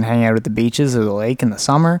 Fucking hang out at the beaches or the lake in the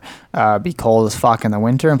summer. Be cold as fuck in the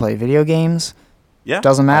winter and play video games. Yeah,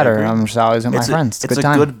 Doesn't I matter. agree. I'm just always with my friends. It's a good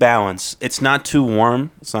time. good balance. It's not too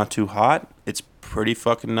warm. It's not too hot. It's pretty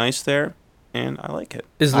fucking nice there, and I like it.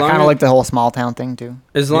 As I long kind as, of like the whole small town thing too.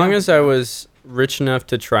 as long as I was rich enough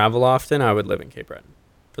to travel often, I would live in Cape Breton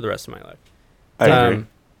for the rest of my life. I agree.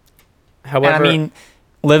 However, And I mean,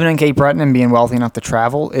 living in Cape Breton and being wealthy enough to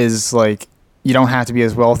travel is like, you don't have to be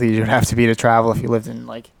as wealthy as you'd have to be to travel if you lived in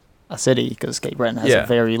like a city, because Cape Breton has Yeah. a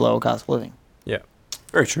very low cost of living. yeah.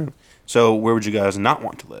 Very true. So, where would you guys not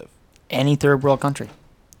want to live? Any third world country.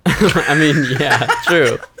 I mean, yeah,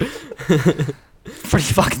 true.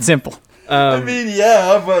 Pretty fucking simple.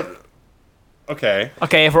 Yeah, but okay.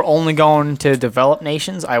 Okay, if we're only going to developed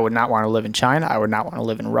nations, I would not want to live in China. I would not want to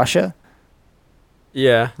live in Russia.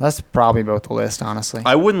 Yeah. That's probably about the list, honestly.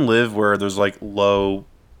 I wouldn't live where there's like low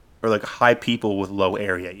or like high people with low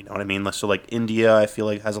area. You know what I mean? So, like India, I feel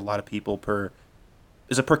like has a lot of people per.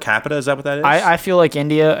 Is it per capita? Is that what that is? I feel like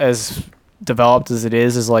India, as developed as it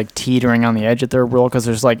is like teetering on the edge of third world, because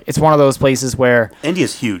there's like, it's one of those places where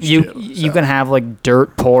India's huge. you too, you so. can have like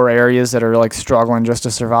dirt poor areas that are like struggling just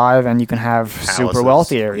to survive, and you can have super Palaces.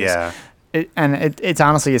 wealthy areas. Yeah. It's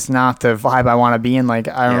honestly, it's not the vibe I want to be in. Like,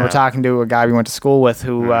 I remember Yeah. talking to a guy we went to school with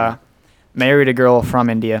who married a girl from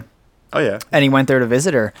India, Oh yeah. and he went there to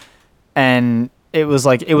visit her, and it was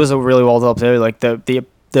a really well developed area. Like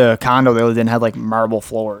the condo they lived in had like marble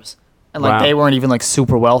floors, and like Wow. they weren't even like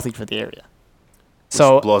super wealthy for the area.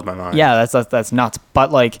 So Which blows my mind. yeah, that's nuts.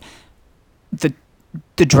 But like the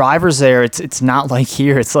drivers there, it's not like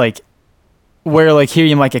here. It's like where like here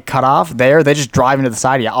you might get cut off. There they just drive into the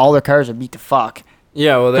side of you. All their cars are beat to fuck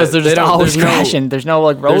Yeah, well, because they're they just don't- always there's no- crashing. There's no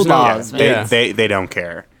like road there's no- laws. man. Yeah. They don't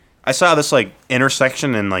care. I saw this like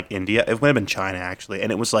intersection in like India. It might have been China actually,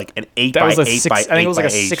 and it was like an 8 That by was a 8 by 8 I think it was like a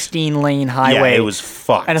by 8. 16-lane Yeah, highway. it was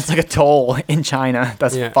fucked. and it's like a toll in China.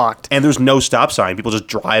 That's Yeah. fucked. and there's no stop sign. People just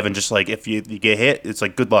drive and just like if you get hit, it's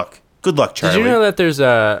like good luck. Good luck, Charlie. Did you know that there's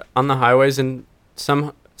on the highways in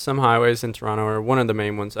some highways in Toronto, or one of the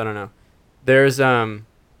main ones, I don't know. There's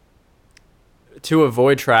to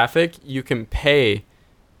avoid traffic, you can pay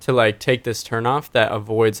to like take this turnoff that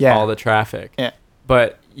avoids Yeah. all the traffic. Yeah.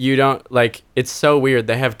 But you don't like, it's so weird.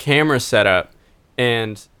 They have cameras set up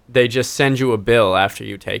and they just send you a bill after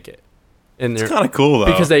you take it. And It's they're kind of cool though.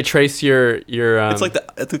 because they trace your it's like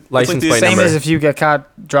the license plate Same number. as if you get caught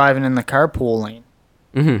driving in the carpool lane.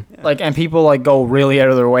 Mm-hmm. Like, and people like go really out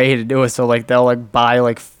of their way to do it. So like they'll like buy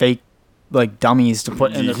like fake like dummies to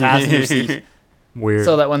put in the passenger seat, Weird.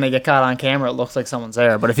 so that when they get caught on camera, it looks like someone's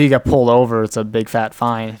there. But if you get pulled over, it's a big fat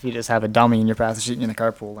fine. If you just have a dummy in your passenger seat in the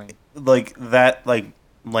carpool lane. like that like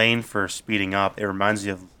lane for speeding up. It reminds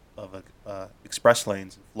you of express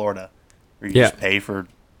lanes in Florida, where you Yeah. just pay for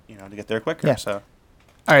to get there quicker. Yeah. So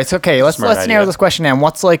All right, so okay, let's Smart narrow idea. this question down.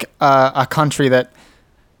 What's like a country that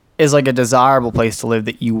is like a desirable place to live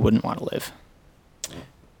that you wouldn't want to live?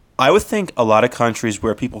 I would think a lot of countries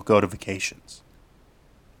where people go to vacations.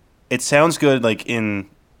 It sounds good, like in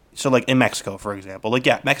Mexico, for example. Like,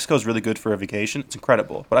 yeah, Mexico is really good for a vacation. It's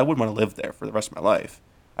incredible, but I wouldn't want to live there for the rest of my life.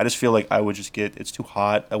 I just feel like I would just it's too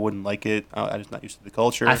hot. I wouldn't like it. I'm just not used to the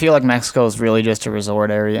culture. I feel like Mexico is really just a resort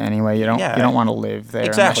area anyway. You don't Yeah. want to live there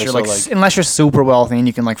Exactly, unless you're so, like, like- unless you're super wealthy and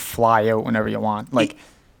you can like fly out whenever you want. Like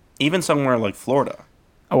even somewhere like Florida.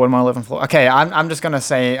 I wouldn't want to live in Florida. Okay, I'm just gonna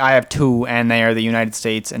say I have two, and they are the United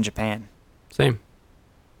States and Japan. Same.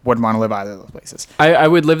 Wouldn't want to live either of those places. I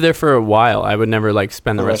would live there for a while. I would never like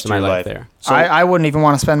spend the rest of my your life life. there. So I wouldn't even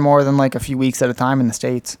want to spend more than like a few weeks at a time in the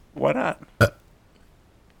States. why not?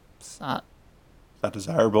 It's not, It's not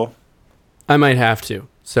desirable. I might have to.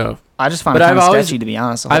 So I just find But it kind I've of always- sketchy, to be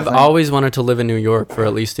honest. the whole I've thing. always wanted to live in New York for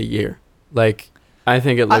at least a year. Like I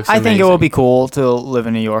think it looks. I think it amazing. would be cool to live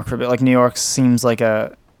in New York for a bit. Like New York seems like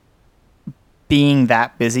being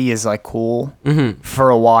that busy is like cool Mhm. for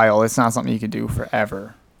a while. It's not something you could do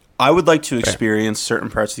forever. I would like to experience certain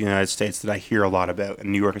parts of the United States that I hear a lot about,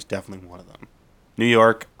 and New York is definitely one of them. New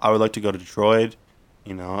York, I would like to go to Detroit.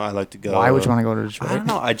 You know, I like to go. Why would you want to go to I Detroit? don't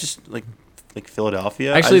know. I just like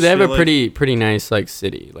Philadelphia. I Actually, just they have feel a like- pretty nice like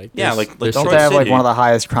city. Like Yeah, there's- like there's Don't Detroit they have like City. one of the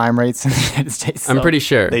highest crime rates in the United States? I'm though? pretty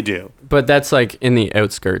sure. They do. But that's like in the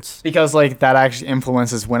outskirts. Because like that actually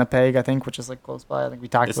influences Winnipeg, I think, which is like close by. I think we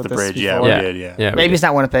talked It's about the this bridge. Yeah, before. we Yeah. did. Yeah. Yeah. we Maybe did. it's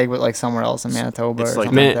not Winnipeg, but like somewhere else in Manitoba. It's or like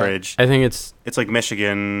something the like that. bridge. I think it's It's like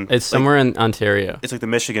Michigan. it's somewhere in Ontario. It's like the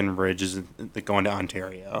Michigan bridge is like going to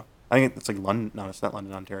Ontario. I think it's like London. No, it's not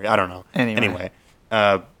London, Ontario. I don't know. Anyway.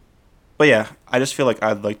 But yeah, I just feel like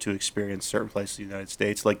I'd like to experience certain places in the United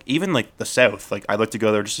States, like even like the South. Like I'd like to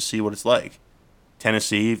go there just to see what it's like.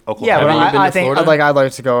 Tennessee, Oklahoma, Yeah, but Have you been I to think Florida? like I'd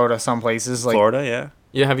like to go to some places like Florida. Yeah,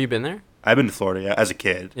 Yeah, have you been there? I've been to Florida. Yeah, as a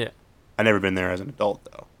kid. Yeah. I never been there as an adult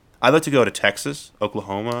though. I'd like to go to Texas,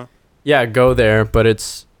 Oklahoma. Yeah, go there, but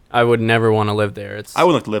it's I would never want to live there. It's I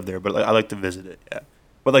would like to live there, but like, I like to visit it. Yeah,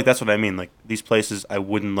 but like that's what I mean. Like these places, I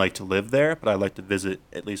wouldn't like to live there, but I'd like to visit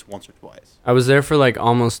at least once or twice. I was there for like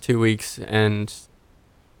almost 2 weeks and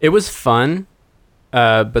it was fun.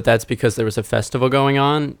 But that's because there was a festival going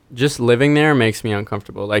on. Just living there makes me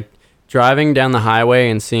uncomfortable. Like driving down the highway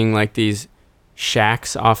and seeing like these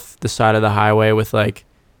shacks off the side of the highway with like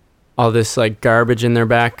all this like garbage in their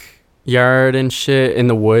backyard and shit in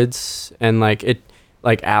the woods and like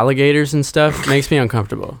alligators and stuff makes me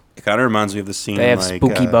uncomfortable. It kind of reminds me of the scene. they have like,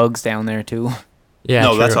 spooky bugs down there too. Yeah,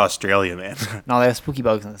 no, that's true. Australia, man. No, they have spooky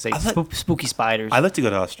bugs in the States. I like- Spooky spiders. I like to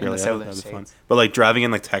go to Australia. In the I think southern that'd be fun. states. But like driving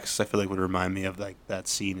in like Texas, I feel like would remind me of like that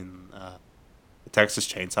scene in the Texas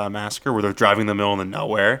Chainsaw Massacre where they're driving in the middle of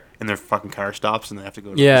nowhere and their fucking car stops and they have to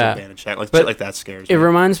go to Yeah. this abandoned shack. Like But shit like that scares me. It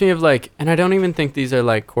reminds me of like, and I don't even think these are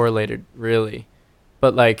like correlated really,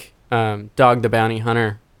 but like Dog the Bounty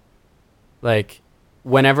Hunter. Like,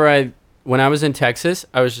 when I was in Texas,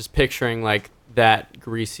 I was just picturing like that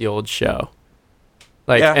greasy old show.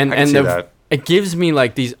 Like, Yeah, and I can see the, that. it gives me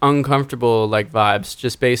like these uncomfortable like vibes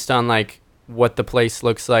just based on like what the place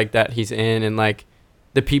looks like that he's in and like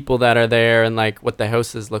the people that are there and like what the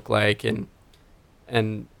houses look like and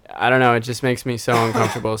I don't know, it just makes me so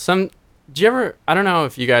uncomfortable. Do you ever, I don't know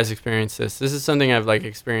if you guys experience this. This is something I've like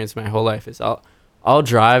experienced my whole life is I'll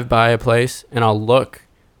drive by a place and I'll look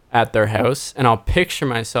at their house and I'll picture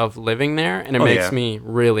myself living there and it Oh, makes yeah. me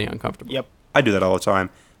really uncomfortable. Yep. I do that all the time.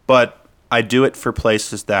 But I do it for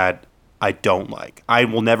places that I don't like. I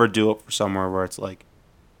will never do it for somewhere where it's like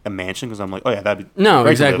a mansion because I'm like, oh yeah, that'd be No, great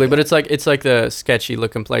to exactly. live But there. it's like the sketchy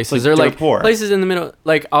looking places. like They're dirt like poor. places in the middle.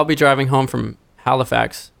 Like I'll be driving home from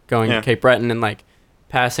Halifax, going Yeah. to Cape Breton, and like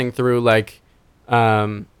passing through like,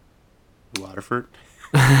 Waterford,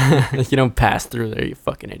 you don't pass through there, you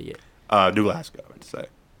fucking idiot. New Glasgow, I meant to say.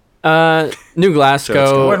 New I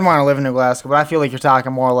Glasgow. wouldn't want to live in New Glasgow, but I feel like you're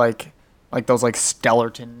talking more like those like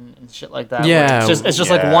Stellarton and shit like that. where Yeah, it's just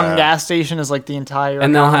like one yeah. gas station is like the entire.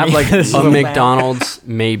 and they'll have economy like of this a little town. McDonald's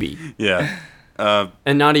maybe, Yeah,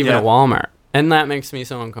 and not even Yeah. a Walmart, and that makes me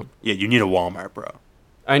so uncomfortable. yeah. You need a Walmart, bro.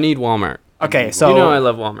 I need Walmart. Okay, so you know I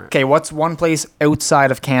love Walmart. okay, what's one place outside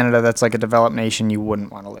of Canada that's like a developed nation you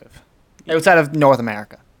wouldn't want to live? Outside of North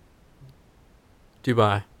America.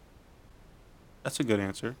 Dubai. That's a good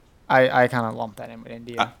answer. I kind of lump that in with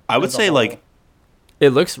India. I would as a say whole. like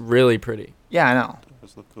It looks really pretty, Yeah, I know.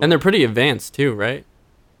 those look cool. and they're pretty advanced too, right?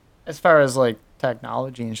 As far as like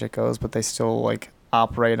technology and shit goes, but they still like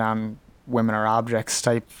operate on women or objects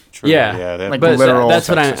type. True, Yeah. yeah. They have Like But literal that's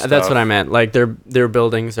what I types of that's what stuff. I meant. Like their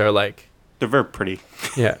buildings are like, They're very pretty.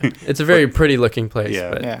 yeah, it's a very pretty looking place.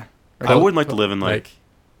 Yeah. but Yeah. I wouldn't like to live in like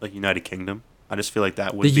like United Kingdom. I just feel like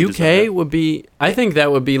that would the be UK deserved. would be. I think that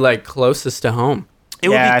would be like closest to home. It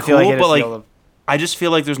would Yeah, I be feel cool, like it'd but like feel I just feel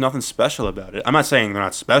like there's nothing special about it. I'm not saying they're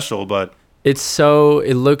not special, but It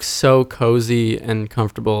looks so cozy and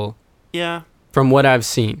comfortable yeah, from what I've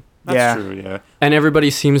seen, that's Yeah. true. Yeah, and everybody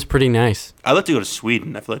seems pretty nice. I'd like to go to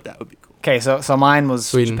Sweden. I feel like that would be cool. Okay, so mine was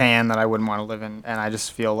Sweden. Japan that I wouldn't want to live in, and I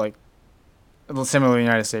just feel like similar to the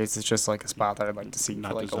United States, it's just like a spot that I'd like to see Not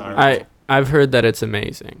for like a desirable. week. I've heard that it's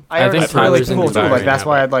amazing. I think it's really Tyler's cool into too. it. Like that's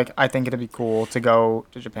why Yeah. I think it'd be cool to go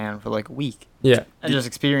to Japan for like a week Yeah. and just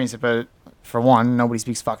experience it. But for one, nobody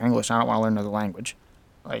speaks fucking English. I don't want to learn another language.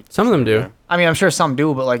 Like, Some of them do. I mean, I'm sure some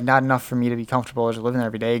do, but like not enough for me to be comfortable just living there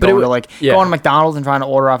every day. But it Going to would- like yeah. going to McDonald's and trying to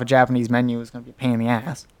order off a Japanese menu is gonna be a pain in the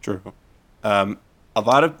ass. True.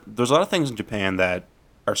 There's a lot of things in Japan that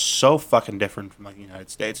are so fucking different from like the United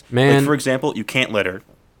States. Man. Like, for example, you can't litter.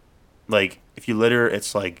 Like if you litter,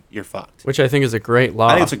 it's like you're fucked. Which I think is a great law.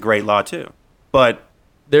 I think it's a great law too. But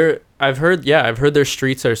I've heard their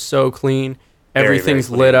streets are so clean. Very, very Everything's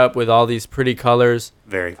clean. lit up with all these pretty colors.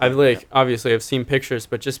 very I've obviously I've seen pictures,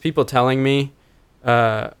 but just people telling me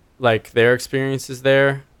like their experiences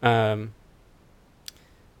there.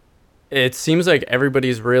 It seems like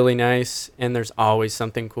everybody's really nice and there's always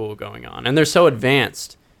something cool going on. And they're so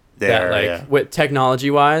advanced that like yeah. with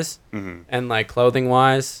technology wise Mhm. and like clothing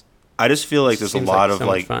wise. I just feel like there's a Seems lot like of so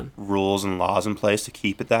much like fun. rules and laws in place to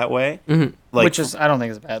keep it that way. Mhm. Like, Which is I don't think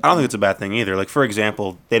it's a bad. I don't think it's a bad thing either. Like for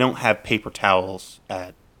example, they don't have paper towels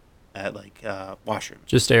at like washrooms.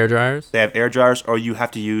 Just air dryers. They have air dryers, or you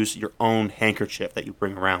have to use your own handkerchief that you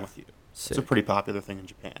bring around with you. It's a Sick. pretty popular thing in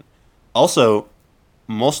Japan. Also,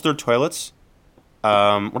 most of their toilets, what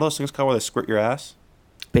are those things called where they squirt your ass?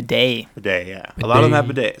 bidet. Bidet, yeah. A lot of them have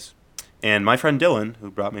Bidet. bidets. And my friend Dylan, who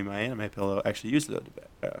brought me my anime pillow, actually used the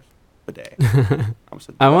bidet. I almost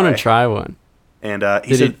said I want to bidet. try one. And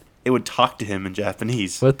he Did said he- it would talk to him in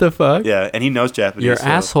Japanese. What the fuck? Yeah, and he knows Japanese. Your so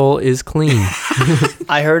asshole is clean.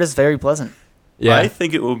 I heard it's very pleasant. Yeah. I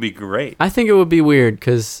think it would be great. I think it would be weird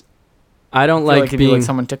because I don't I feel like it'd be being like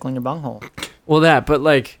someone tickling your bunghole. well but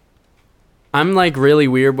like I'm like really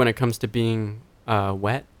weird when it comes to being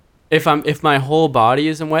wet. If my whole body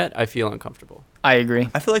isn't wet, I feel uncomfortable. I agree.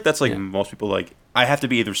 I feel like that's like Yeah. most people like. I have to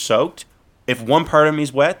be either soaked. If one part of me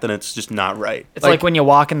is wet, then it's just not right. It's like when you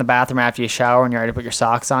walk in the bathroom after you shower and you're ready to put your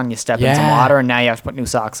socks on, you step in some Yeah. water and now you have to put new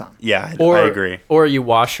socks on. Yeah, Or I agree. Or you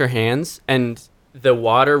wash your hands and the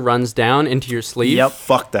water runs down into your sleeve. Yep.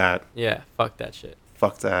 Fuck that. Yeah, fuck that shit.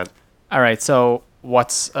 Fuck that. All right, so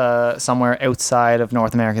what's somewhere outside of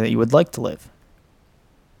North America that you would like to live?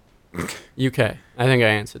 UK. I think I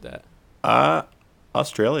answered that.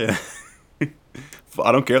 Australia.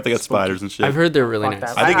 I don't care if they got spiders and shit. I've heard they're really Fuck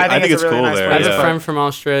nice. that. I think it's a really cool nice there, I place, have yeah. a but friend from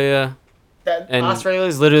Australia. and- Australia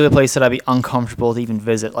is literally the place that I'd be uncomfortable to even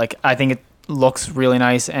visit. Like, I think it looks really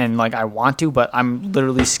nice and like I want to, but I'm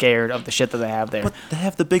literally scared of the shit that they have there. But they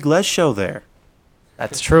have the Big Les show there.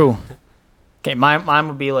 That's true. Okay, mine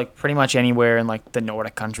would be like pretty much anywhere in like the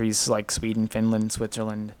Nordic countries, like Sweden, Finland,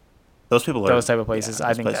 Switzerland, Those people are those type of places. yeah, I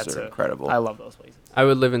those think places that's are incredible. I love those places. I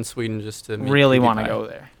would live in Sweden just to meet Really want to PewDiePie. go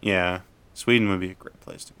there. Yeah, Sweden would be a great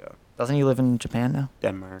place to go. Doesn't he live in Japan now?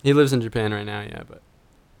 Denmark, He lives in Japan right now, yeah, but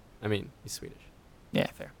I mean, he's Swedish. Yeah,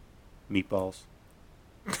 fair. meatballs,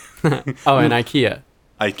 Oh, and IKEA.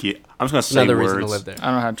 IKEA. I'm just gonna say Another words. reason to live there. I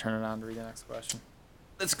don't know how to turn it on to read the next question.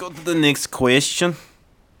 Let's go to the next question.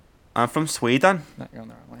 I'm from Sweden. Not going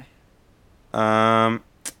the wrong way.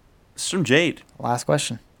 It's from Jade. Last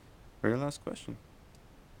question. Very last question.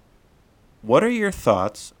 What are your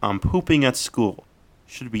thoughts on pooping at school?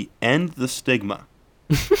 Should we end the stigma?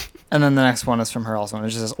 And then the next one is from her also. And it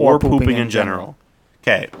just says, Or pooping in general?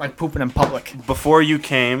 Okay, Like pooping in public. before you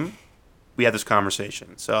came, we had this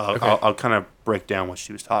conversation. So Okay. I'll kind of break down what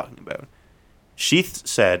she was talking about. She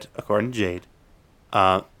said, according to Jade,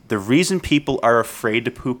 the reason people are afraid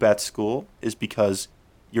to poop at school is because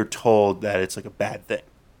you're told that it's like a bad thing.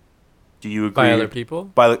 Do you agree? By other people?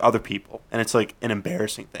 By like other people, and it's like an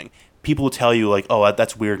embarrassing thing. People will tell you like, "Oh,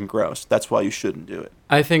 that's weird and gross. That's why you shouldn't do it."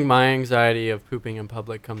 I think my anxiety of pooping in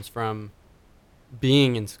public comes from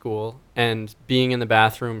being in school and being in the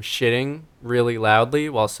bathroom shitting really loudly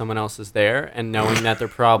while someone else is there and knowing that they're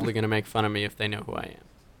probably going to make fun of me if they know who I am.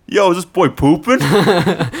 Yo, is this boy pooping?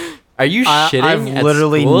 Are you shitting I've at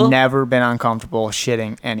literally school? never been uncomfortable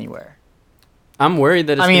shitting anywhere. I'm worried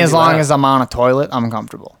that it's I mean, gonna as be long loud. as I'm on a toilet, I'm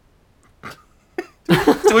comfortable.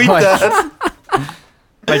 Tweet Like- that.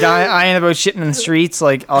 Like, I ain't about shitting in the streets.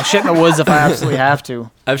 Like, I'll shit in the woods if I absolutely have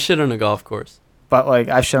to. I've shit on a golf course. But, like,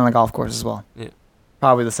 I've shit on a golf course as well. Yeah.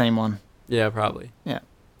 Probably the same one. Yeah, probably. Yeah.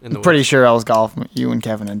 In the I'm pretty woods. sure I was golfing with you and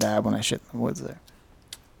Kevin and Dad when I shit in the woods there.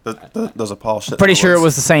 There's a Paul shit. Pretty sure it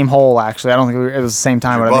was the same hole, actually. I don't think it was the same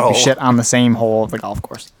time, Your but I think we butthole. shit on the same hole of the golf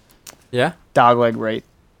course. Yeah? Dog leg right.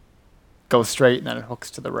 Goes straight, and then it hooks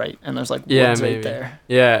to the right. And there's, like, Yeah, woods maybe. right there.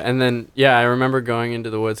 Yeah, and then I remember going into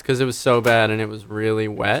the woods because it was so bad and it was really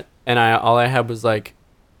wet, and all I had was like,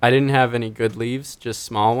 I didn't have any good leaves, just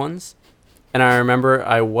small ones, and I remember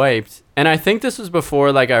I wiped, and I think this was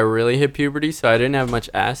before like I really hit puberty, so I didn't have much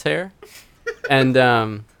ass hair, and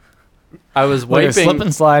I was Like a wiping. slip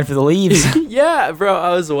and slide for the leaves. Yeah, bro,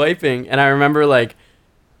 I was wiping, and I remember like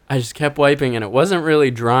I just kept wiping, and it wasn't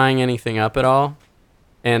really drying anything up at all.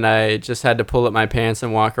 And I just had to pull up my pants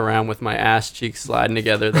and walk around with my ass cheeks sliding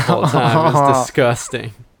together the whole time. It was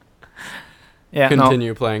disgusting. Yeah,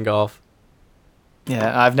 Continue playing golf.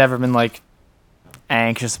 Yeah, I've never been like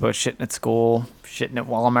anxious about shitting at school, shitting at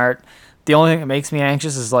Walmart. The only thing that makes me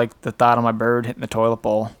anxious is like the thought of my bird hitting the toilet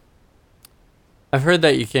bowl. I've heard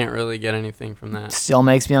that you can't really get anything from that. Still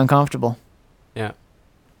makes me uncomfortable. Yeah.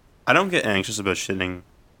 I don't get anxious about shitting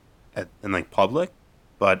in like public,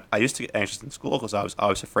 but I used to get anxious in school because I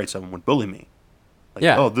was afraid someone would bully me. Like,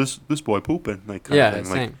 Yeah. oh, this boy pooping, like kind Yeah, of thing.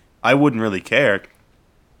 Like, same. I wouldn't really care.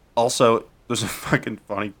 Also, there's a fucking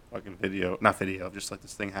funny fucking not video, just like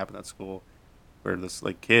this thing happened at school where this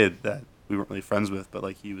like kid that we weren't really friends with, but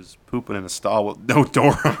like he was pooping in a stall with no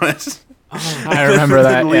door on it. I remember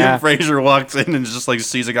that. Liam Yeah. Fraser walks in and just like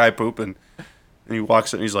sees a guy pooping, and he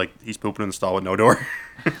walks in and he's pooping in the stall with no door.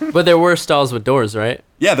 But there were stalls with doors, right?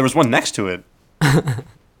 Yeah, there was one next to it.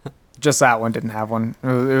 Just that one didn't have one. It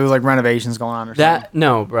was like renovations going on or something. That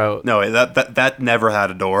no, bro. No, that never had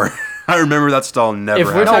a door. I remember that stall never If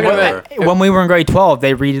we're had talking a door. about- When we were in grade 12,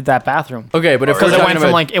 they redid that bathroom. Okay, but if we're Because talking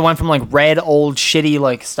about it went from like red old shitty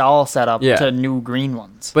like stall setup Yeah. to new green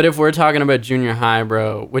ones. but if we're talking about junior high,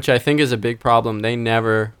 bro, which I think is a big problem, they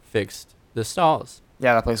never fixed the stalls.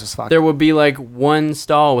 Yeah, that place was fucked. There would be like one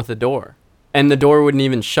stall with a door, and the door wouldn't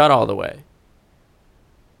even shut all the way.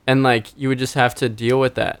 And like you would just have to deal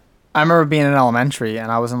with that. I remember being in elementary and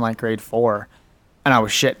I was in like grade 4 and I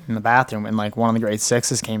was shitting in the bathroom and like one of the grade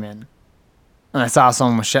 6s came in and I saw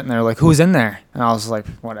someone was shitting there like, who's in there? And I was like,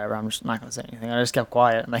 whatever, I'm just not going to say anything. I just kept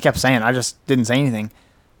quiet and I kept saying, I just didn't say anything.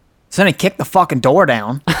 So then he kicked the fucking door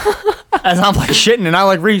down as I'm like shitting and I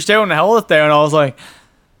like reached out and held it there and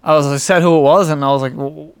I said who it was and I was like,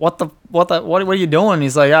 what are you doing?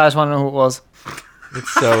 He's like, yeah, I just want to know who it was.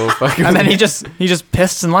 It's so fucking. And then he just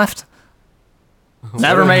pissed and left.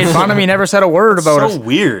 Never made fun of me. Never said a word about So it.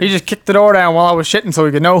 weird. He just kicked the door down while I was shitting, so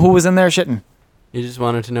we could know who was in there shitting. He just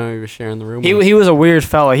wanted to know he was sharing the room. He was a weird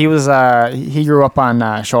fella. He was he grew up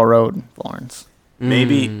on Shaw Road, Florence.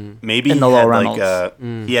 Maybe In he the had Low like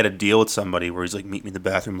Reynolds. he had a deal with somebody where he's like, meet me in the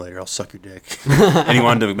bathroom later, I'll suck your dick. And he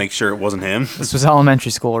wanted to make sure it wasn't him. This was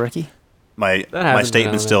elementary school, Ricky. My happens in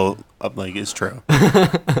statement still is true.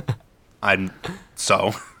 I'm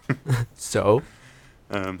so. So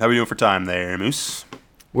How are we doing for time there, Moose?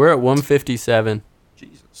 we're at 157.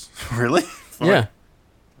 Jesus, really? Yeah,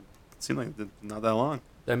 It seemed like not that long.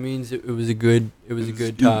 that means it was a good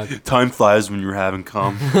talk. Time flies when you're having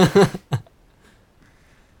cum.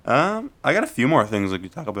 I got a few more things I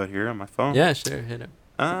could talk about here on my phone. Yeah, sure, hit it.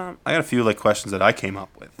 I got a few like questions that I came up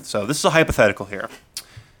with. So this is a hypothetical here.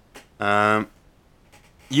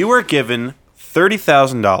 You were given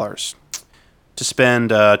 $30,000 to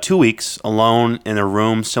spend 2 weeks alone in a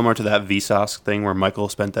room similar to that Vsauce thing where Michael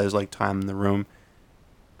spent his like time in the room.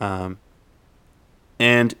 And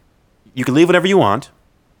you can leave whenever you want,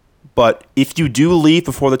 but if you do leave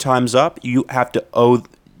before the time's up, you have to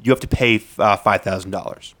pay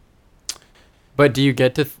 $5,000 But do you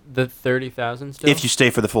get to the 30,000 still? if you stay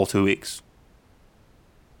for the full 2 weeks.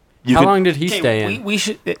 How long did he stay in? We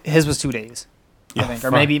should. His was 2 days, I think, or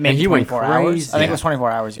Fuck. maybe And he went 24 hours. crazy. I think it Yeah. was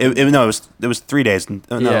 24 hours. It was 3 days. No,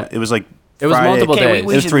 Yeah. it was like It was Friday. multiple Okay, days.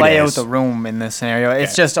 we It was should 3 lay days. out the room in this scenario.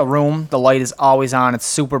 It's Yeah. just a room. The light is always on. It's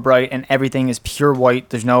super bright, and everything is pure white.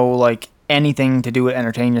 There's no like anything to do with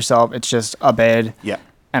entertain yourself. It's just a bed Yeah,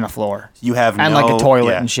 and a floor you have and no, like a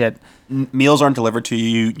toilet yeah. and shit. Meals aren't delivered to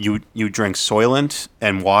you. You drink Soylent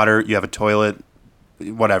and water. You have a toilet,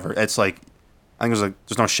 whatever. It's like I think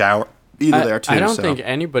there's no shower either there too. I don't so. think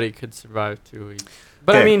anybody could survive 2 weeks.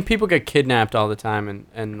 But I Okay. mean, people get kidnapped all the time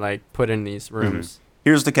and like put in these rooms,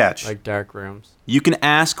 Here's the catch. like dark rooms. You can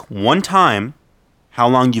ask one time how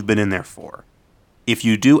long you've been in there for. If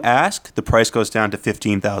you do ask, the price goes down to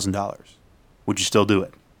 $15,000. Would you still do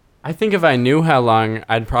it? I think if I knew how long,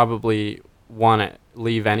 I'd probably want to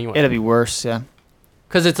leave anyway. It'd be worse, yeah.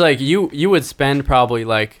 Because it's like you would spend probably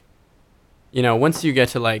like, once you get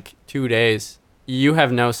to like 2 days, you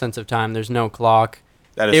have no sense of time. There's no clock.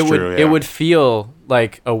 That is true. It would feel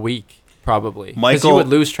like a week probably. Because you Michael- would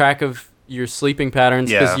lose track of your sleeping patterns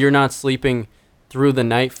because Yeah. you're not sleeping through the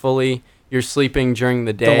night fully. You're sleeping during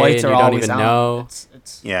the day The lights and are you don't always even on. know.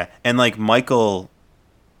 It's Yeah, and like Michael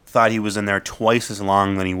thought he was in there twice as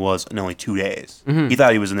long than he was in only 2 days. Mm-hmm. He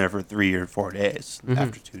thought he was in there for 3 or 4 days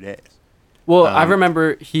after 2 days. Well, I Um,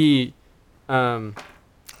 remember he,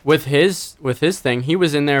 with his thing, he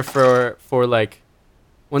was in there for like,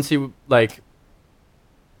 once he like,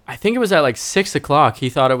 I think it was at like 6 o'clock. He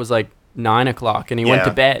thought it was like 9 o'clock and he went to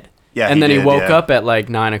Yeah. bed. Yeah, and he then he did, woke yeah. up at like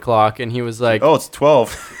 9 o'clock and he was like, Oh, it's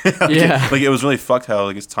 12. Okay. Yeah. Like, it was really fucked how,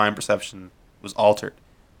 like, his time perception was altered.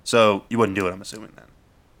 So, you wouldn't do it, I'm assuming,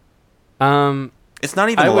 then. It's not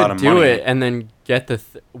even I a lot would of do money. it and then get the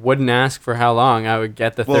wouldn't ask for how long. I would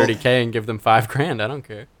get the Well- 30K and give them $5,000. I don't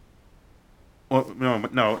care. Well,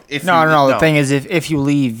 no. If No, you, no. The thing is, if you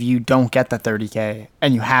leave, you don't get the 30K,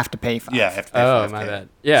 and you have to pay 5. Yeah, you have to pay Oh, 5K. my bad.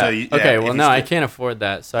 Yeah. So you- okay. yeah, Well, if no, you I stick- can't afford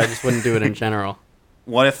that, so I just wouldn't do it in general.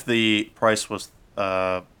 What if the price was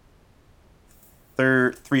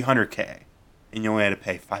 $300K, and you only had to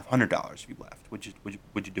pay $500 if you left? Would you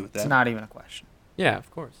do it then? It's not even a question. Yeah, of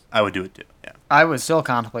course. I would do it too. Yeah. I would still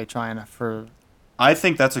contemplate trying to for. I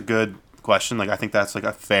think that's a good question. Like, I think that's like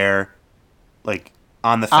a fair, like,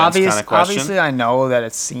 on the fence kind of question. Obviously, I know that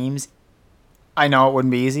it seems. I know it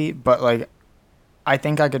wouldn't be easy, but like, I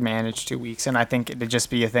think I could manage 2 weeks, and I think it'd just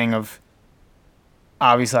be a thing of.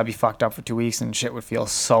 Obviously, I'd be fucked up for 2 weeks, and shit would feel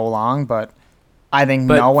so long. But I think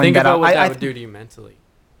But knowing think that about what I that would do to you mentally.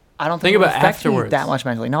 I don't think think it would about affect me afterwards. that much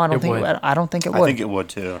mentally. No, I don't It think would. I don't think it I would. think it would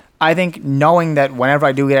too. I think knowing that whenever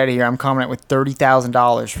I do get out of here, I'm coming out with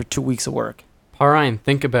 $30,000 for 2 weeks of work. Ryan,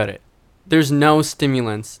 think about it. There's no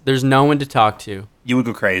stimulants. There's no one to talk to. You would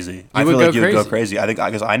go crazy. I would feel go like you would go crazy. crazy. I think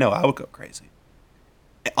because I know I would go crazy.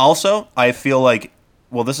 Also, I feel like,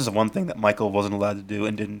 well, this is one thing that Michael wasn't allowed to do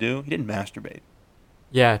and didn't do. He didn't masturbate.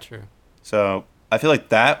 Yeah, true. So I feel like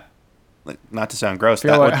that, like, not to sound gross,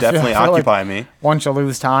 Feel that like- would definitely I feel like- occupy me. Once you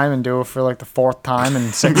lose time and do it for like the 4th time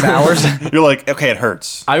in 6 hours. You're like, okay, it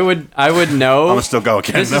hurts. I would I'm know. gonna still go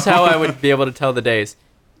again. This is though. how I would be able to tell the days.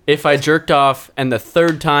 If I jerked off and the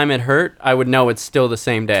 3rd time it hurt, I would know it's still the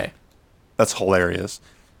same day. That's hilarious.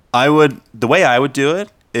 The way I would do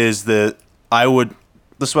it is this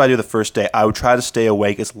is what I do the first day. I would try to stay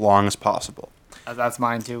awake as long as possible. That's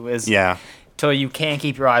mine too. Is Yeah. till you can't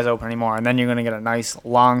keep your eyes open anymore, and then you're gonna get a nice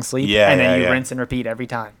long sleep. Yeah, and then yeah, you yeah. rinse and repeat every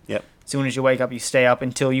time. Yep. As soon as you wake up, you stay up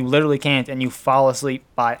until you literally can't, and you fall asleep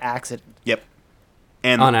by accident. Yep.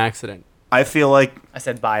 And On accident. I feel like I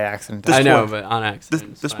said by accident. This I know, boy- but on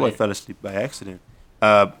accident. this it's boy fine. fell asleep by accident.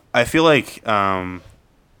 I feel like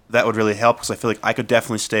that would really help because I feel like I could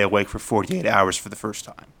definitely stay awake for 48 hours for the first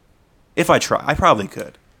time. If I try, I probably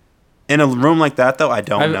could. In a room like that, though, I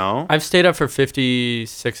don't know. I've stayed up for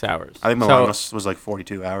 56 hours. I think my So- longest was like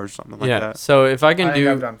 42 hours, something like yeah. that. So if I can I think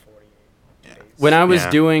I've do done 48. when I was Yeah.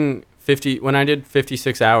 doing 50 when I did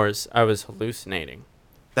 56 hours, I was hallucinating.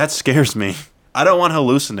 That scares me. I don't want to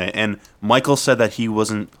hallucinate. And Michael said that he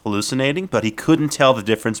wasn't hallucinating, but he couldn't tell the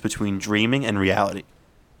difference between dreaming and reality.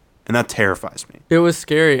 And that terrifies me. It was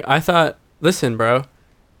scary. I thought, listen, bro,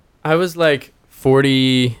 I was like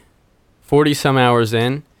 40 some hours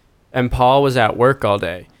in, and Paul was at work all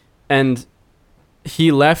day. And he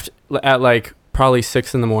left at like probably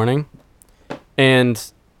 6 in the morning. And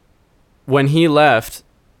when he left,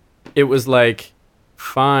 it was like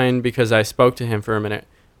fine because I spoke to him for a minute.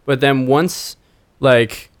 But then once,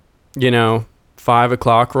 like, 5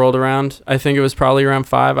 o'clock rolled around, I think it was probably around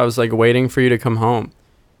 5, I was like waiting for you to come home.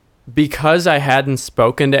 Because I hadn't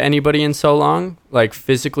spoken to anybody in so long, like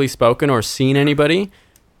physically spoken or seen anybody,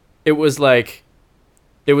 it was like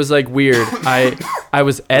weird. I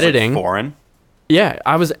was editing. Like foreign. Yeah,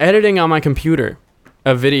 I was editing on my computer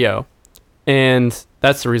a video, and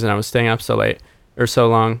that's the reason I was staying up so late or so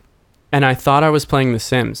long. And I thought I was playing The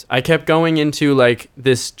Sims. I kept going into like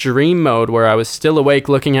this dream mode where I was still awake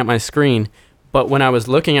looking at my screen, but when I was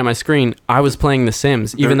looking at my screen, I was playing The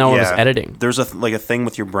Sims, even though I was editing. There's a thing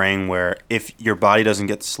with your brain where if your body doesn't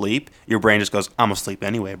get sleep, your brain just goes, "I'm gonna sleep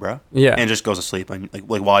anyway, bro." Yeah. and just goes to sleep and like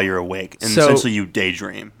while you're awake, and So- essentially you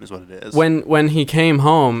daydream is what it is. When he came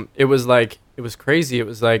home, it was crazy. It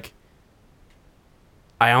was like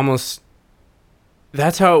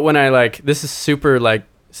that's how when I this is super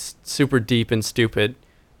super deep and stupid,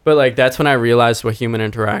 but like that's when I realized what human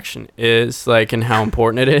interaction is like and how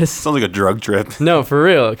important it is. Sounds like a drug trip. No, for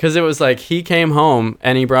real, because it was like he came home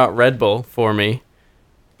and he brought Red Bull for me,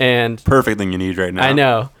 and Perfect thing you need right now. I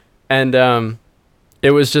know, and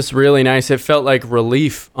it was just really nice. It felt like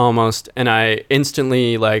relief almost, and I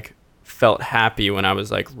instantly felt happy when I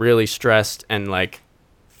was really stressed and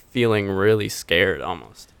feeling really scared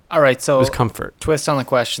almost. All right, so It was comfort. twist on the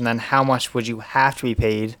question then, how much would you have to be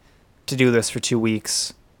paid to do this for 2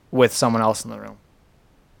 weeks with someone else in the room?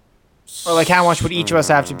 Or how much would each of us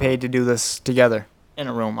have to be paid to do this together in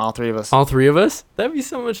a room, all three of us? All three of us? That'd be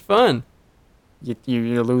so much fun.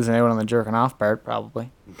 You're losing out on the jerking off part,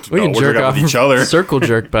 probably. We No, can we'll jerk jerk off off with each other. Circle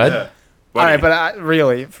jerk, bud. All right, but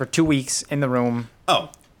really, for 2 weeks in the room, Oh,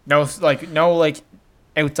 no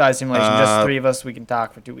outside simulation, just Uh, three of us, we can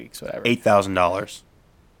talk for 2 weeks, whatever. $8,000.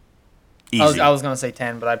 Easy. I was gonna say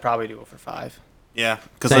 10, but I'd probably do it for 5. Yeah,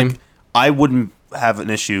 because Same. like I wouldn't have an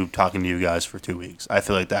issue talking to you guys for 2 weeks. I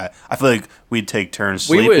feel like that. I feel like we'd take turns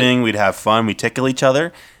We would- sleeping. We'd have fun. We'd tickle each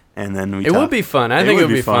other, and then we. It would be fun. I think it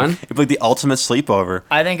would be fun. It'd be like the ultimate sleepover.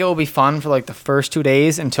 I think it will be fun for like the first 2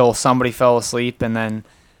 days until somebody fell asleep, and then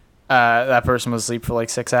that person was asleep for like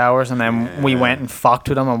 6 hours, and then we went and fucked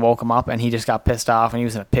with him and woke him up, and he just got pissed off, and he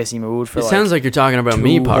was in a pissy mood for It like. sounds like you're talking about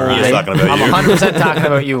me, 2 Paul. whole He is days. talking about I'm you. 100% talking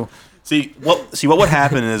about you. See what would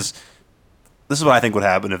happen is this is what I think would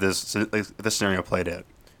happen if this scenario played out.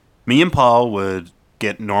 Me and Paul would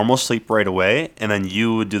get normal sleep right away, and then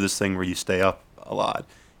you would do this thing where you stay up a lot,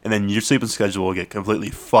 and then your sleeping schedule will get completely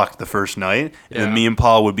fucked the first night, and then Yeah. me and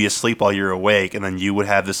Paul would be asleep while you're awake, and then you would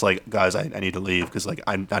have this like, guys, I need to leave because like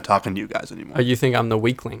I'm not talking to you guys anymore. Oh, you think I'm the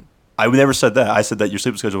weakling? I never said that. I said that your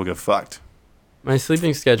sleeping schedule will get fucked. My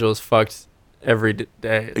sleeping schedule is fucked every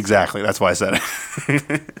day. Exactly. That's why I said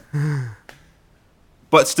it.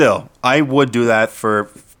 But still, I would do that for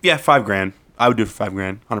 $5,000. I would do it for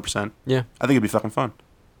 $5,000, 100%. Yeah, I think it'd be fucking fun.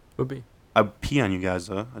 would be. I'd pee on you guys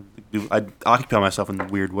though. I'd occupy myself in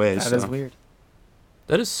weird ways. That is so. weird.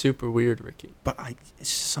 That is super weird, Ricky. But it's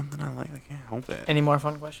just something I like. I can't help it. Any more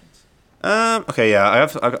fun questions? Okay, yeah, I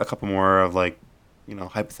have a couple more of like,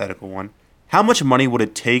 hypothetical one. How much money would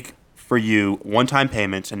it take for you one-time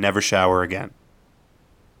payments and never shower again?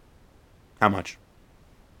 How much?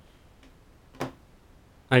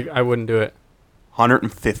 I wouldn't do it.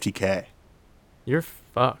 $150K. You're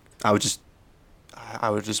fucked. I would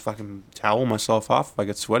just fucking towel myself off if I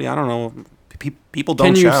get sweaty. I don't know. People don't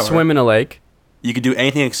Can you shower. swim in a lake? You could do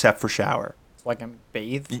anything except for shower. Like a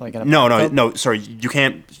bathe? Like in a No, bathtub? sorry. You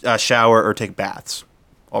can't shower or take baths.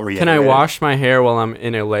 Already. Can I wash my hair while I'm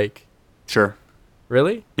in a lake? Sure.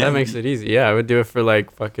 Really? Yeah. That makes it easy. Yeah, I would do it for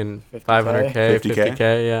like fucking 50K? 500K, 50K?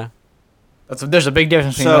 50K, yeah. There's a big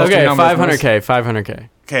difference between So- those two Okay, numbers. 500K, 500K.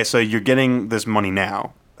 Okay, so you're getting this money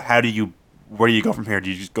now. Where do you go from here? Do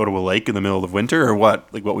you just go to a lake in the middle of winter, or what?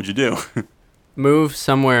 Like, what would you do? Move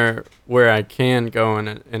somewhere where I can go in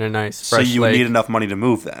a nice So fresh you would lake. need enough money to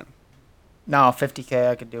move then. No, 50K,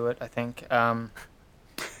 I could do it, I think.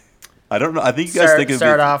 I don't know. I think you guys think it'd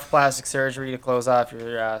start be, off plastic surgery to close off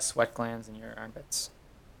your sweat glands and your armpits.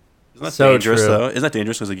 Isn't that So dangerous true. though? Isn't that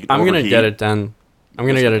dangerous? Because I'm gonna get it done. I'm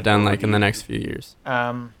gonna get it done like in the next few years.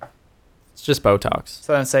 It's just Botox.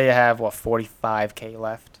 So then say you have, 45K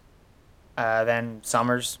left. Then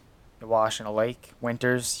summers, you wash in a lake.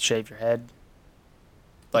 Winters, you shave your head.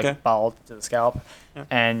 Like Okay. bald to the scalp. Yeah.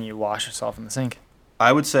 And you wash yourself in the sink.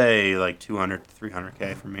 I would say like 200 to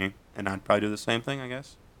 300K for me, and I'd probably do the same thing, I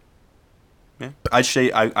guess. Yeah,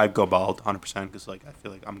 I'd go bald 100% because like I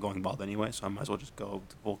feel like I'm going bald anyway, so I might as well just go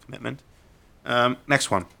to full commitment. Next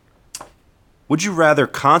one. Would you rather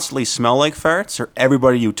constantly smell like farts or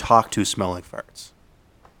everybody you talk to smell like farts?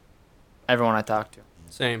 Everyone I talk to.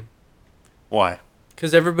 Same. Why?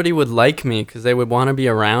 Because everybody would like me because they would want to be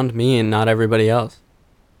around me and not everybody else.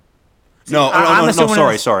 I'm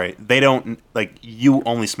assuming Sorry. They don't, like, you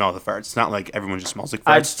only smell the farts. It's not like everyone just smells like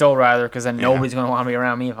farts. I'd still rather, because then Yeah. nobody's going to want to be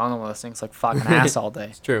around me if I'm the one that stinks like fucking ass all day.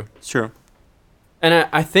 It's true. It's true. And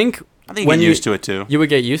I think I think you when get used to it too. you would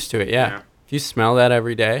get used to it, yeah. Yeah. If you smell that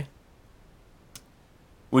every day,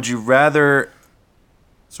 Would you rather...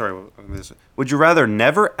 Sorry, would you rather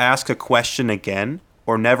never ask a question again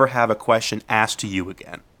or never have a question asked to you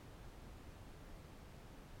again?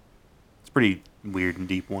 It's a pretty weird and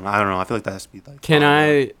deep one. I don't know. I feel like that has to be like... can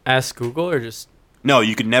I ask Google or just No,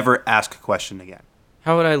 you could never ask a question again.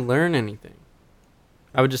 how would I learn anything?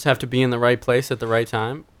 I would just have to be in the right place at the right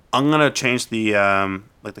time. I'm going to change the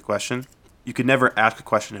the question. You could never ask a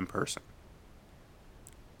question in person.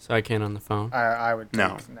 So I can on the phone. I would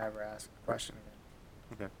No. never ask a question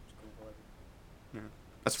again. Okay.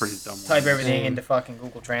 That's pretty dumb. Type everything Same. into fucking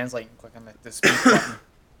Google Translate and click on the speak button.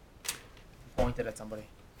 Point it at somebody.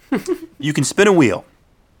 You can spin a wheel.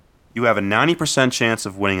 You have a 90% chance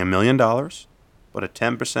of winning $1 million, but a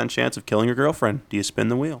 10% chance of killing your girlfriend. Do you spin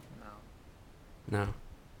the wheel? No.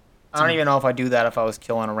 I don't even know if I'd do that if I was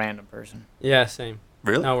killing a random person. Yeah, same.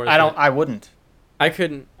 Really? Not worth I don't. it. I wouldn't. I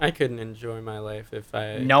couldn't enjoy my life if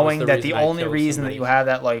I Knowing was that the I only killed reason that somebody. you have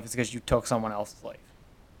that life is because you took someone else's life.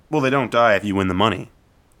 Well, they don't die if you win the money.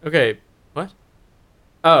 Okay, what?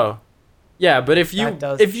 Oh, yeah, but if That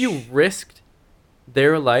you does risked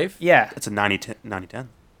their life, Yeah. It's a 90-10.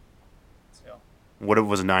 So, What if it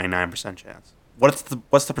was a 99% chance? What's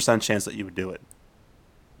the percent chance that you would do it?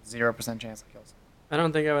 0% chance I kill someone. I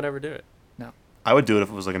don't think I would ever do it. No. I would do it if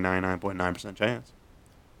it was like a 99.9% chance.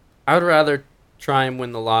 I would rather try and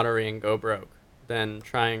win the lottery and go broke than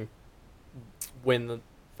try and win the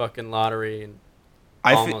fucking lottery and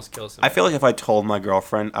almost kill I somebody. feel like if I told my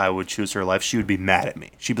girlfriend I would choose her life, she would be mad at me.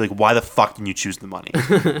 She'd be like, "Why the fuck didn't you choose the money?"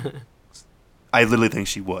 I literally think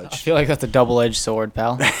she would. I feel like that's a double-edged sword,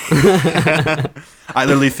 pal. I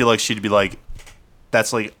literally feel like she'd be like,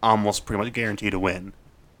 "That's like almost pretty much guaranteed to win."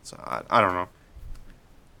 So I don't know.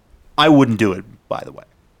 I wouldn't do it, by the way.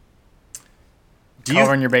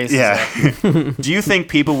 Covering your bases. Yeah. Do you think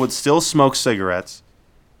people would still smoke cigarettes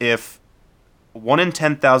if 1 in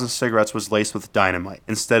 10,000 cigarettes was laced with dynamite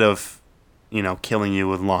instead of, killing you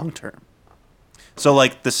with long term? So,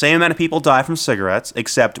 like, the same amount of people die from cigarettes,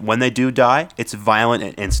 except when they do die, it's violent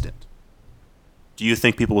and instant. Do you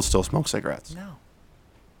think people would still smoke cigarettes? No.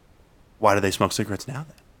 Why do they smoke cigarettes now,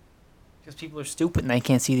 then? Because people are stupid and they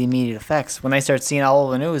can't see the immediate effects. When they start seeing all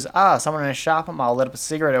over the news, someone in a shopping mall lit up a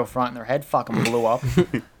cigarette out front and their head fucking blew up.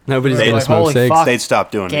 Nobody's They're gonna like, smoke "Holy cigs. fuck. They'd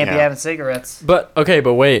stop doing Can't it. be Yeah. having cigarettes. But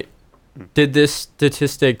wait. Did this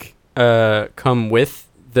statistic come with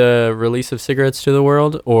the release of cigarettes to the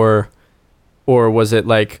world, or was it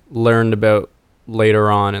like learned about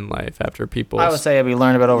later on in life after people? I would say we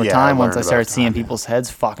learned about it over Yeah, time I once learned I started about seeing time, yeah. people's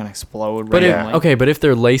heads fucking explode. But randomly. but if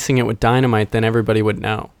they're lacing it with dynamite, then everybody would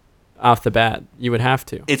know off the bat. You would have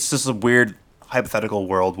to. It's just a weird hypothetical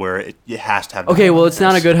world where it has to have. Okay, well, dynamite it's in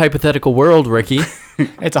not a this. good hypothetical world, Ricky.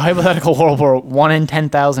 It's a hypothetical world where 1 in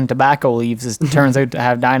 10,000 tobacco leaves turns out to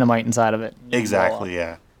have dynamite inside of it. Exactly,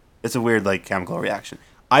 yeah. It's a weird, like, chemical reaction.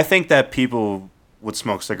 I think that people would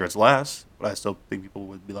smoke cigarettes less, but I still think people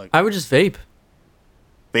would be like, I would just vape.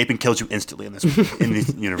 vaping kills you instantly in this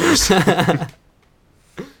universe.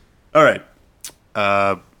 All right.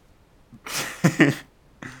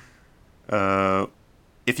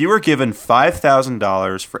 If you were given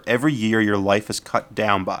 $5,000 for every year your life is cut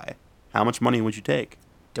down by, how much money would you take?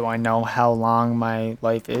 Do I know how long my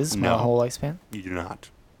life is? My No. whole lifespan? You do not.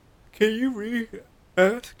 Can you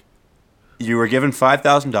re-ask? You were given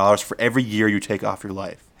 $5,000 for every year you take off your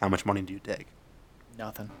life. How much money do you take?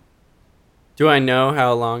 Nothing. Do I know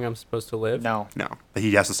how long I'm supposed to live? No. No, but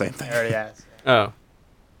he has the same I thing. already asked. Oh.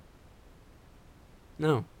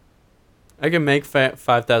 No. I can make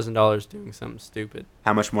 $5,000 doing something stupid.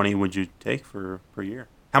 How much money would you take per year?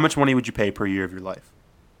 How much money would you pay per year of your life?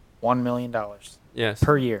 $1 million Yes.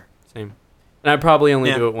 per year. Same. And I'd probably only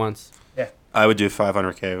Yeah. do it once. I would do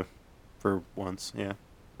 500K for once, yeah,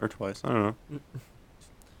 or twice. I don't know.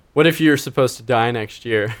 What if you're supposed to die next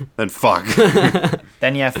year? Then fuck.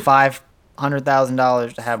 Then you have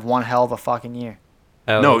 $500,000 to have one hell of a fucking year.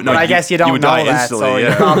 Hell, No, But I guess you don't would know die that, instantly, so yeah.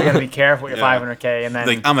 you're probably gonna be careful with your Yeah. 500K, and then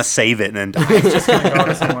Like, I'm gonna save it and then die. it's just gonna go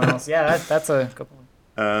to someone else. Yeah, that's a good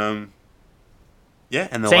point. Yeah,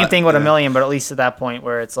 and the Same thing with yeah. $1 million, but at least at that point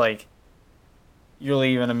where it's like you're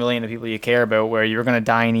leaving $1 million to people you care about, where you're gonna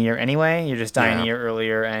die in a year anyway. You're just dying Yeah. a year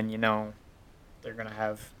earlier, and you know they're gonna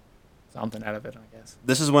have something out of it, I guess.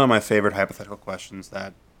 This is one of my favorite hypothetical questions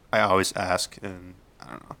that I always ask, and I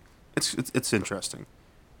don't know. It's interesting.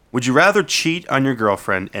 Would you rather cheat on your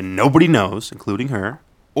girlfriend and nobody knows, including her,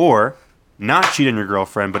 or not cheat on your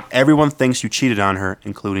girlfriend but everyone thinks you cheated on her,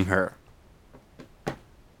 including her?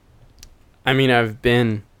 I mean, I've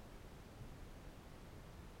been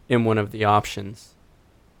in one of the options.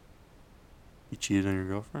 You cheated on your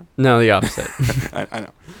girlfriend? No, the opposite. I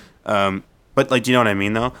know. But, like, do you know what I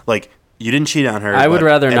mean, though? Like, you didn't cheat on her. I would but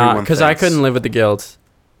rather not, everyone because I thinks- couldn't live with the guilt.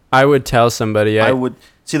 I would tell somebody. I would.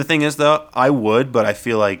 See, the thing is, though, I would, but I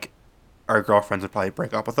feel like our girlfriends would probably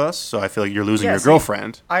break up with us, so I feel like you're losing Yeah, your see,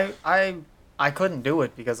 girlfriend. I couldn't do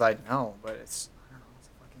it because I know, but it's I don't know, it's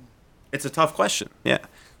fucking. It's a tough question. Yeah.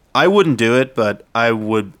 I wouldn't do it, but I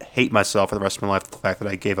would hate myself for the rest of my life for the fact that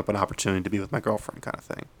I gave up an opportunity to be with my girlfriend, kind of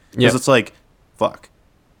thing. Because Yeah. it's like, fuck,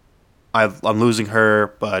 I'm losing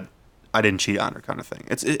her, but I didn't cheat on her, kind of thing.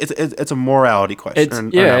 It's a morality question. It's or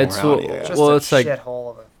yeah. not It's morality, well, yeah. Just well, a it's like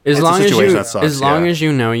shithole of a. as It's a long as situation you that sucks, as long yeah. as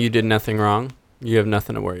you know you did nothing wrong, you have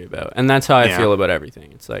nothing to worry about, and that's how I Yeah. feel about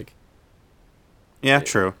everything. It's like Yeah,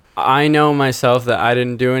 true. I know myself that I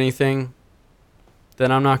didn't do anything.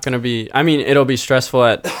 Then I'm not gonna be. I mean, it'll be stressful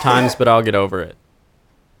at times, but I'll get over it.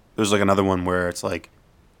 There's like another one where it's like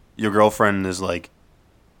your girlfriend is like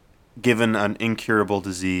given an incurable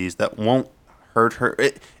disease that won't hurt her.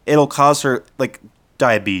 It'll cause her like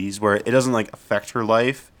diabetes where it doesn't like affect her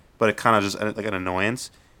life, but it kind of just like an annoyance.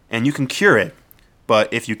 And you can cure it,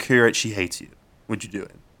 but if you cure it, she hates you. Would you do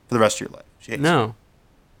it for the rest of your life? She hates you. No,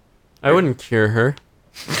 I wouldn't cure her.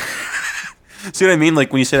 See what I mean?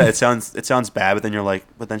 Like when you say that, it sounds bad, but then you're like,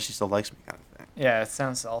 but then she still likes me, kind of thing. Yeah, it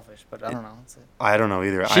sounds selfish, but I don't know. I don't know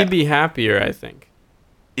either. She'd be happier, I think.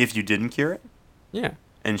 if you didn't cure it Yeah.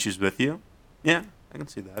 and she's with you. Yeah, I can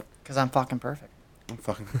see that. Because I'm fucking perfect. I'm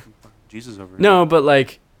fucking Jesus over here. No, but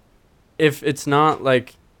like, if it's not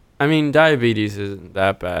like, I mean, diabetes isn't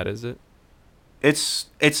that bad, is it? It's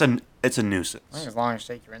a nuisance. I think as long as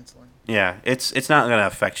you take your insulin. Yeah, it's not gonna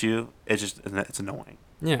affect you. It's annoying.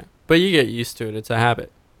 Yeah, but you get used to it. It's a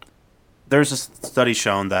habit. There's a study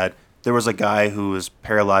shown that there was a guy who was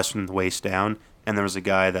paralyzed from the waist down, and there was a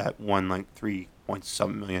guy that won like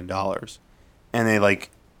 $3.7 million. And they like,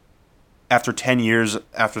 after 10 years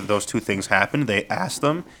after those two things happened, they asked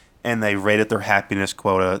them, and they rated their happiness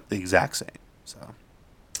quota the exact same. So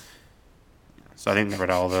I think I read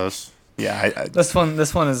all of those. Yeah, This one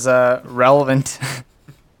is relevant.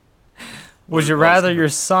 Would you rather your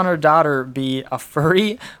son or daughter be a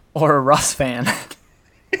furry or a Russ fan?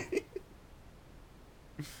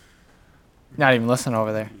 Not even listening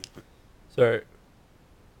over there.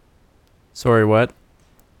 Sorry, what?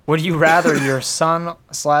 Would you rather your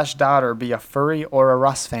son/daughter be a furry or a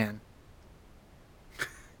Russ fan?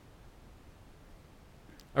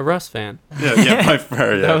 A Russ fan. yeah, by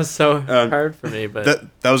far, yeah. That was so hard for me, but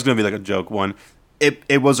that was gonna be like a joke one.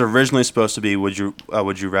 It was originally supposed to be would you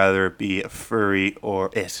rather be a furry or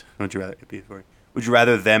it? Would you rather it be a furry? Would you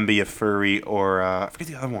rather them be a furry or I forget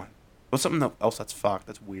the other one? What's something else that's fucked?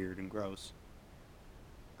 That's weird and gross.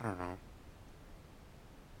 I don't know.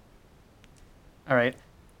 All right.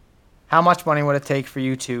 How much money would it take for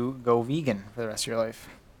you to go vegan for the rest of your life?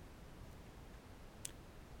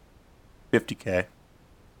 $50K.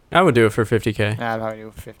 I would do it for $50K. Nah, I'd probably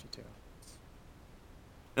do 52. It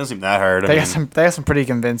doesn't seem that hard. They got some pretty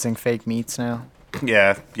convincing fake meats now.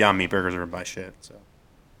 Yeah, Beyond Meat burgers are my shit. So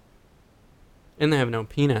And they have no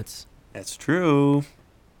peanuts. that's true.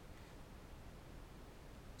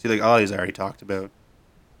 See, like all these I already talked about.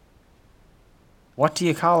 What do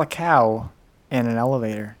you call a cow in an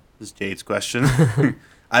elevator? This is Jade's question.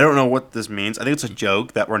 I don't know what this means. I think it's a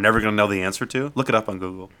joke that we're never gonna know the answer to. Look it up on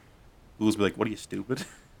Google. Google's be like, "What are you, stupid?"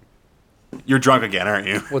 You're drunk again, aren't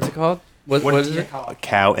you? What's it called? What is it? A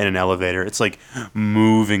cow in an elevator. It's like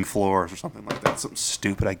moving floors or something like that. Something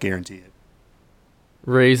stupid, I guarantee it.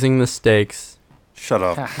 Raising the stakes. Shut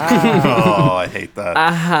up. Oh, I hate that.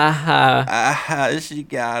 Ah, She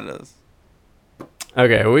got us.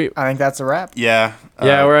 Okay, I think that's a wrap. Yeah.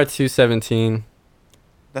 we're at 217.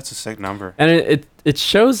 That's a sick number. And it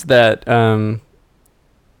shows that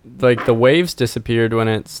like the waves disappeared when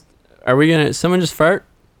it's. Are we gonna? Someone just fart?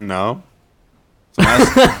 No.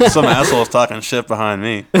 Some asshole's talking shit behind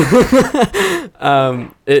me. It.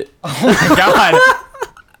 Oh my god.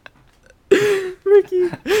 Ricky.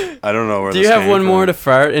 I don't know where. Do you have one more to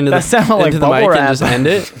fart into That sounded like into the bubble mic wrap. and just end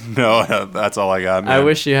it? No, that's all I got, man. I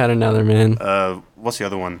wish you had another, man. What's the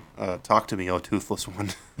other one? Talk to me, oh toothless one.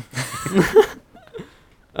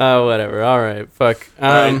 Oh, whatever. All right. Fuck. All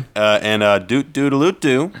right. And doot doodaloot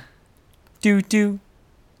doo. Do.